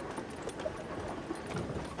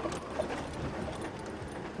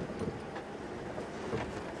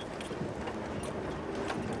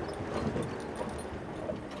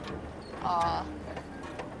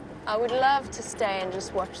 I would love to stay and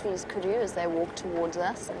just watch these kudu as they walk towards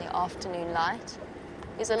us in the afternoon light.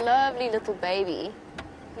 He's a lovely little baby.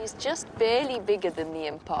 He's just barely bigger than the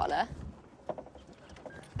impala.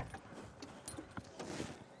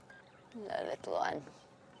 Hello, little one.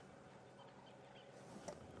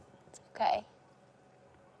 It's okay.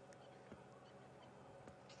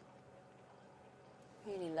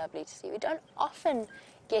 Really lovely to see. We don't often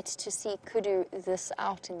get to see kudu this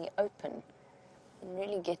out in the open and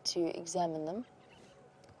really get to examine them.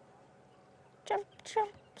 Chirp,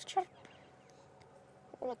 chirp, chirp.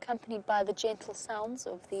 All accompanied by the gentle sounds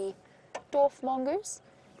of the dwarf mongoose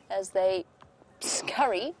as they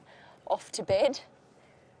scurry off to bed.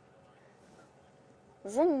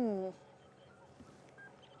 Vroom.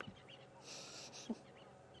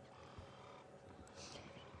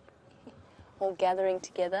 All gathering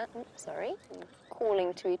together. Oh, sorry,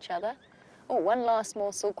 calling to each other. Oh, one last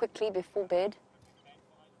morsel quickly before bed.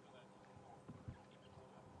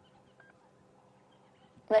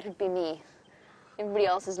 That would be me. Everybody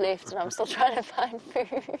else has left and I'm still trying to find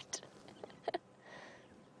food.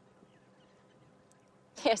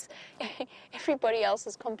 Yes, everybody else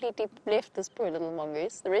has completely left this poor little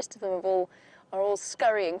mongoose. The rest of them are all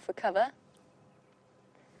scurrying for cover.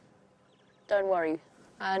 Don't worry,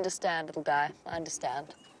 I understand, little guy, I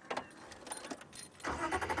understand.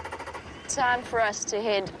 Time for us to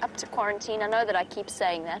head up to quarantine. I know that I keep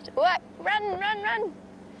saying that. What? Run, run, run!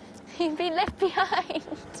 You've been left behind.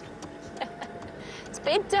 It's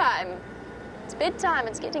bedtime. It's bedtime.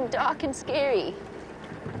 It's getting dark and scary.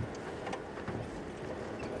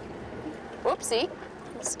 Whoopsie.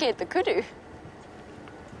 Scared the kudu.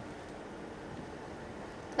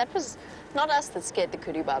 That was not us that scared the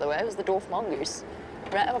kudu, by the way. It was the dwarf mongoose.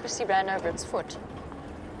 Obviously ran over its foot.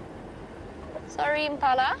 Sorry,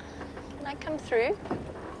 Impala. Can I come through?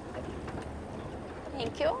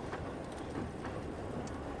 Thank you.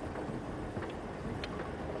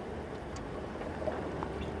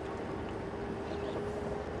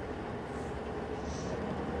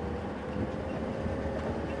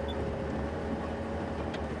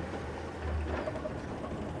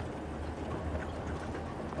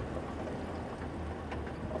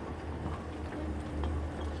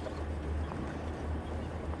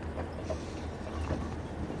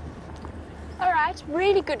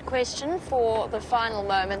 Really good question for the final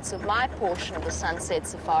moments of my portion of the Sunset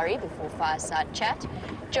Safari before Fireside Chat.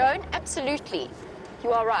 Joan, absolutely.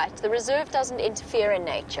 You are right. The reserve doesn't interfere in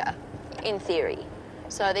nature, in theory.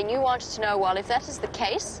 So then you wanted to know, well, if that is the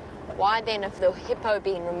case, why then have the hippo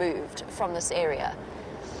been removed from this area?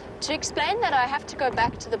 To explain that, I have to go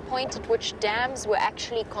back to the point at which dams were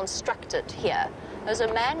actually constructed here. Those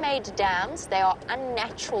are man-made dams, they are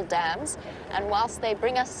unnatural dams, and whilst they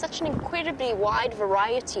bring us such an incredibly wide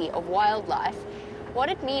variety of wildlife, what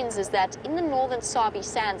it means is that in the northern Sabi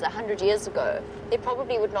sands 100 years ago, there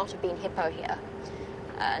probably would not have been hippo here.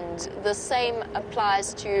 And the same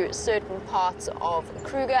applies to certain parts of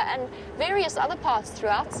Kruger and various other parts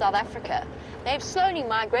throughout South Africa. They've slowly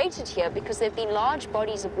migrated here because there have been large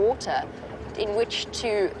bodies of water in which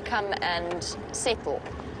to come and settle.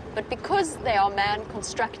 But because they are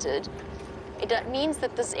man-constructed, it means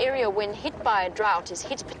that this area, when hit by a drought, is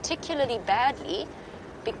hit particularly badly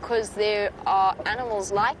because there are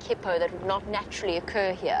animals like hippo that would not naturally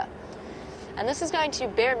occur here. And this is going to,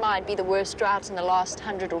 bear in mind, be the worst drought in the last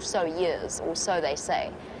 100 or so years, or so they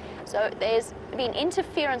say. So there's been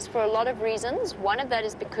interference for a lot of reasons. One of that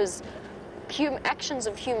is because actions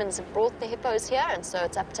of humans have brought the hippos here, and so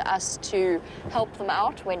it's up to us to help them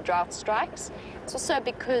out when drought strikes. It's also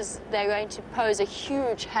because they're going to pose a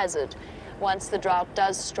huge hazard once the drought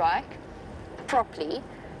does strike properly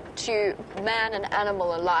to man and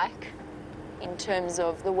animal alike in terms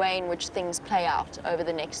of the way in which things play out over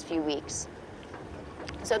the next few weeks.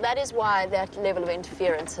 So that is why that level of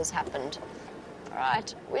interference has happened. All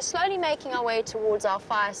right, we're slowly making our way towards our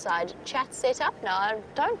fireside chat setup. Now, I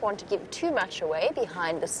don't want to give too much away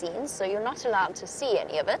behind the scenes, so you're not allowed to see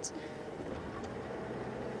any of it.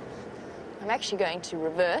 I'm actually going to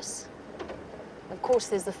reverse. Of course,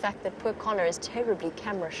 there's the fact that poor Connor is terribly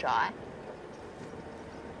camera shy.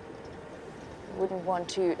 I wouldn't want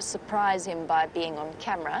to surprise him by being on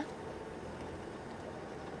camera.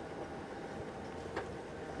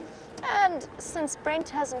 And since Brent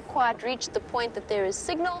hasn't quite reached the point that there is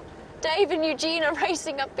signal, Dave and Eugene are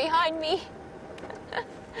racing up behind me.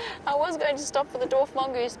 I was going to stop for the dwarf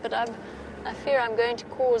mongoose, but I fear I'm going to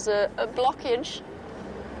cause a blockage.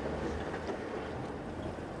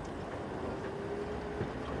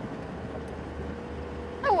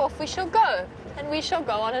 Oh, off we shall go, and we shall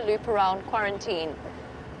go on a loop around quarantine.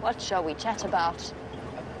 What shall we chat about?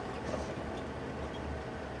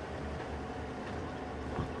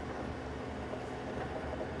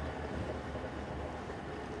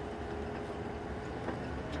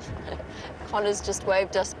 Connor's just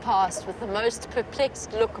waved us past with the most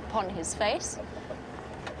perplexed look upon his face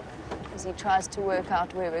as he tries to work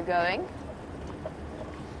out where we're going.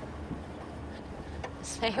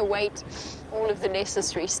 As they await all of the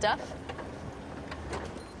necessary stuff.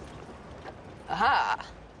 Aha!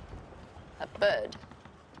 A bird.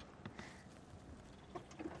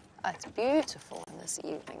 Oh, it's beautiful in this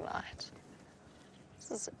evening light.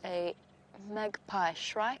 This is a magpie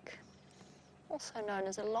shrike, also known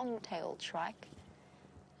as a long-tailed shrike.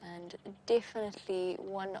 and definitely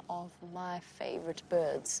one of my favorite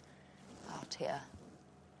birds out here.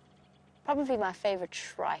 Probably my favorite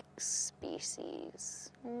shrike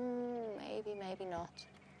species. Maybe, maybe not.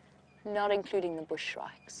 Not including the bush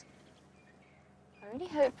shrikes. I really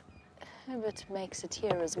hope Herbert makes it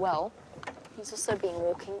here as well. He's also been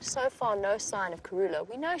walking. So far, no sign of Karula.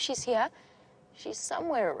 We know she's here. She's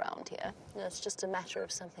somewhere around here. And it's just a matter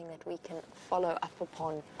of something that we can follow up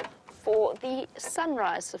upon for the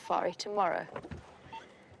sunrise safari tomorrow.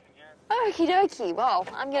 Okie dokie. Well,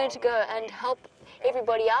 I'm going to go and help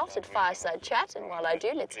everybody out at Fireside Chat. And while I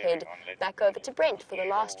do, let's head back over to Brent for the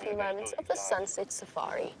last few moments of the sunset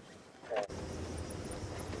safari.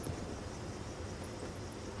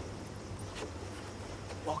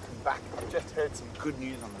 Welcome back. I've just heard some good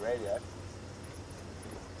news on the radio.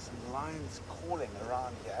 Some lions calling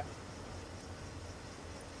around here.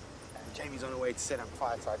 And Jamie's on her way to set up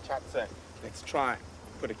Fireside Chat, so let's try and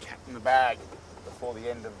put a cat in the bag before the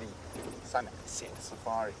end of the sunset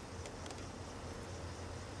safari.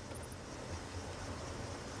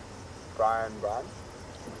 Brian.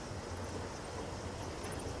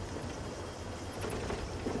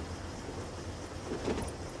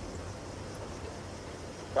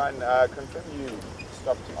 Brian, confirm you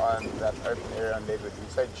stopped on that open area on Ledwood. You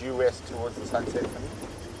say due west towards the sunset for me?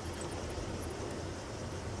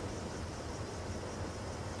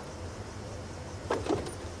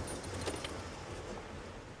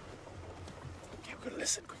 Okay, we've got to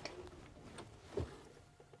listen quickly.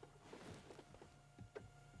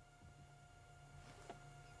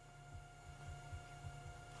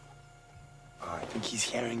 Oh, I think he's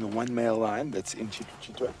hearing the one male lion that's in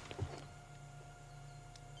Chitwa.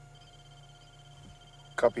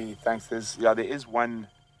 Copy, thanks. There is one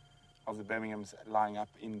of the Birminghams lying up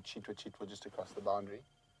in Chitwa just across the boundary.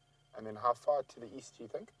 And then how far to the east do you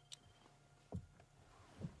think?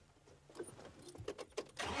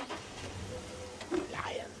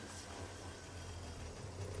 Lions.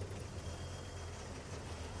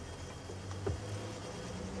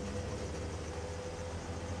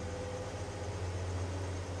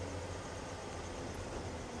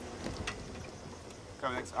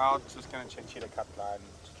 Come next. I'm just going to check cheetah cut line and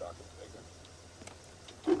strike it.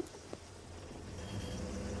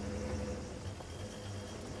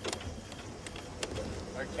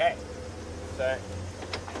 Okay, so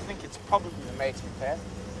I think it's probably the mating pair.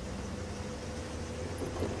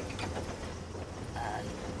 And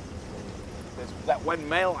there's that one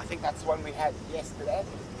male, I think that's the one we had yesterday.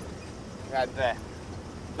 We had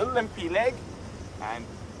the limpy leg and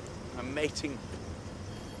the mating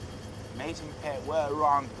pair were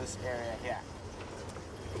around this area here.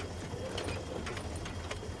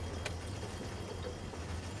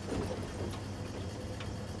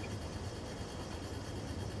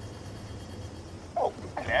 Oh,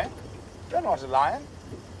 hello. You're not a lion.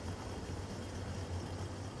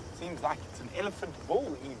 Seems like it's an elephant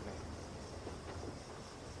bull evening.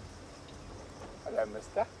 Hello,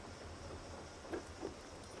 mister.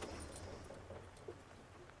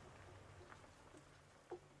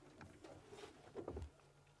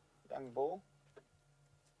 Young bull.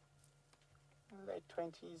 Late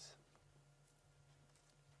 20s.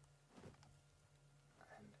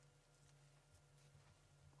 And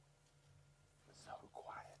so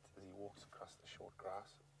quiet as he walks across the short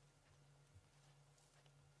grass.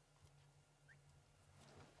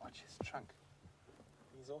 Watch his trunk.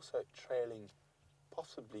 He's also trailing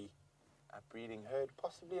possibly a breeding herd,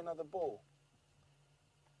 possibly another bull.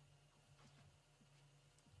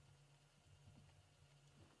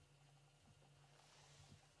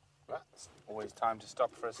 Well, it's always time to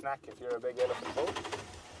stop for a snack if you're a big elephant bull.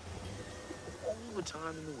 All the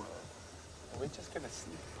time in the world. And we're just going to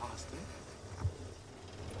sneak past him.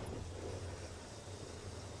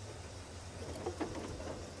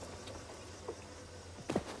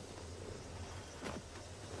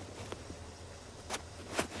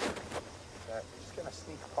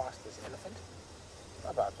 Sneak past this elephant.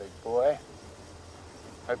 How about big boy?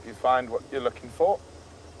 Hope you find what you're looking for.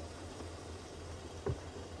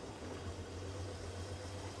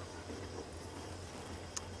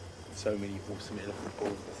 So many awesome elephant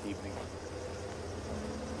bulls this evening.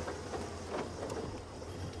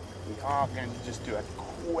 We are going to just do a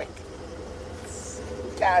quick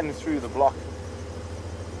scan through the block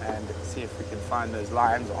and see if we can find those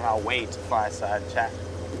lions on our way to Fireside Chat.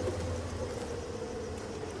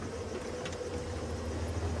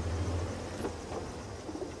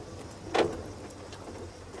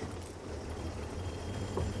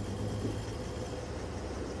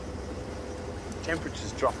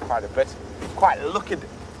 Temperatures dropped quite a bit. Quite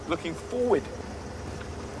looking forward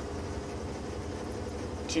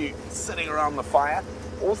to sitting around the fire.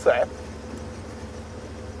 Also,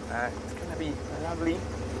 it's going to be lovely.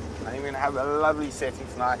 I think we're going to have a lovely setting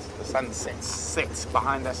tonight. The sun sets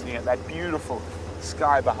behind us, and you get that beautiful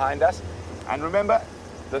sky behind us. And remember,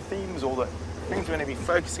 the themes or the things we're going to be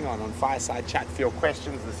focusing on Fireside Chat for your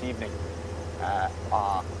questions this evening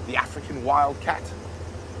are the African wildcat,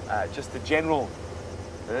 just the general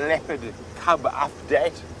leopard cub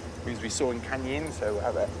update, because we saw in Kanyen, so we'll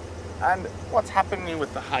have a, and what's happening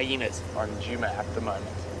with the hyenas on Juma at the moment.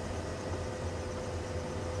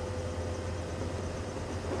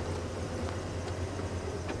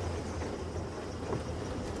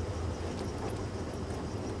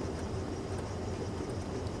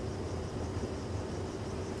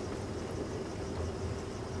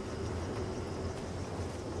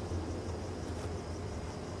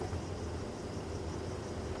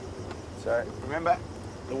 So remember,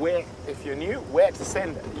 if you're new, where to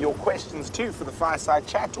send your questions to for the Fireside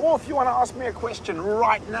Chat, or if you want to ask me a question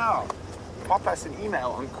right now, pop us an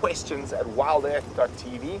email on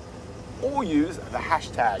questions@wildearth.tv, or use the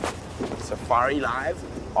hashtag SafariLive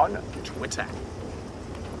on Twitter.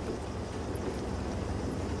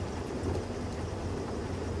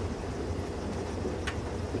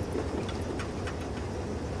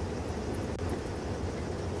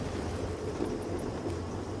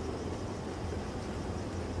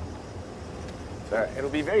 So it'll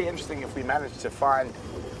be very interesting if we manage to find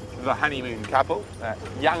the honeymoon couple,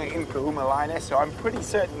 young Nkahuma lioness. So I'm pretty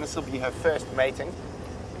certain this will be her first mating,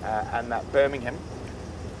 and that Birmingham,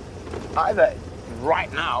 either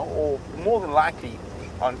right now or more than likely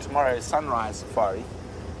on tomorrow's sunrise safari,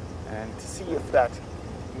 and to see if that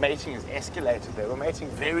mating has escalated. They were mating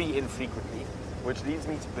very infrequently, which leads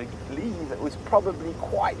me to believe it was probably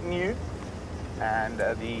quite new, and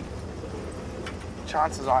the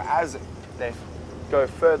chances are, as they go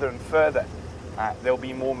further and further, there'll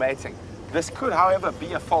be more mating. This could, however,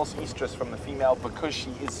 be a false estrus from the female because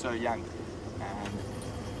she is so young. And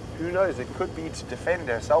who knows, it could be to defend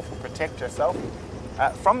herself or protect herself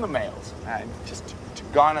from the males, and just to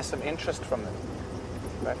garner some interest from them.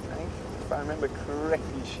 But I think, if I remember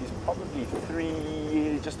correctly, she's probably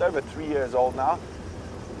just over 3 years old now,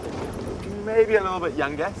 maybe a little bit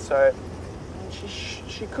younger, so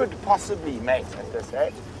she could possibly mate at this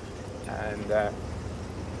age. And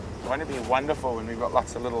won't it be wonderful when we've got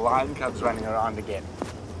lots of little lion cubs running around again?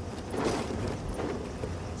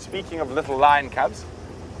 Speaking of little lion cubs,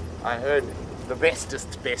 I heard the best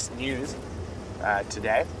news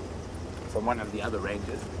today from one of the other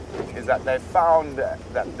rangers, is that they've found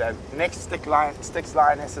that the next Styx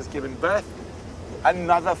lioness has given birth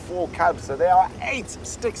another 4 cubs. So there are 8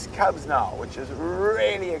 Styx cubs now, which is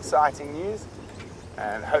really exciting news.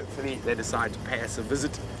 And hopefully they decide to pay us a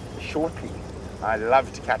visit shortly. I'd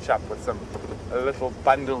love to catch up with some little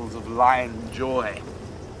bundles of lion joy.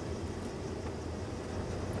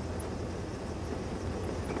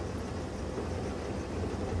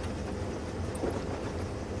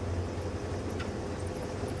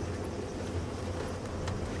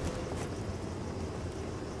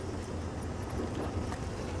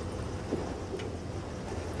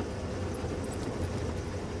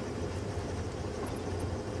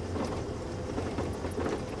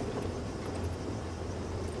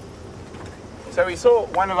 So we saw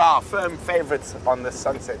one of our firm favorites on this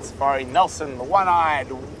sunset safari, Nelson, the one-eyed,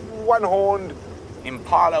 one-horned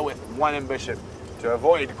impala with one ambition, to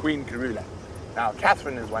avoid Queen Karula. Now,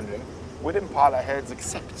 Catherine is wondering, would impala herds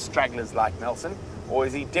accept stragglers like Nelson, or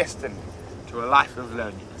is he destined to a life of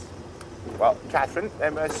loneliness? Well, Catherine, they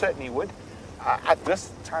most certainly would. At this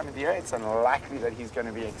time of the year, it's unlikely that he's going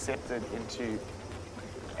to be accepted into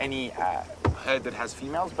any herd that has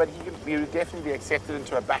females, but he would definitely be accepted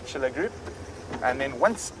into a bachelor group. And then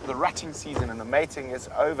once the rutting season and the mating is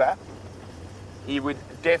over, he would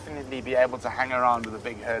definitely be able to hang around with a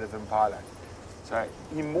big herd of impala. So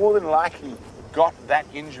he more than likely got that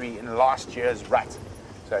injury in last year's rut.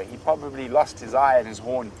 So he probably lost his eye and his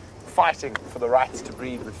horn fighting for the rights to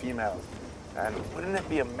breed with females. And wouldn't it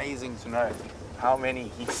be amazing to know how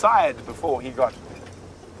many he sired before he got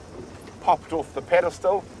popped off the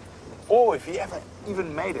pedestal, or if he ever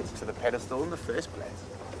even made it to the pedestal in the first place?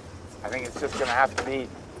 I think it's just going to have to be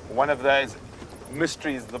one of those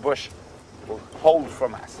mysteries the bush will hold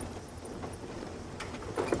from us.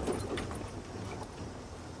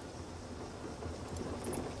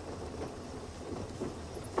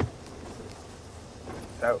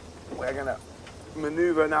 So we're going to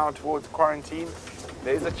maneuver now towards quarantine.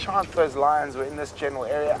 There's a chance those lions were in this general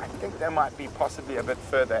area. I think they might be possibly a bit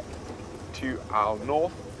further to our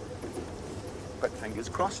north, but fingers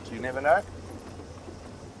crossed, you never know.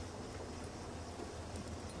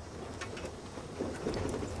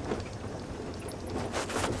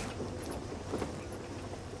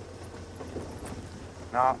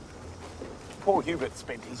 Now, poor Hubert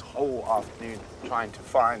spent his whole afternoon trying to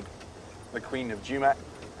find the Queen of Djuma,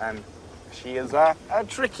 and she is a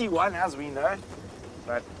tricky one, as we know.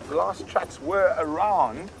 But the last tracks were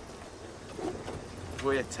around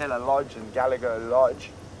Vuyatela Lodge and Gallagher Lodge,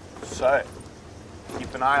 so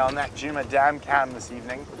keep an eye on that Djuma Dam cam this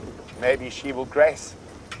evening. Maybe she will grace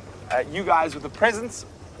you guys with a presence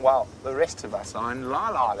while the rest of us are in La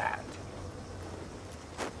La Land.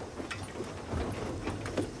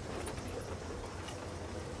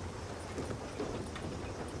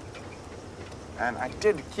 And I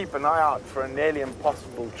did keep an eye out for a nearly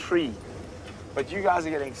impossible tree, but you guys are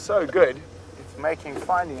getting so good, it's making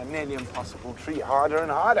finding a nearly impossible tree harder and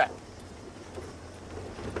harder.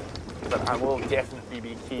 But I will definitely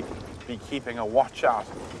be keeping a watch out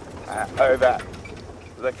over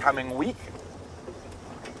the coming week.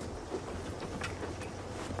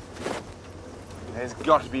 There's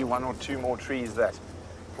got to be one or two more trees that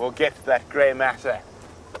will get that grey matter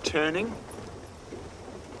turning.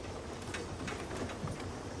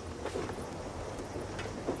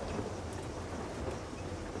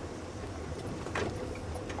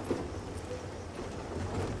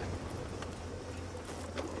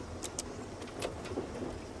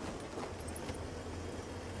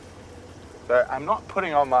 So I'm not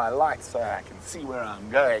putting on my lights so I can see where I'm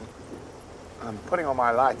going. I'm putting on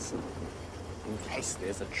my lights in case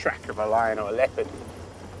there's a track of a lion or a leopard.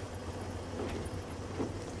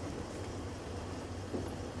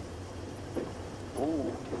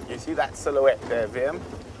 Ooh, you see that silhouette there, Vim?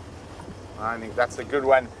 I think that's a good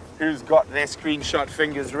one. Who's got their screenshot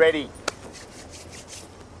fingers ready?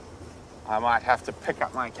 I might have to pick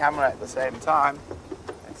up my camera at the same time.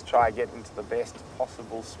 Let's try and get into the best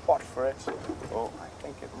possible spot for it. Oh, I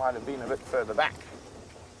think it might have been a bit further back.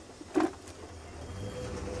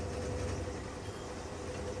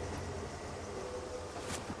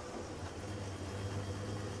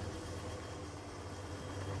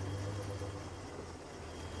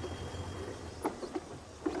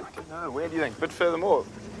 I don't know, where do you think? A bit further more.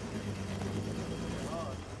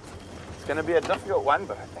 It's going to be a difficult one,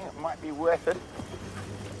 but I think it might be worth it.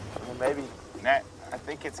 Or maybe, no, I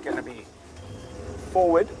think it's going to be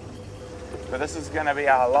forward. But this is going to be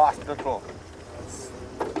our last little,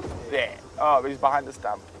 there. Oh, he's behind the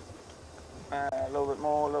stump. A little bit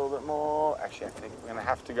more, a little bit more. Actually, I think we're going to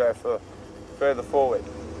have to go for further forward.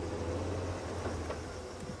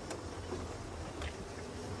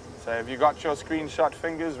 So have you got your screenshot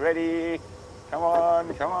fingers ready? Come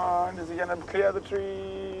on, come on. Is he going to clear the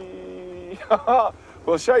tree?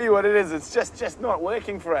 We'll show you what it is. It's just not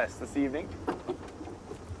working for us this evening.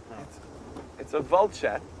 It's a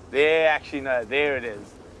vulture. There, actually, no, there it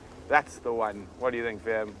is. That's the one. What do you think,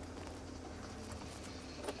 Vim?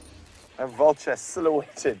 A vulture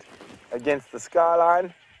silhouetted against the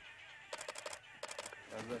skyline.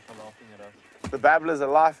 The babblers are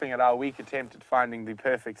laughing at our weak attempt at finding the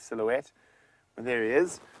perfect silhouette. And there he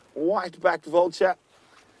is. White-backed vulture,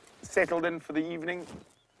 settled in for the evening.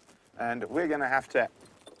 And we're going to have to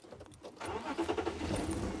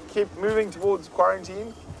keep moving towards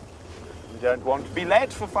quarantine. We don't want to be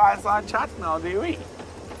late for fireside chat now, do we?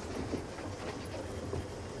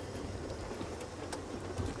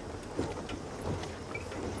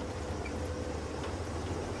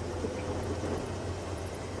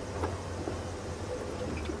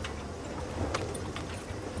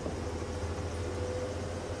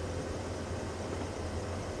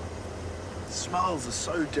 Smells are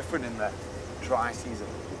so different in the dry season.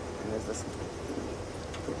 And there's this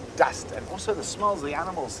dust, and also the smells of the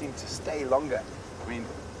animals seem to stay longer. I mean,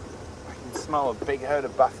 I can smell a big herd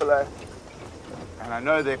of buffalo, and I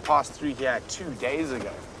know they passed through here 2 days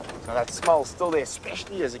ago. So that smell's still there,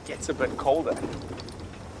 especially as it gets a bit colder.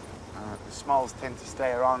 The smells tend to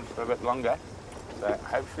stay around for a bit longer. So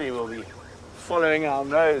hopefully we'll be following our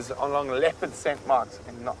nose along leopard scent marks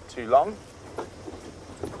in not too long.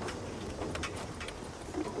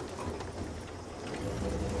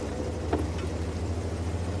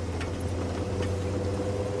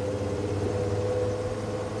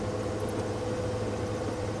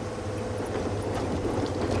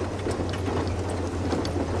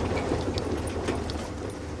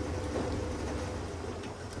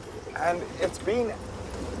 And it's been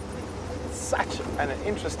such an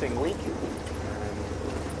interesting week,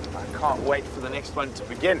 and I can't wait for the next one to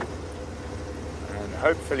begin. And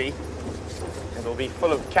hopefully it'll be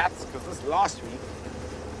full of cats, because this last week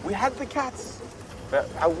we had the cats, but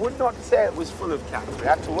I would not say it was full of cats. We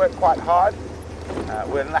had to work quite hard.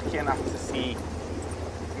 We're lucky enough to see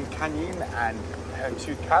Mkanyun and her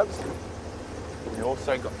 2 cubs. We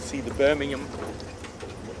also got to see the Birmingham,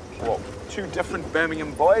 well, 2 different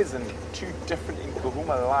Birmingham boys and 2 different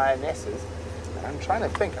Nkahuma lionesses. I'm trying to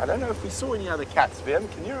think. I don't know if we saw any other cats, Vim.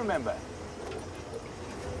 Can you remember?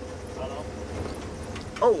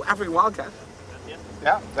 Oh, African wildcat.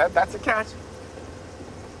 Yeah, that's a cat.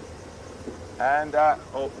 And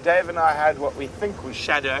Dave and I had what we think was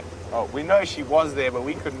Shadow. Oh, we know she was there, but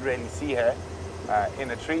we couldn't really see her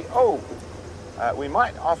in a tree. Oh, we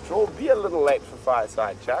might, after all, be a little late for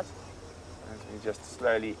fireside chat. As we just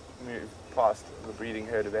slowly move past the breeding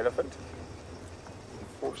herd of elephant.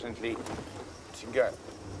 Unfortunately, to go.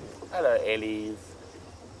 Hello, Ellies.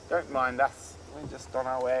 Don't mind us. We're just on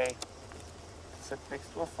our way. Sit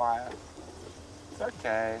next to a fire. It's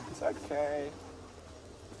okay. It's okay.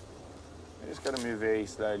 We're just going to move very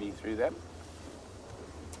slowly through them.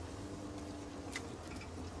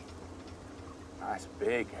 Nice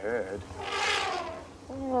big herd.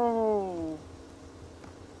 Oh.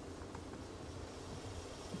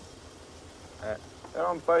 They're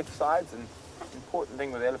on both sides, and the important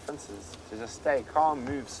thing with elephants is to just stay calm,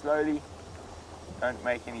 move slowly, don't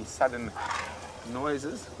make any sudden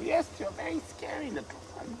noises. Yes, you're very scary, little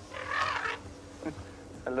one.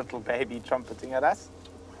 A little baby trumpeting at us.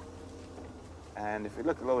 And if we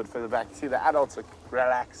look a little bit further back, see the adults are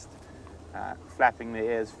relaxed, flapping their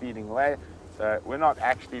ears, feeding away. So we're not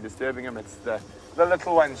actually disturbing them. It's the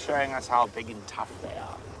little ones showing us how big and tough they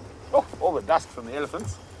are. Oh, all the dust from the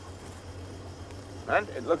elephants. And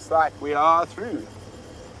it looks like we are through.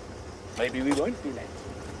 Maybe we won't be late.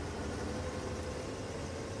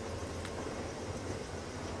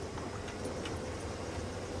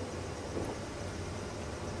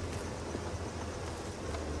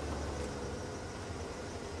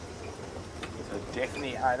 So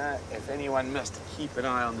definitely, I know if anyone missed, keep an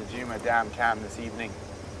eye on the Djuma Dam cam this evening.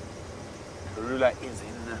 Karula is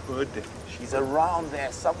in the hood. She's around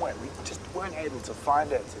there somewhere. We just weren't able to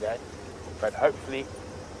find her today. But hopefully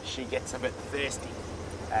she gets a bit thirsty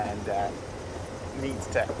and needs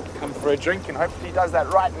to come for a drink, and hopefully does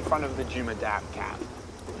that right in front of the Djuma Dam cam.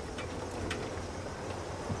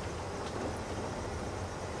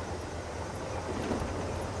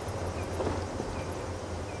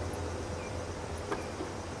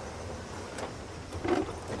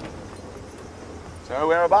 So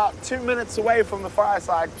we're about 2 minutes away from the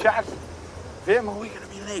fireside chat. Vim, are we going to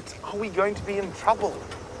be late? Are we going to be in trouble?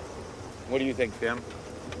 What do you think, Vim?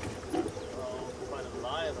 Find a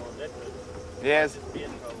lion or a leopard. Yes, Be in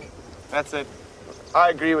trouble. that's it.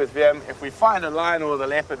 I agree with Vim. If we find a lion or the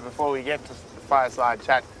leopard before we get to the fireside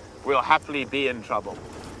chat, we'll happily be in trouble.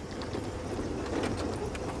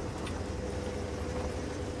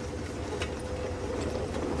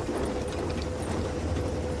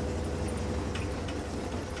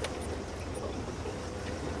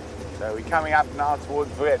 So we're coming up now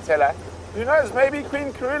towards Vuyatela. Who knows, maybe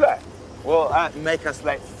Queen Karula will make us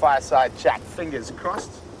late for fireside chat. Fingers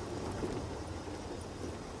crossed.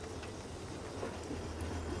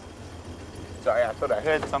 Sorry, I thought I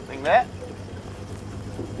heard something there.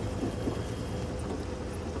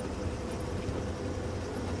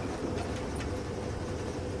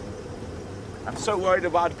 I'm so worried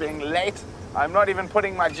about being late. I'm not even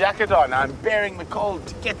putting my jacket on. I'm bearing the cold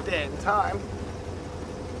to get there in time.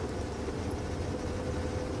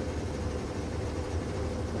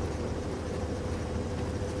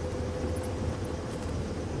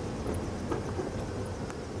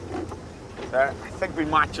 So I think we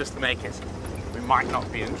might just make it. We might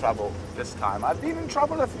not be in trouble this time. I've been in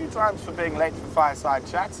trouble a few times for being late for fireside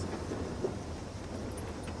chats.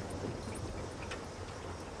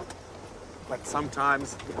 But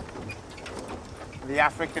sometimes the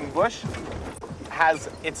African bush has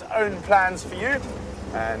its own plans for you,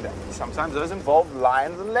 and sometimes those involve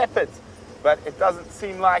lions and leopards. But it doesn't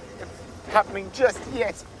seem like it's happening just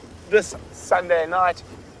yet this Sunday night.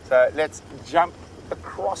 So let's jump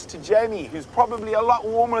across to Jamie, who's probably a lot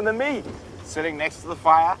warmer than me, sitting next to the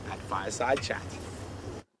fire at Fireside Chat.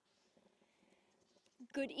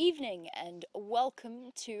 Good evening and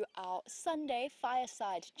welcome to our Sunday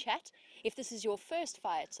Fireside Chat. If this is your first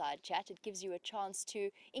Fireside Chat, it gives you a chance to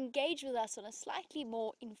engage with us on a slightly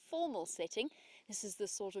more informal setting. This is the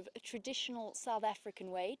sort of traditional South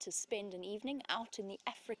African way to spend an evening out in the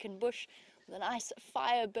African bush with a nice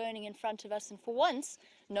fire burning in front of us, and for once,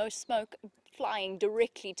 no smoke flying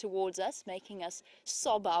directly towards us, making us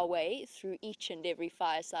sob our way through each and every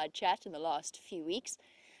Fireside Chat in the last few weeks.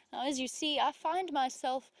 Now, as you see, I find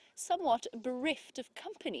myself somewhat bereft of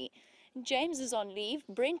company. James is on leave,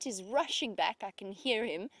 Brent is rushing back, I can hear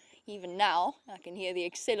him even now. I can hear the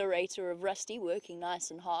accelerator of Rusty working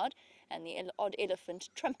nice and hard, and the odd elephant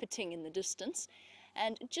trumpeting in the distance.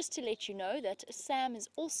 And just to let you know that Sam is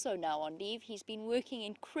also now on leave. He's been working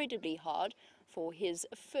incredibly hard for his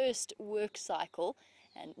first work cycle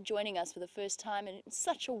and joining us for the first time, and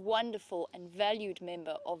such a wonderful and valued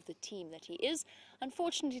member of the team that he is.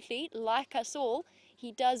 Unfortunately, like us all,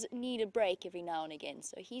 he does need a break every now and again.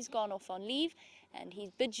 So he's gone off on leave, and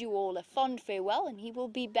he bids you all a fond farewell, and he will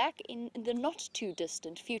be back in the not too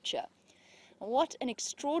distant future. What an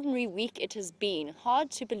extraordinary week it has been.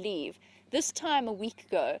 Hard to believe. This time a week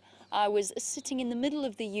ago, I was sitting in the middle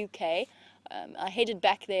of the UK. I headed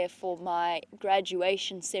back there for my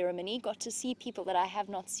graduation ceremony, got to see people that I have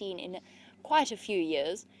not seen in quite a few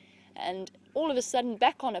years, and all of a sudden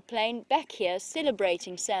back on a plane, back here,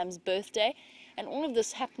 celebrating Sam's birthday, and all of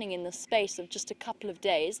this happening in the space of just a couple of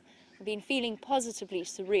days. I've been feeling positively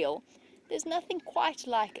surreal. There's nothing quite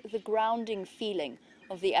like the grounding feeling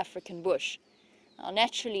of the African bush. Now,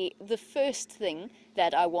 naturally, the first thing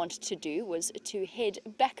that I wanted to do was to head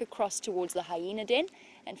back across towards the hyena den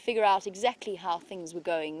and figure out exactly how things were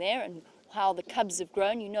going there and how the cubs have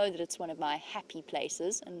grown. You know that it's one of my happy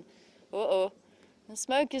places, and the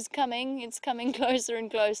smoke is coming. It's coming closer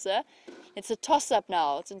and closer. It's a toss-up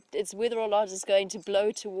now. It's whether or not it's going to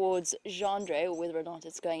blow towards Gendre or whether or not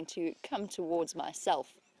it's going to come towards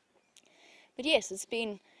myself. But yes, it's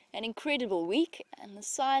been an incredible week, and the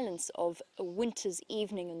silence of a winter's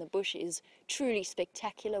evening in the bush is truly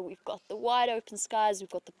spectacular. We've got the wide open skies, we've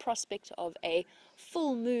got the prospect of a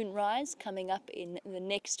full moon rise coming up in the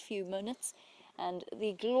next few minutes, and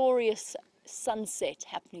the glorious sunset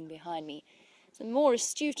happening behind me. The more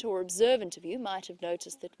astute or observant of you might have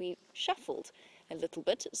noticed that we shuffled a little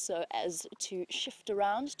bit so as to shift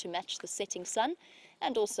around to match the setting sun,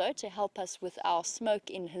 and also to help us with our smoke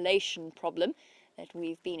inhalation problem that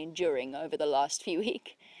we've been enduring over the last few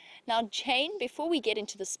weeks. Now, Jane, before we get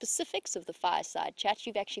into the specifics of the fireside chat,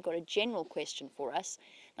 you've actually got a general question for us.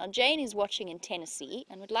 Now, Jane is watching in Tennessee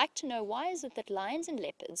and would like to know, why is it that lions and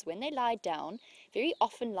leopards, when they lie down, very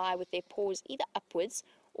often lie with their paws either upwards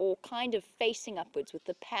or kind of facing upwards with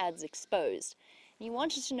the pads exposed? And you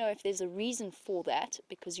wanted to know if there's a reason for that,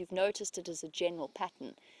 because you've noticed it as a general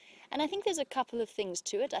pattern. And I think there's a couple of things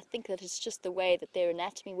to it. I think that it's just the way that their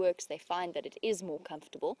anatomy works. They find that it is more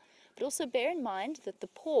comfortable. But also bear in mind that the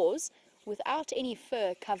paws, without any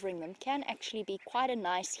fur covering them, can actually be quite a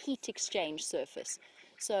nice heat exchange surface.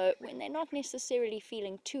 So when they're not necessarily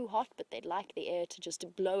feeling too hot, but they'd like the air to just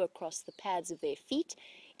blow across the pads of their feet,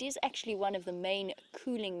 it is actually one of the main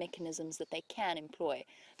cooling mechanisms that they can employ.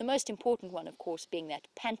 The most important one, of course, being that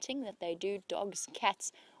panting that they do. Dogs,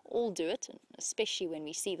 cats, all do it, especially when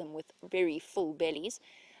we see them with very full bellies.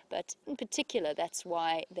 But in particular, that's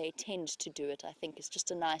why they tend to do it. I think it's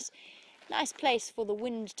just a nice place for the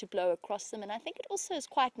wind to blow across them, and I think it also is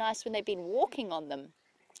quite nice when they've been walking on them.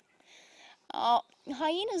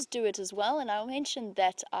 Hyenas do it as well, and I mentioned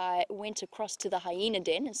that I went across to the hyena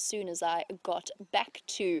den as soon as I got back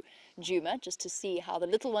to Djuma, just to see how the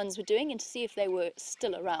little ones were doing and to see if they were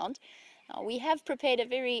still around. Now, we have prepared a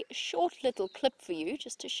very short little clip for you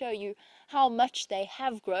just to show you how much they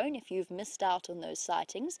have grown if you've missed out on those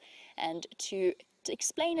sightings, and to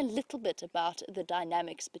explain a little bit about the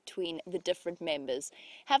dynamics between the different members.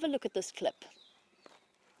 Have a look at this clip.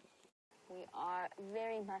 We are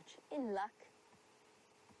very much in luck,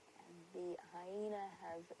 and the hyena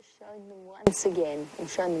have shown them once again, and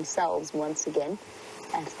shown themselves once again,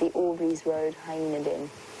 at the Aubrey's Road Hyena Den.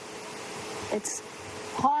 It's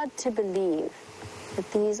hard to believe that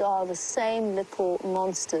these are the same little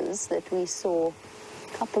monsters that we saw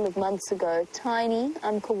a couple of months ago, tiny,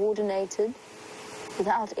 uncoordinated,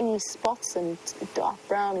 without any spots, and dark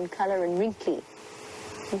brown in color and wrinkly,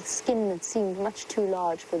 with skin that seemed much too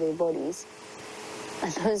large for their bodies,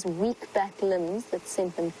 and those weak back limbs that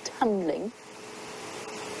sent them tumbling.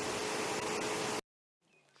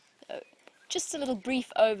 Just a little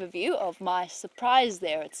brief overview of my surprise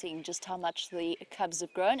there at seeing just how much the cubs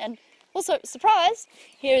have grown. And also, surprise,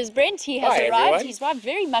 here is Brent. He has arrived. Everyone. He's arrived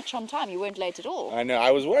very much on time. You weren't late at all. I know.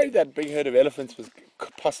 I was worried that big herd of elephants was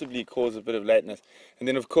possibly cause a bit of lateness. And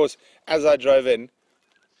then, of course, as I drove in,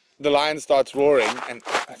 the lion starts roaring, and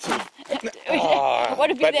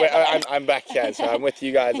I'm back here, so I'm with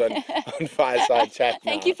you guys on Fireside Chat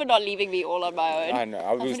now. Thank you for not leaving me all on my own. I know.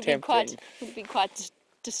 I was tempted. Would have been quite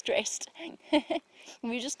distressed. We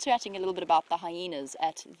were just chatting a little bit about the hyenas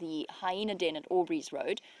at the hyena den at Aubrey's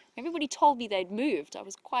Road. Everybody told me they'd moved. I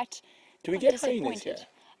was quite Do we get disappointed. hyenas here?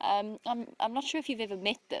 I'm not sure if you've ever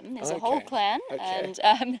met them. There's a whole Okay. clan, Okay.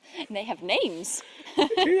 and they have names. Do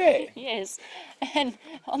they? Yes, and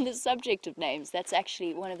on the subject of names, that's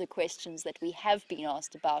actually one of the questions that we have been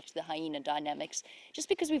asked about the hyena dynamics, just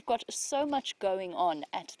because we've got so much going on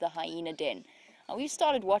at the hyena den. We've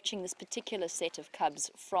started watching this particular set of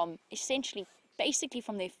cubs from basically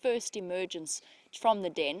from their first emergence from the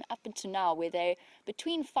den up until now, where they're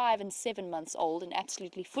between 5 and 7 months old and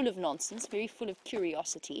absolutely full of nonsense, very full of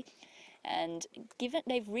curiosity. And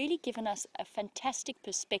they've really given us a fantastic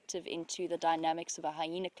perspective into the dynamics of a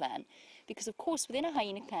hyena clan, because of course within a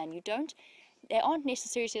hyena clan they aren't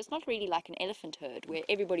necessarily, it's not really like an elephant herd where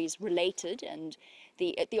everybody's related and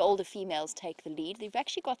the older females take the lead. They've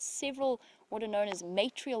actually got several what are known as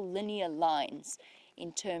matrilineal lines,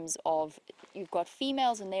 in terms of you've got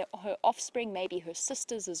females and her offspring, maybe her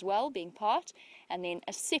sisters as well being part, and then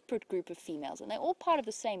a separate group of females, and they're all part of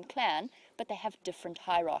the same clan, but they have different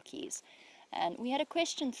hierarchies. And we had a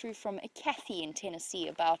question through from a Kathy in Tennessee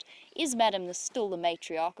about, is Madam still the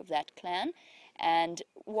matriarch of that clan, and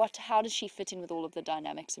how does she fit in with all of the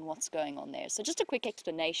dynamics and what's going on there? So just a quick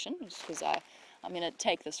explanation, just because I'm going to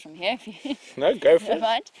take this from here. No, go for it.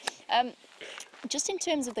 Right. Just in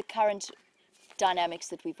terms of the current dynamics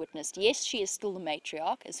that we've witnessed, yes, she is still the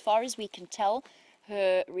matriarch. As far as we can tell,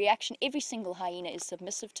 her reaction, every single hyena is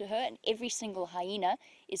submissive to her, and every single hyena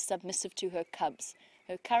is submissive to her cubs.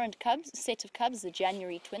 Her current set of cubs, the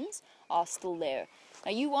January twins, are still there.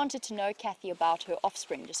 Now, you wanted to know, Kathy, about her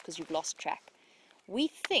offspring, just because you've lost track. We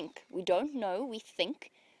don't know, we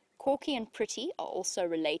think Corky and Pretty are also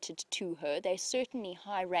related to her. They're certainly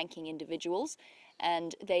high-ranking individuals,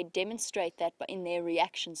 and they demonstrate that in their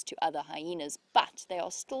reactions to other hyenas, but they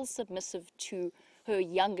are still submissive to her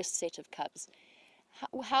youngest set of cubs.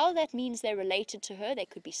 How that means they're related to her, they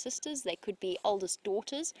could be sisters, they could be oldest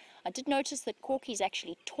daughters. I did notice that Corky's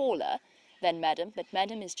actually taller than Madam, but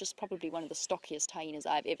Madam is just probably one of the stockiest hyenas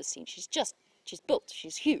I've ever seen. She's built,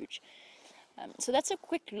 she's huge. So that's a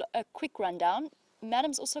quick rundown.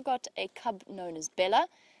 Madam's also got a cub known as Bella,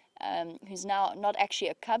 who's now not actually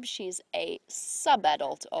a cub, she's a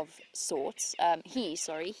sub-adult of sorts. He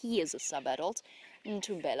is a sub-adult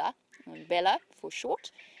into Bella for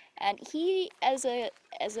short. And he, as a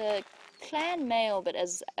clan male, but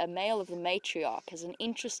as a male of the matriarch, has an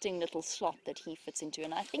interesting little slot that he fits into,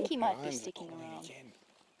 and I think he might be sticking around. Again.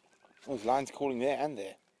 Those lions calling there and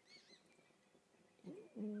there.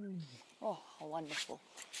 Oh, how wonderful.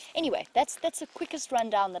 Anyway, that's the quickest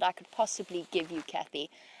rundown that I could possibly give you,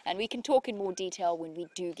 Kathy. And we can talk in more detail when we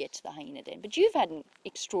do get to the hyena den. But you've had an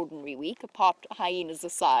extraordinary week, apart hyenas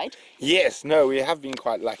aside. Yes, no, we have been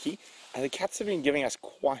quite lucky. And the cats have been giving us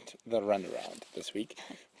quite the runaround this week.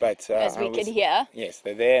 But As we can hear. Yes,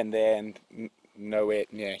 they're there and nowhere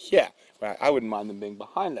near here. Well, I wouldn't mind them being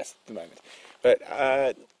behind us at the moment.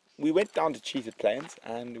 But we went down to Cheetah Plains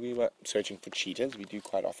and we were searching for cheetahs. We do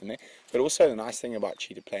quite often there. But also the nice thing about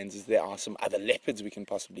Cheetah Plains is there are some other leopards we can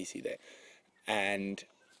possibly see there. And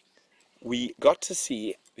we got to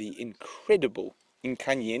see the incredible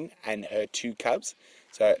Inkanyin and her 2 cubs.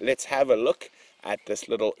 So let's have a look at this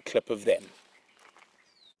little clip of them.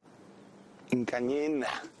 Inkanyin.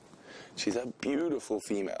 She's a beautiful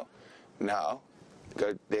female. Now,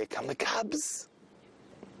 there come the cubs.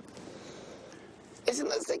 Isn't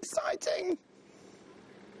this exciting?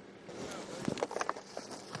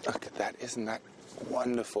 Look at that, isn't that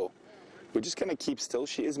wonderful? We're just going to keep still.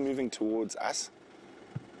 She is moving towards us.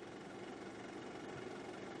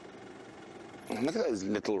 And look at those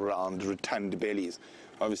little round, rotund bellies.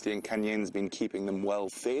 Obviously, Nkanyin's been keeping them well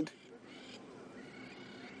fed.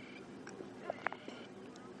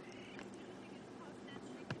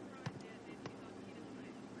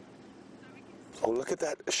 Oh, look at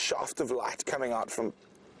that shaft of light coming out from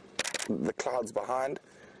the clouds behind.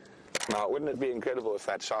 Now, wouldn't it be incredible if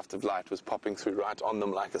that shaft of light was popping through right on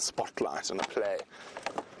them like a spotlight on a play?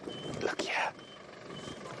 Look here.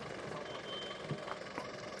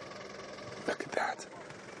 Look at that.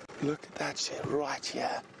 Look at that shit right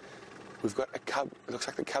here. We've got a cub. It looks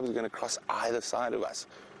like the cubs are going to cross either side of us.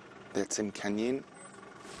 That's in Canyon.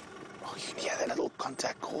 Oh, you can hear that little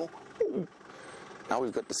contact call? Ooh. Now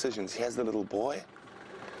we've got decisions. Here's the little boy,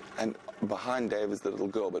 and behind Dave is the little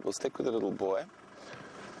girl, but we'll stick with the little boy.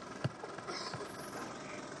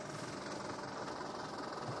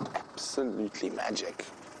 Absolutely magic.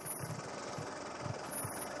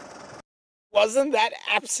 Wasn't that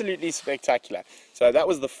absolutely spectacular? So that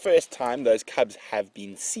was the first time those cubs have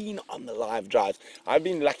been seen on the live drives. I've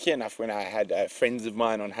been lucky enough when I had friends of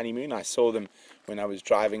mine on honeymoon. I saw them when I was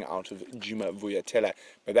driving out of Juma Vuyatela,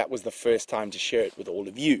 but that was the first time to share it with all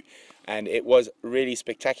of you. And it was really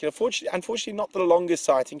spectacular. Unfortunately, not the longest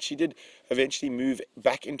sighting. She did eventually move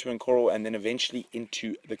back into Nkoro and then eventually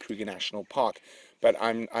into the Kruger National Park. But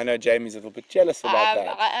I know Jamie's a little bit jealous about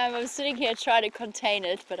that. I'm sitting here trying to contain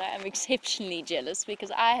it, but I am exceptionally jealous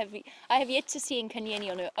because I have yet to see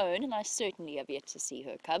Nkanyeni on her own, and I certainly have yet to see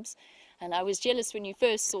her cubs. And I was jealous when you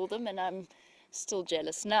first saw them, and I'm still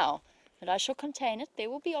jealous now. But I shall contain it.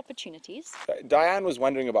 There will be opportunities. Diane was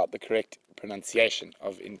wondering about the correct pronunciation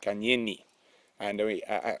of Nkanyeni. And we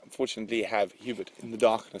unfortunately have Hubert in the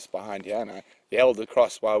darkness behind here, and I yelled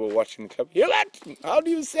across while we were watching the club, Hubert, how do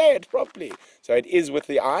you say it properly? So it is with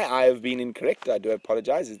the I. I have been incorrect. I do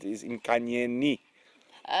apologize. It is Nkanyeni.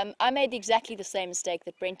 I made exactly the same mistake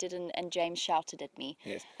that Brent did, and James shouted at me.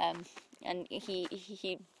 Yes. And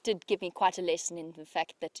he did give me quite a lesson in the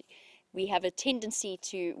fact that we have a tendency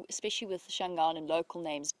to, especially with Shangaan and local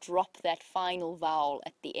names, drop that final vowel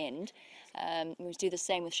at the end. We do the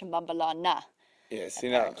same with Shambambala na. Yes,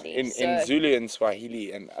 in Zulu and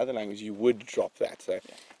Swahili and other languages, you would drop that. So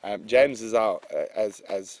James is our,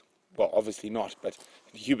 as well, obviously not, but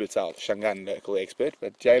Hubert's our Shangaan local expert.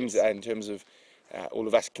 But James, in terms of all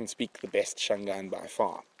of us, can speak the best Shangaan by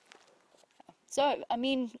far. So, I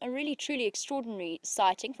mean, a really, truly extraordinary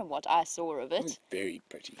sighting from what I saw of it. Very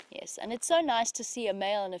pretty. Yes, and it's so nice to see a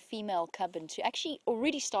male and a female cub and to actually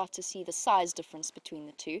already start to see the size difference between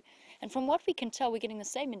the two. And from what we can tell, we're getting the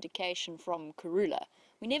same indication from Karula.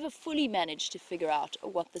 We never fully managed to figure out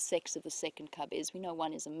what the sex of the second cub is. We know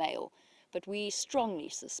one is a male, but we strongly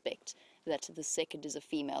suspect that the second is a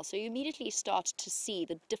female. So you immediately start to see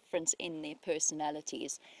the difference in their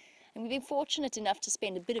personalities. And we've been fortunate enough to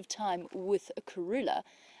spend a bit of time with a Karula,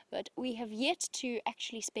 but we have yet to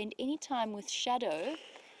actually spend any time with Shadow,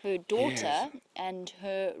 her daughter, Yes. and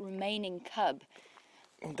her remaining cub.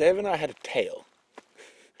 Well, Dave and I had a tail.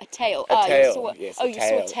 A tail. A tail, You yes, saw, a you saw a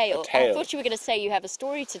tail, tail. a tail. I thought you were going to say you have a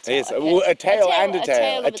story to tell. Yes, Okay. well, a tail and a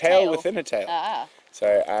tail. of A tail within a tail. Ah.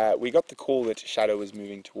 So we got the call that Shadow was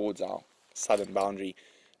moving towards our southern boundary,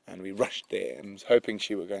 and we rushed there and was hoping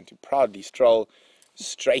she were going to proudly stroll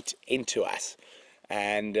straight into us,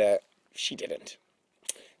 and she didn't.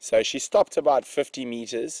 So she stopped about 50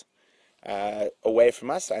 meters away from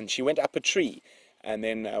us, and she went up a tree. And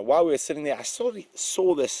then while we were sitting there, I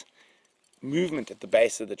saw this movement at the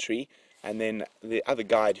base of the tree, and then the other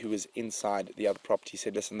guide who was inside the other property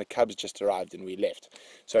said, listen, the cubs just arrived and we left.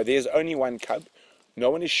 So there's only one cub. No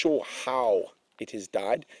one is sure how it has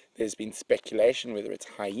died. There's been speculation whether it's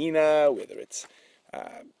hyena, whether it's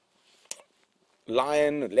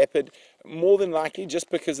lion, leopard. More than likely, just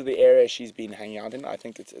because of the area she's been hanging out in, I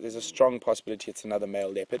think there's a strong possibility it's another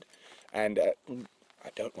male leopard. And I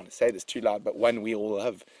don't want to say this too loud, but one we all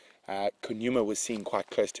have. Konuma was seen quite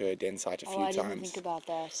close to her den site a few times. I didn't think about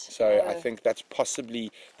that. So I think that's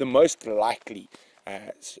possibly the most likely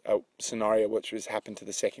scenario which has happened to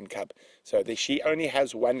the second cub. So she only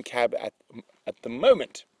has one cub at the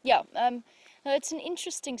moment. Yeah, no, it's an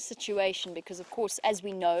interesting situation because, of course, as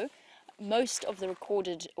we know, most of the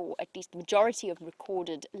recorded, or at least the majority of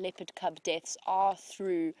recorded leopard cub deaths are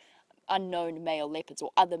through unknown male leopards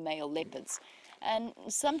or other male leopards. And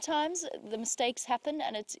sometimes the mistakes happen,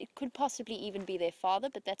 and it could possibly even be their father,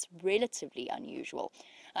 but that's relatively unusual.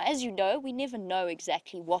 As you know, we never know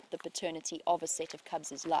exactly what the paternity of a set of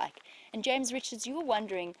cubs is like. And James Richards, you were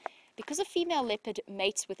wondering, because a female leopard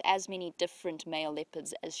mates with as many different male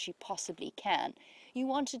leopards as she possibly can, you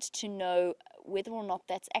wanted to know whether or not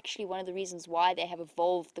that's actually one of the reasons why they have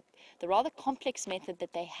evolved the rather complex method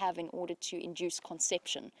that they have in order to induce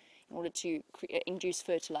conception, in order to induce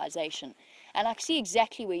fertilization. And I see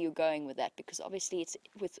exactly where you're going with that, because obviously it's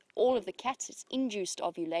with all of the cats, it's induced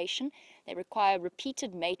ovulation. They require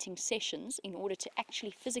repeated mating sessions in order to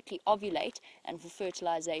actually physically ovulate and for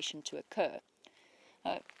fertilization to occur.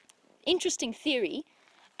 Interesting theory.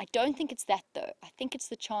 I don't think it's that, though. I think it's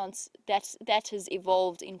the chance that has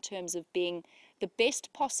evolved in terms of being the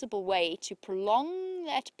best possible way to prolong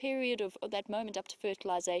that period of that moment up to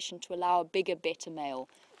fertilization to allow a bigger, better male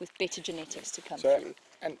with better genetics to come through.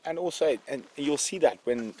 And also, and you'll see that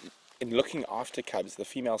when in looking after cubs, the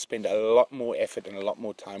females spend a lot more effort and a lot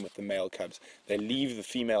more time with the male cubs. They leave the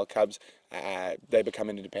female cubs, they become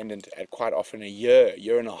independent at quite often a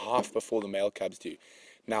year and a half before the male cubs do.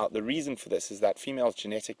 Now, the reason for this is that female's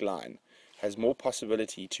genetic line has more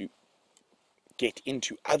possibility to get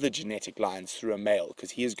into other genetic lines through a male,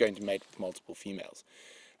 because he is going to mate with multiple females.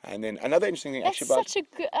 And then another interesting thing That's actually about... such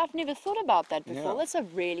a good... I've never thought about that before. Yeah. That's a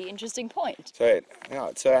really interesting point. So,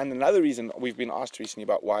 yeah, and another reason we've been asked recently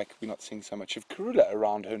about why we're not seeing so much of Karula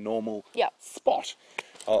around her normal spot.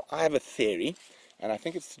 Well, I have a theory, and I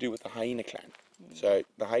think it's to do with the hyena clan. So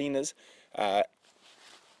the hyenas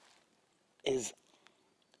is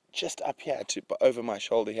just up here, over my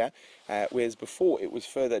shoulder here, whereas before it was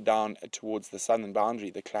further down towards the southern boundary.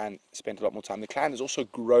 The clan spent a lot more time. The clan has also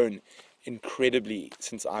grown incredibly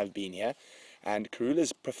since I've been here, and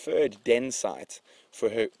Karula's preferred den site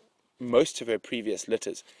for most of her previous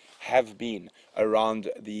litters have been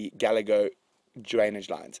around the Gallagher drainage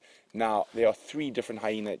lines. Now, there are 3 different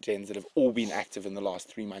hyena dens that have all been active in the last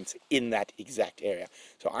 3 months in that exact area.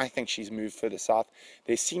 So I think she's moved further south.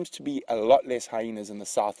 There seems to be a lot less hyenas in the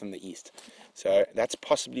south and the east. So that's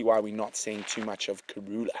possibly why we're not seeing too much of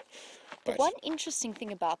Karula. The one interesting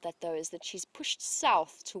thing about that, though, is that she's pushed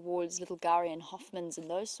south towards Little Gowrie and Hoffman's and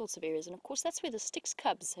those sorts of areas. And, of course, that's where the Styx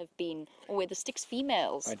cubs have been, or where the Styx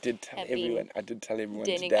females I did tell everyone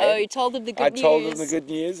denning. today. Oh, you told them the good news. I told them the good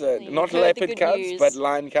news. Not heard leopard the good cubs, news. but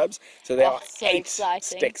lion cubs. So there are so 8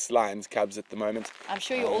 exciting. Styx lions cubs at the moment. I'm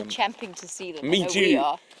sure you're all champing to see them. Me I know too. We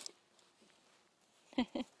are.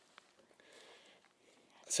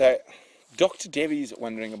 So, Dr. Debbie's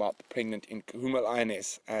wondering about the pregnant Nkuma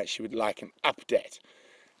lioness. She would like an update.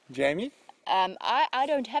 Jamie? I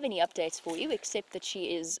don't have any updates for you, except that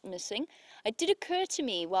she is missing. It did occur to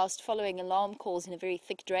me, whilst following alarm calls in a very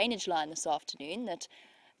thick drainage line this afternoon, that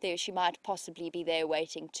she might possibly be there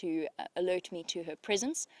waiting to alert me to her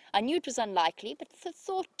presence. I knew it was unlikely, but the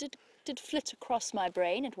thought did flit across my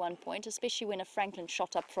brain at one point, especially when a francolin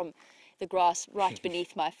shot up from the grass right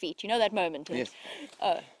beneath my feet. You know that moment? And, Yes.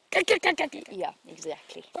 Yeah,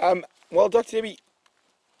 exactly. Well, Dr. Debbie,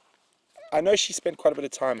 I know she spent quite a bit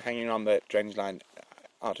of time hanging around the drainage line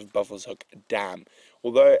out of Buffalo's Hook Dam.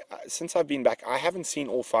 Although, since I've been back, I haven't seen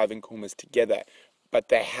all 5 Nkumas together, but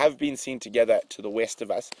they have been seen together to the west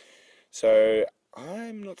of us. So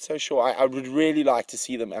I'm not so sure. I would really like to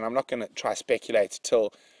see them, and I'm not going to try speculate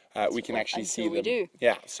till we can actually see them. Do.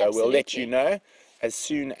 Yeah, so Absolutely. we'll let you know as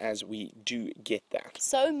soon as we do get that.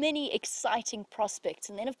 So many exciting prospects.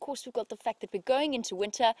 And then, of course, we've got the fact that we're going into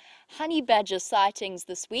winter, honey badger sightings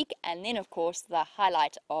this week, and then, of course, the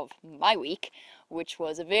highlight of my week, which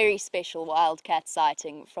was a very special wildcat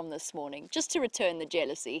sighting from this morning, just to return the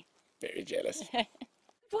jealousy. Very jealous.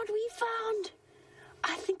 What we found,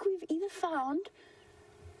 I think we've either found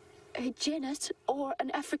a genet or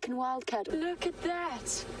an African wildcat. Look at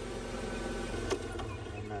that.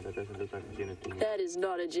 No, that doesn't look like a genet to me. That is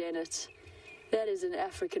not a genet. That is an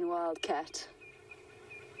African wildcat.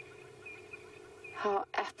 How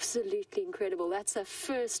absolutely incredible. That's a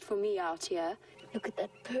first for me out here. Look at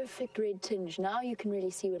that perfect red tinge. Now you can really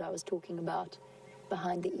see what I was talking about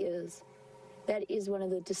behind the ears. That is one of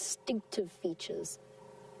the distinctive features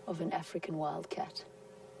of an African wildcat.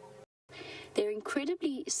 They're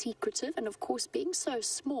incredibly secretive, and of course, being so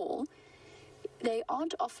small, they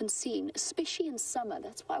aren't often seen, especially in summer.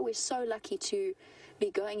 That's why we're so lucky to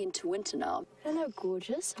be going into winter now. Hello,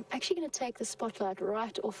 gorgeous. I'm actually going to take the spotlight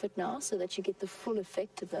right off it now so that you get the full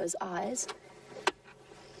effect of those eyes.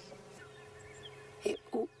 Hey,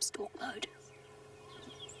 oh, stalk mode.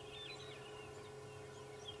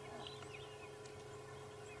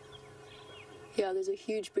 Yeah, there's a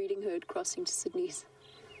huge breeding herd crossing to Sydney's.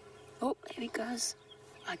 Oh, there he goes.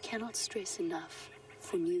 I cannot stress enough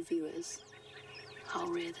for new viewers how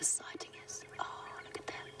rare this sighting is. Oh, look at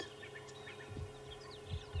that.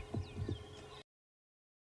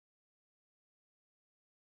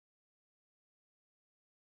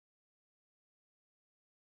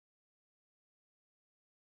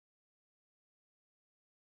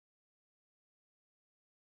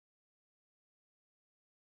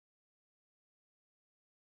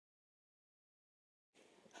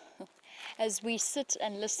 As we sit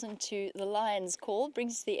and listen to the lion's call,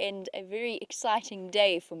 brings to the end a very exciting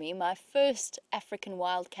day for me. My first African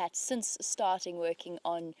wildcat since starting working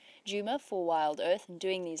on Djuma for Wild Earth and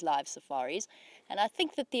doing these live safaris. And I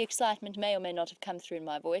think that the excitement may or may not have come through in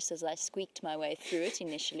my voice as I squeaked my way through it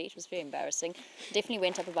initially. It was very embarrassing. Definitely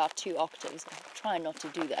went up about 2 octaves. I'll try not to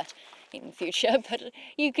do that in future, but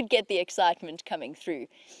you could get the excitement coming through.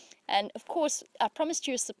 And of course, I promised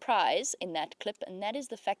you a surprise in that clip, and that is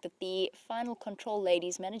the fact that the final control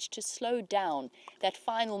ladies managed to slow down that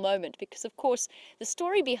final moment, because of course the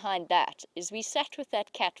story behind that is we sat with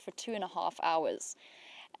that cat for 2.5 hours,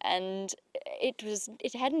 and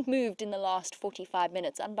it hadn't moved in the last 45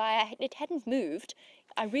 minutes, and by it hadn't moved,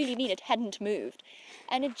 I really mean it hadn't moved.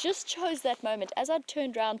 And it just chose that moment as I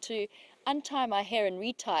turned round to untie my hair and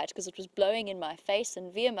retie it because it was blowing in my face,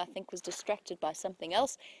 and Viam, I think, was distracted by something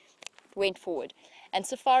else, went forward. And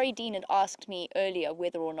Safari Dean had asked me earlier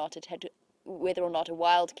whether or not a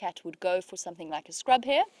wildcat would go for something like a scrub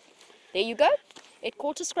hare. There you go. It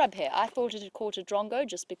caught a scrub hare. I thought it had caught a drongo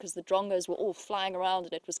just because the drongos were all flying around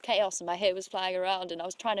and it was chaos and my hair was flying around and I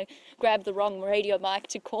was trying to grab the wrong radio mic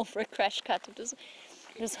to call for a crash cut. It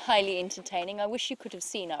was highly entertaining. I wish you could have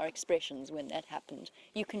seen our expressions when that happened.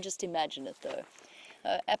 You can just imagine it though.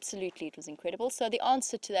 Absolutely, it was incredible. So the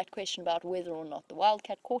answer to that question about whether or not the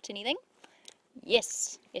wildcat caught anything,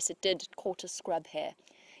 yes, it did. It caught a scrub hare.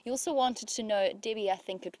 You also wanted to know, Debbie, I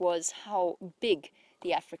think it was, how big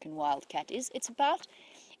the African wildcat is.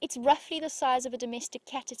 It's roughly the size of a domestic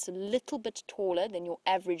cat. It's a little bit taller than your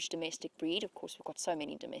average domestic breed. Of course, we've got so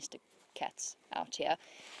many domestic cats out here.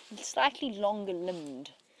 It's slightly longer limbed.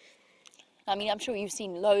 I mean, I'm sure you've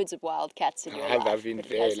seen loads of wildcats in your life. I've been but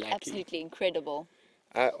very it's lucky. Absolutely incredible.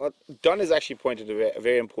 Well, Don has actually pointed a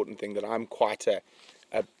very important thing that I'm quite a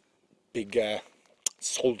big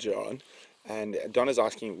soldier on. And Don is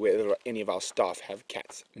asking whether any of our staff have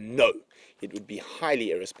cats. No, it would be highly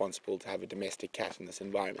irresponsible to have a domestic cat in this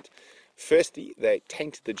environment. Firstly, they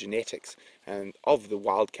taint the genetics of the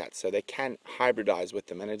wildcats, so they can hybridize with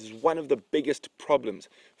them. And it is one of the biggest problems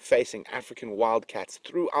facing African wildcats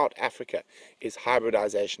throughout Africa is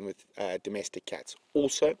hybridization with domestic cats.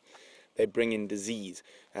 Also, they bring in disease,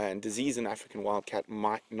 and disease an African wildcat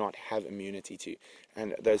might not have immunity to.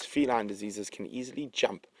 And those feline diseases can easily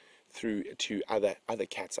jump through to other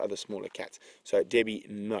cats, other smaller cats. So Debbie,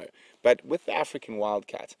 no. But with the African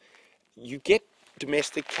wildcat, you get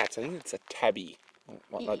domestic cats. I think it's a tabby.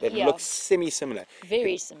 That Yeah. looks semi-similar.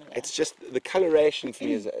 Very similar. It's just the coloration for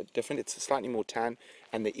me is different. It's slightly more tan,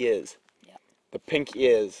 and the ears. The pink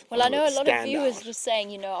ears. Well, I know a lot of stand viewers out. were saying,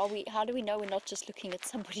 you know, how do we know we're not just looking at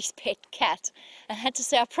somebody's pet cat? I had to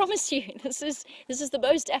say, I promise you, this is the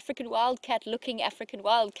most African wildcat-looking African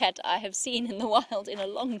wildcat I have seen in the wild in a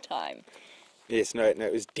long time. Yes, no,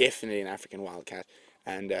 it was definitely an African wildcat,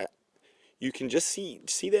 and you can just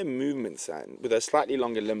see their movements with those slightly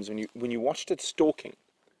longer limbs. When you watched it stalking,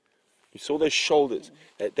 you saw those shoulders.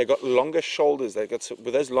 They got longer shoulders. They got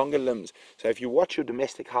with those longer limbs. So if you watch your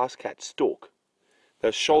domestic house cat stalk,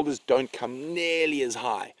 those shoulders don't come nearly as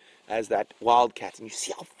high as that wildcat, and you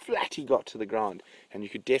see how flat he got to the ground, and you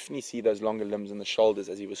could definitely see those longer limbs and the shoulders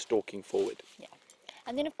as he was stalking forward. Yeah.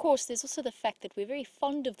 And then, of course, there's also the fact that we're very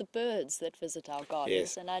fond of the birds that visit our gardens.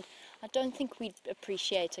 Yes. And I don't think we'd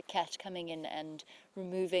appreciate a cat coming in and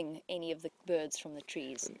removing any of the birds from the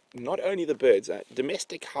trees. Not only the birds,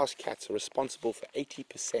 domestic house cats are responsible for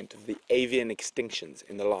 80% of the avian extinctions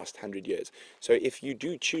in the last 100 years. So if you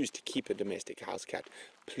do choose to keep a domestic house cat,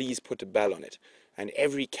 please put a bell on it. And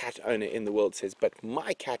every cat owner in the world says, but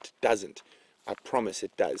my cat doesn't. I promise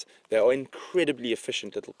it does. They are incredibly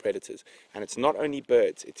efficient little predators. And it's not only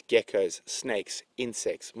birds, it's geckos, snakes,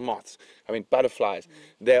 insects, moths, butterflies.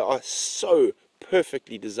 They are so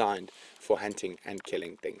perfectly designed for hunting and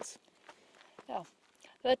killing things. Yeah.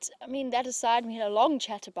 But, that aside, we had a long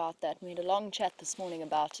chat about that. We had a long chat this morning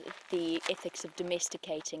about the ethics of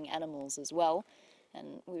domesticating animals as well.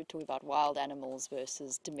 And we were talking about wild animals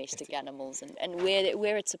versus domestic animals and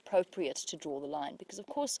where it's appropriate to draw the line. Because, of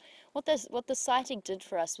course, what the sighting did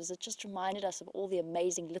for us was it just reminded us of all the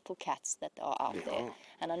amazing little cats that are out there.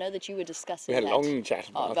 And I know that you were discussing We had a long chat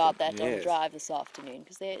about that on the yes. drive this afternoon,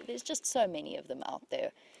 because there's just so many of them out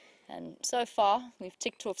there. And so far, we've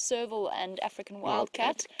ticked off serval and African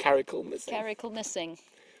wildcat. Caracal missing. Caracal missing.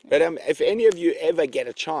 But if any of you ever get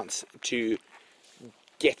a chance to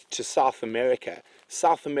get to South America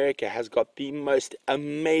has got the most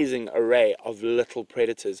amazing array of little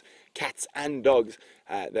predators, cats and dogs,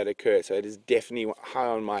 that occur. So it is definitely high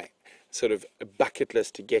on my sort of bucket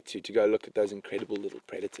list to get to go look at those incredible little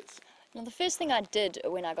predators. Now, the first thing I did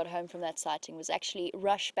when I got home from that sighting was actually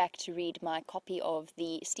rush back to read my copy of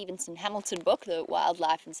the Stevenson Hamilton book, The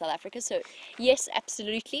Wildlife in South Africa. So, yes,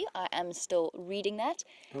 absolutely, I am still reading that.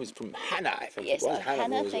 It was from Hannah, I think Yes, it was.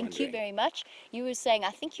 Hannah, thank you very much. You were saying,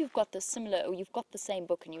 I think you've got the same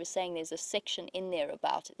book, and you were saying there's a section in there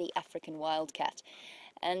about the African wildcat.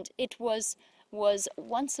 And it was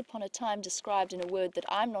once upon a time described in a word that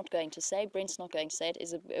I'm not going to say, Brent's not going to say it,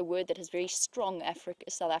 is a word that has very strong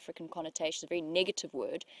South African connotations, a very negative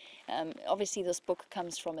word. Obviously this book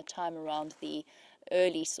comes from a time around the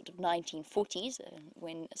early sort of 1940s,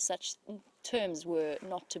 when such terms were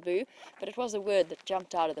not taboo, but it was a word that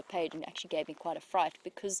jumped out of the page and actually gave me quite a fright,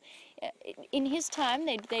 because in his time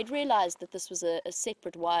they'd realized that this was a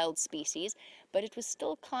separate wild species, but it was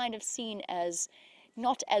still kind of seen as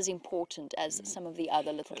not as important as some of the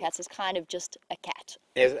other little cats. It's kind of just a cat.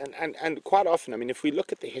 Yes, and quite often, I mean, if we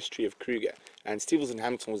look at the history of Kruger, and Stevenson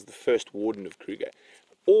Hamilton was the first warden of Kruger,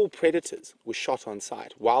 all predators were shot on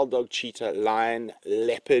sight. Wild dog, cheetah, lion,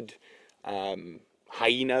 leopard,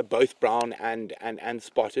 hyena, both brown and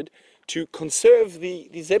spotted, to conserve the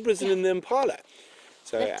zebras and the impala.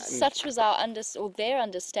 So Such was their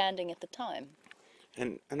understanding at the time.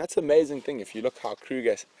 And that's an amazing thing if you look how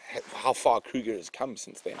far Kruger has come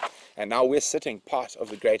since then. And now we're sitting part of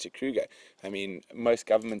the greater Kruger. I mean, most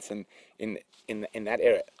governments in that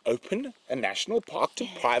era open a national park to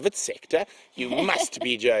private sector. You must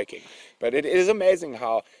be joking. But it is amazing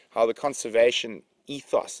how the conservation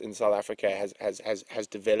ethos in South Africa has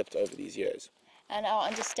developed over these years. And our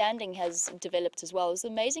understanding has developed as well. It was the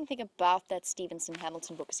amazing thing about that Stevenson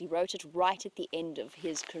Hamilton book is he wrote it right at the end of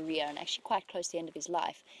his career and actually quite close to the end of his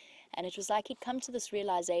life. And it was like he'd come to this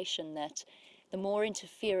realization that the more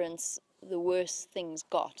interference, the worse things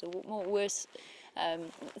got, the more worse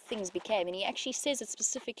things became. And he actually says it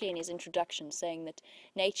specifically in his introduction, saying that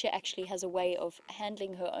nature actually has a way of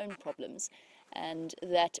handling her own problems and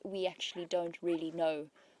that we actually don't really know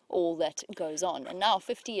all that goes on. And now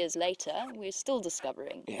 50 years later we're still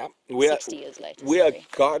discovering. 60 years later we are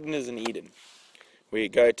gardeners in Eden. We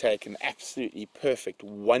go take an absolutely perfect,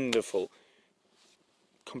 wonderful,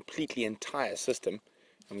 completely entire system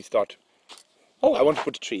and we start, I want to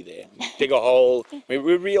put a tree there, dig a hole.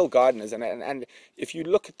 We're real gardeners, and if you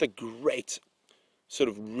look at the great sort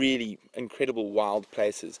of really incredible wild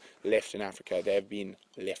places left in Africa, they have been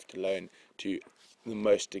left alone to the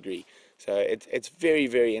most degree. So it's very,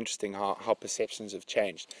 very interesting how perceptions have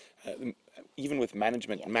changed. Even with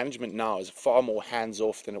management, management now is far more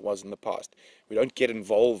hands-off than it was in the past. We don't get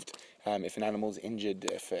involved if an animal's injured.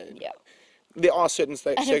 There are certain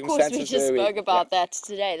circumstances. And of course we just spoke about that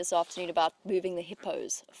today, this afternoon, about moving the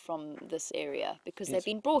hippos from this area because they've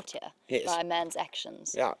been brought here by man's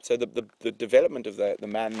actions. Yeah, so the development of the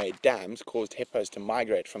man-made dams caused hippos to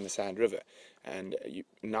migrate from the Sand River. And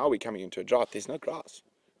now we're coming into a drought. There's no grass.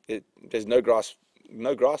 There's no grass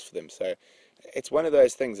for them. So it's one of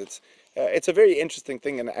those things. It's a very interesting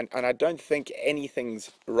thing, and I don't think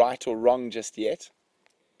anything's right or wrong just yet.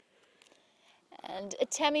 And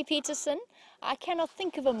Tammy Peterson, I cannot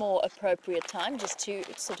think of a more appropriate time, just to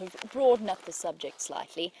sort of broaden up the subject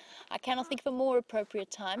slightly, I cannot think of a more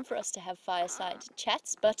appropriate time for us to have fireside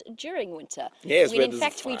chats, but during winter. Yes, when in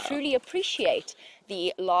fact we truly appreciate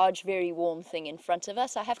the large, very warm thing in front of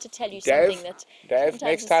us. I have to tell you something that... Dave,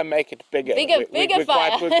 next time make it bigger. Bigger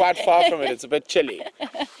fire. We're quite far from it. It's a bit chilly.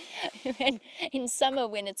 In summer,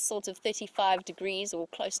 when it's sort of 35 degrees or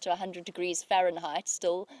close to 100 degrees Fahrenheit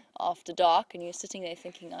still after dark, and you're sitting there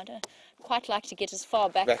thinking, I don't quite like to get as far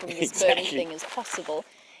back from this burning thing as possible.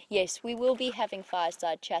 Yes, we will be having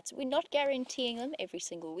fireside chats. We're not guaranteeing them every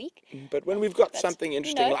single week. But when we've got something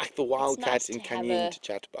interesting like the wildcat in Canyon to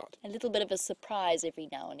chat about. A little bit of a surprise every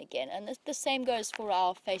now and again. And the same goes for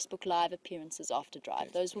our Facebook Live appearances after Drive.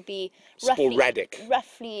 Yes. Those will be sporadic.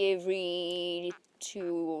 Roughly every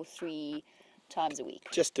 2 or 3 times a week.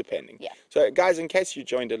 Just depending. Yeah. So guys, in case you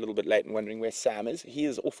joined a little bit late and wondering where Sam is, he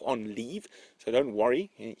is off on leave. So don't worry,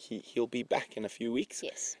 he'll be back in a few weeks.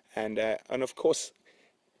 Yes. And of course,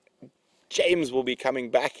 James will be coming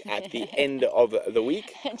back at the end of the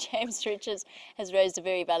week. James Richards has raised a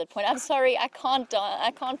very valid point. I'm sorry, I can't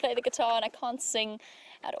play the guitar and I can't sing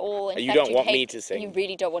at all. In you fact, don't want me to sing. You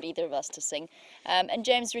really don't want either of us to sing. And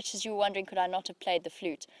James Richards, you were wondering, could I not have played the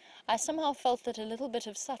flute? I somehow felt that a little bit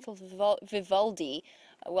of subtle Vivaldi,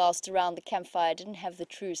 whilst around the campfire, didn't have the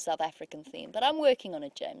true South African theme. But I'm working on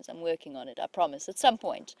it, James. I'm working on it. I promise. At some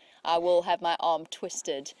point, I will have my arm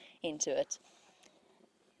twisted into it.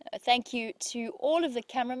 Thank you to all of the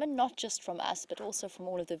cameramen, not just from us, but also from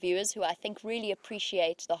all of the viewers who I think really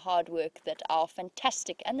appreciate the hard work that our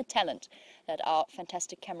fantastic, and the talent that our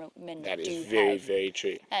fantastic cameramen do have. That is very, very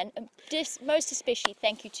true. And most especially,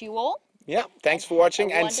 thank you to you all. Yeah, thanks for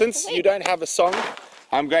watching. And since you don't have a song,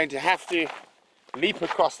 I'm going to have to leap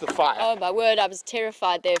across the fire. Oh my word, I was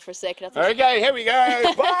terrified there for a second. Okay, here we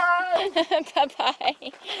go. Bye!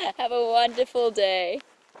 Bye-bye. Have a wonderful day.